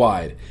too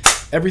wide.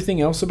 Everything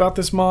else about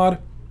this mod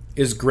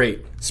is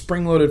great.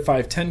 Spring-loaded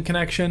 510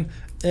 connection.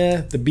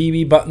 The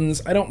BB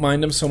buttons, I don't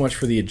mind them so much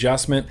for the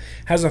adjustment.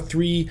 Has a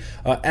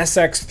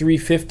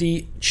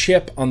SX350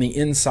 chip on the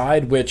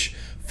inside, which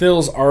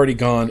Phil's already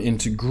gone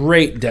into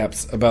great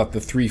depths about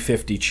the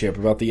 350 chip,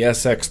 about the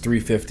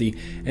SX350,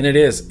 and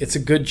it's a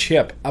good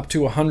chip, up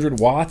to 100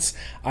 watts.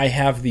 I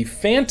have the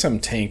Phantom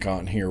tank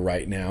on here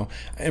right now.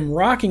 I'm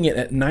rocking it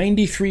at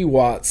 93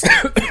 watts,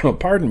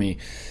 pardon me,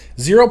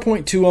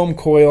 0.2 ohm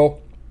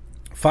coil,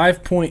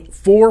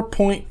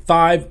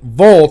 4.5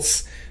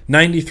 volts,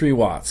 93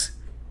 watts.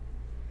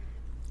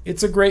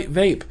 It's a great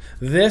vape.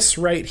 This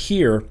right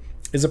here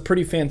is a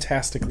pretty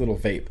fantastic little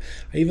vape.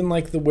 I even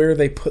like where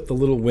they put the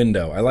little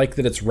window. I like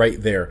that it's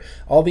right there.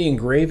 All the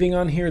engraving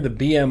on here, the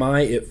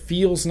BMI, it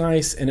feels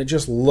nice and it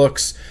just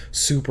looks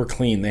super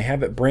clean. They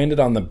have it branded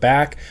on the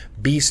back,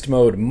 Beast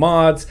Mode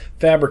Mods,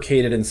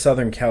 fabricated in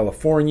Southern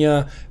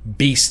California,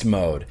 Beast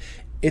Mode.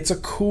 It's a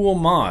cool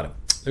mod.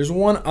 There's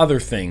one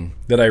other thing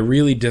that I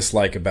really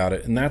dislike about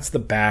it, and that's the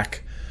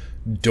back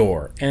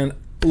door. And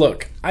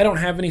look, I don't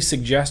have any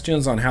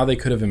suggestions on how they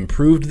could have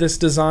improved this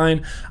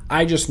design.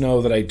 I just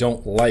know that I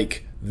don't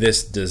like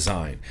this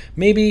design.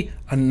 Maybe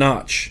a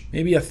notch,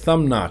 maybe a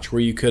thumb notch where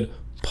you could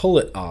pull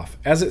it off.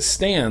 As it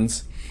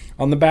stands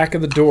on the back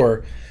of the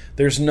door,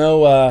 there's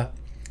no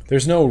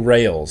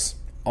rails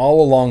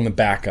all along the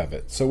back of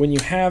it. So when you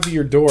have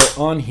your door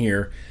on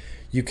here,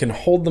 you can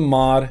hold the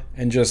mod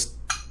and just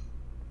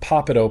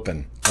pop it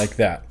open like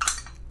that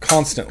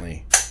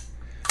constantly.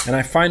 And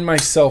I find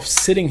myself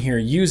sitting here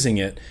using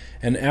it,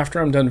 and after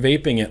I'm done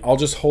vaping it, I'll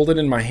just hold it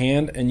in my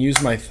hand and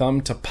use my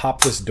thumb to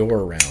pop this door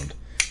around.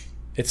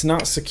 It's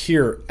not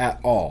secure at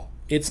all.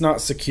 It's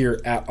not secure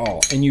at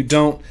all. And you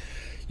don't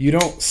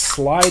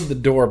slide the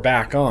door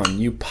back on.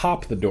 You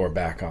pop the door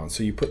back on.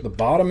 So you put the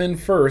bottom in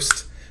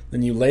first,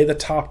 then you lay the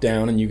top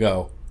down and you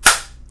go,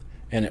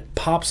 and it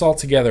pops all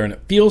together, and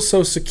it feels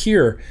so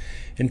secure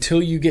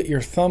until you get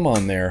your thumb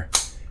on there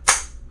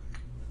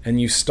and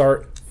you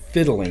start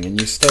fiddling and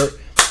you start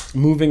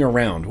moving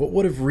around. What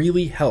would have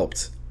really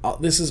helped,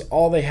 this is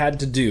all they had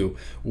to do,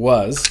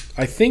 was,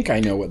 I think I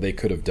know what they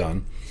could have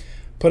done,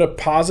 put a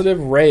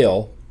positive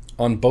rail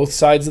on both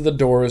sides of the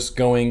doors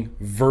going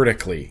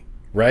vertically,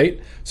 right?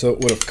 So it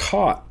would have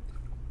caught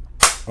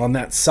on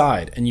that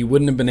side, and you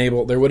wouldn't have been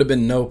able, there would have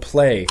been no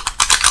play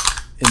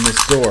in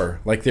this door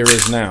like there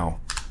is now.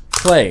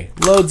 Play,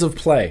 loads of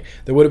play.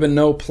 There would have been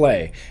no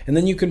play. And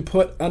then you can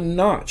put a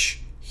notch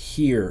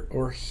here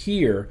or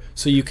here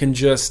so you can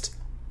just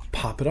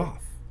pop it off.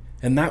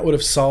 And that would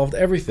have solved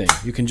everything.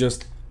 You can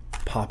just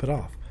pop it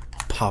off,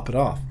 pop it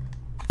off,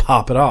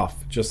 pop it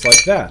off, just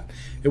like that.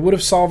 It would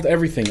have solved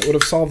everything. It would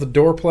have solved the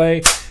door play.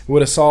 It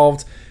would have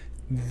solved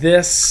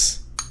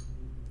this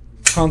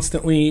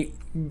constantly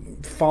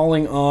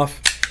falling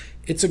off.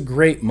 It's a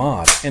great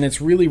mod, and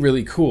it's really,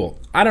 really cool.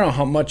 I don't know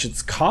how much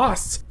it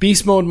costs.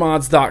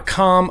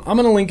 BeastModeMods.com. I'm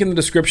going to link in the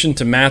description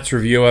to Matt's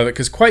review of it,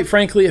 because quite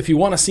frankly, if you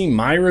want to see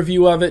my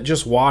review of it,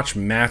 just watch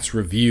Matt's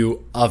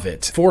review of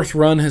it. Fourth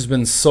run has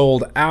been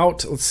sold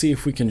out. Let's see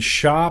if we can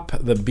shop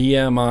the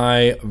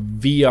BMI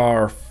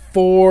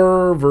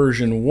VR4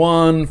 version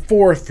 1,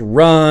 fourth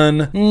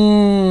run.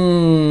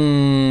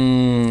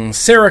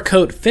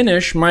 Cerakote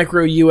finish,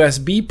 micro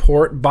USB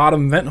port,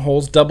 bottom vent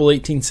holes, double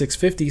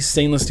 18650,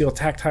 stainless steel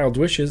tactile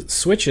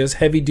switches,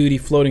 heavy duty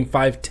floating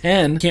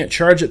 510. Can't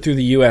charge it through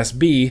the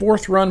USB.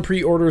 Fourth run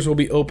pre-orders will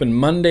be open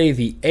Monday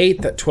the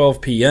 8th at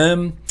 12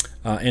 p.m.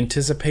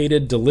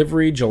 Anticipated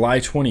delivery July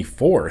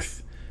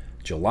 24th.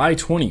 July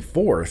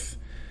 24th.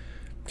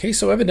 Okay,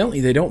 so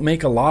evidently they don't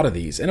make a lot of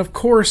these. And of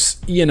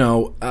course, you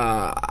know,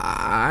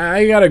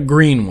 I got a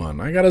green one.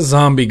 I got a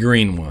zombie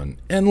green one.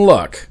 And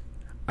look,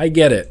 I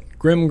get it.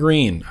 Grim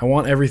green. I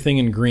want everything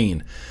in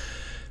green.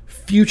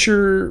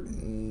 Future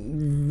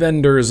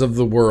vendors of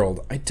the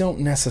world, I don't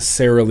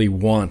necessarily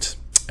want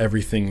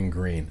everything in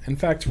green. In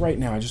fact, right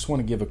now, I just want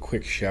to give a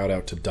quick shout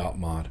out to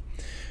DotMod.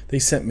 They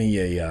sent me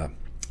a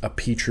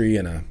Petri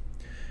and a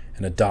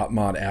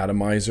DotMod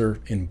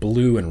atomizer in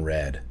blue and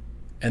red.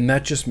 And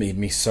that just made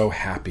me so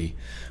happy.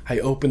 I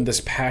opened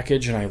this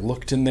package and I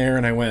looked in there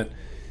and I went,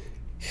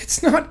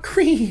 it's not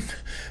green.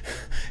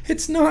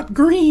 It's not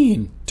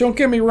green. Don't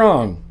get me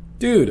wrong.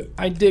 Dude,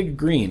 I dig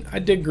green. I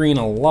dig green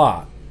a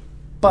lot.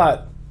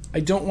 But I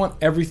don't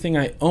want everything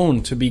I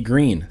own to be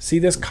green. See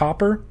this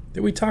copper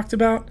that we talked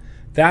about?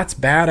 That's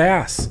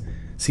badass.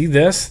 See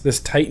this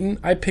Titan?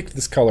 I picked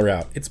this color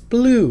out. It's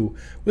blue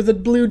with a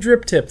blue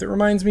drip tip that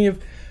reminds me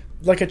of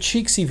like a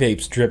Cheeksy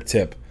Vapes drip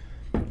tip.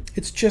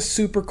 It's just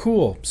super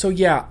cool. So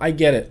yeah, I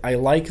get it. I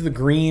like the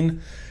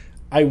green.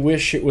 I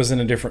wish it was in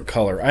a different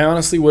color. I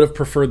honestly would have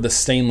preferred the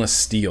stainless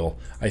steel,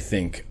 I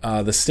think.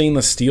 The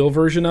stainless steel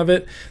version of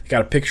it,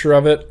 got a picture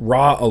of it,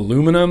 raw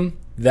aluminum.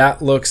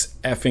 That looks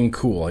effing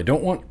cool. I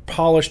don't want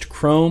polished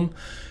chrome.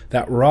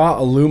 That raw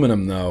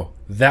aluminum, though,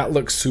 that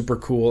looks super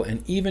cool.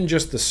 And even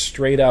just the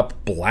straight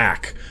up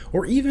black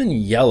or even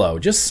yellow,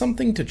 just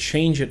something to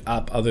change it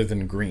up other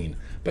than green.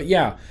 But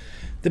yeah,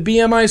 the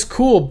BMI is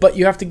cool, but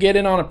you have to get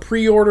in on a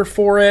pre-order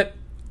for it.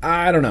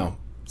 I don't know.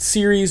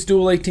 Series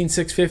Dual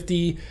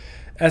 18650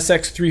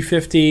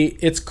 SX350,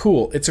 it's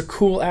cool. It's a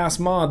cool-ass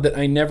mod that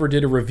I never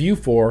did a review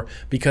for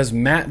because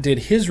Matt did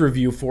his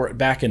review for it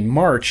back in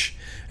March,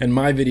 and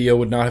my video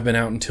would not have been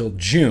out until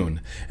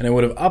June. And I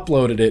would have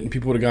uploaded it, and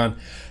people would have gone,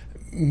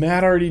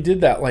 Matt already did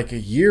that like a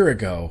year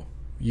ago.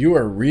 You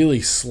are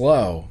really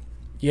slow.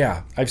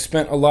 Yeah, I've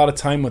spent a lot of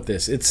time with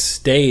this. It's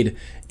stayed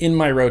in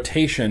my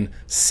rotation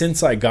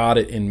since I got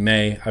it in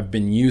May. I've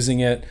been using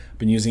it. I've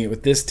been using it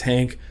with this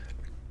tank.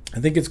 I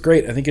think it's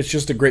great. I think it's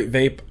just a great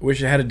vape.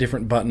 Wish it had a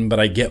different button,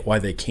 but I get why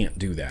they can't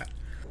do that.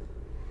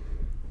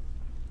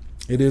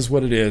 It is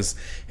what it is,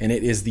 and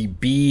it is the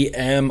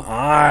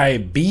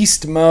BMI,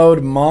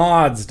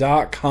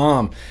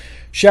 BeastModeMods.com.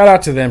 Shout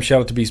out to them. Shout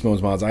out to Beast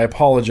Mode Mods. I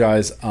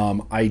apologize.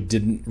 I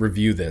didn't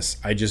review this.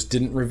 I just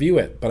didn't review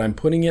it, but I'm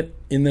putting it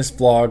in this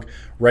vlog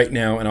right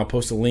now, and I'll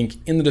post a link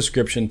in the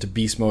description to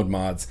Beast Mode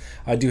Mods.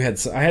 I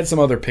had some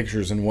other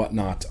pictures and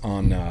whatnot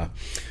on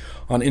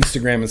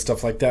Instagram and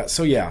stuff like that.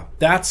 So yeah,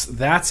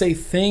 that's a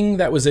thing.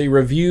 That was a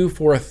review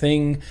for a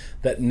thing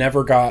that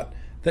never got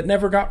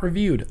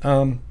reviewed.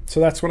 So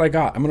that's what I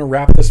got. I'm gonna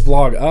wrap this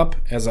vlog up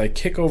as I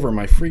kick over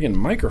my freaking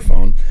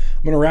microphone.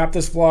 I'm gonna wrap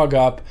this vlog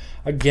up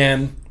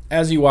again.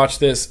 As you watch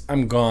this,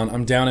 I'm gone.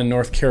 I'm down in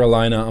North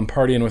Carolina. I'm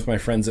partying with my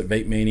friends at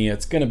Vape Mania.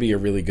 It's going to be a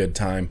really good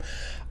time.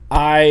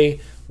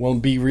 I will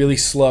be really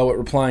slow at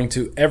replying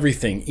to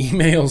everything.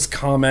 Emails,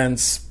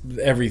 comments,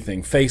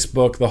 everything.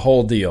 Facebook, the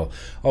whole deal.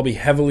 I'll be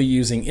heavily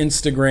using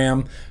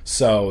Instagram,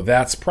 so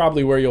that's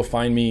probably where you'll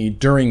find me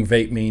during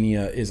Vape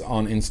Mania is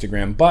on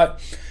Instagram. But,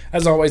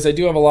 as always, I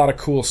do have a lot of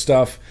cool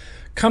stuff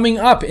coming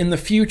up in the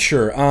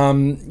future.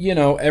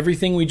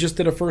 Everything we just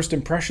did a first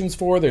impressions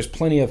for. There's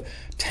plenty of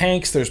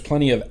tanks. There's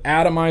plenty of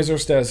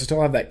atomizers. I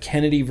still have that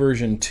Kennedy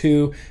version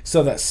 2.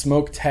 Still have that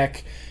Smoke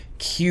Tech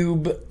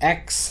Cube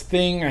X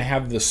thing. I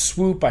have the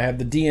Swoop. I have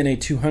the DNA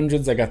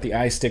 200s. I got the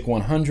iStick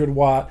 100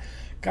 watt.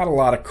 Got a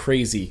lot of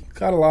crazy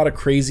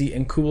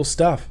and cool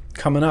stuff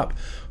coming up.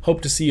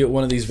 Hope to see you at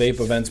one of these vape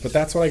events. But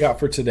that's what I got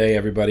for today,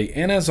 everybody.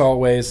 And as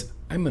always,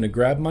 I'm going to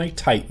grab my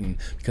Titan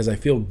because I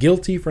feel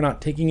guilty for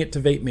not taking it to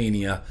Vape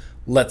Mania.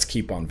 Let's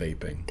keep on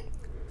vaping.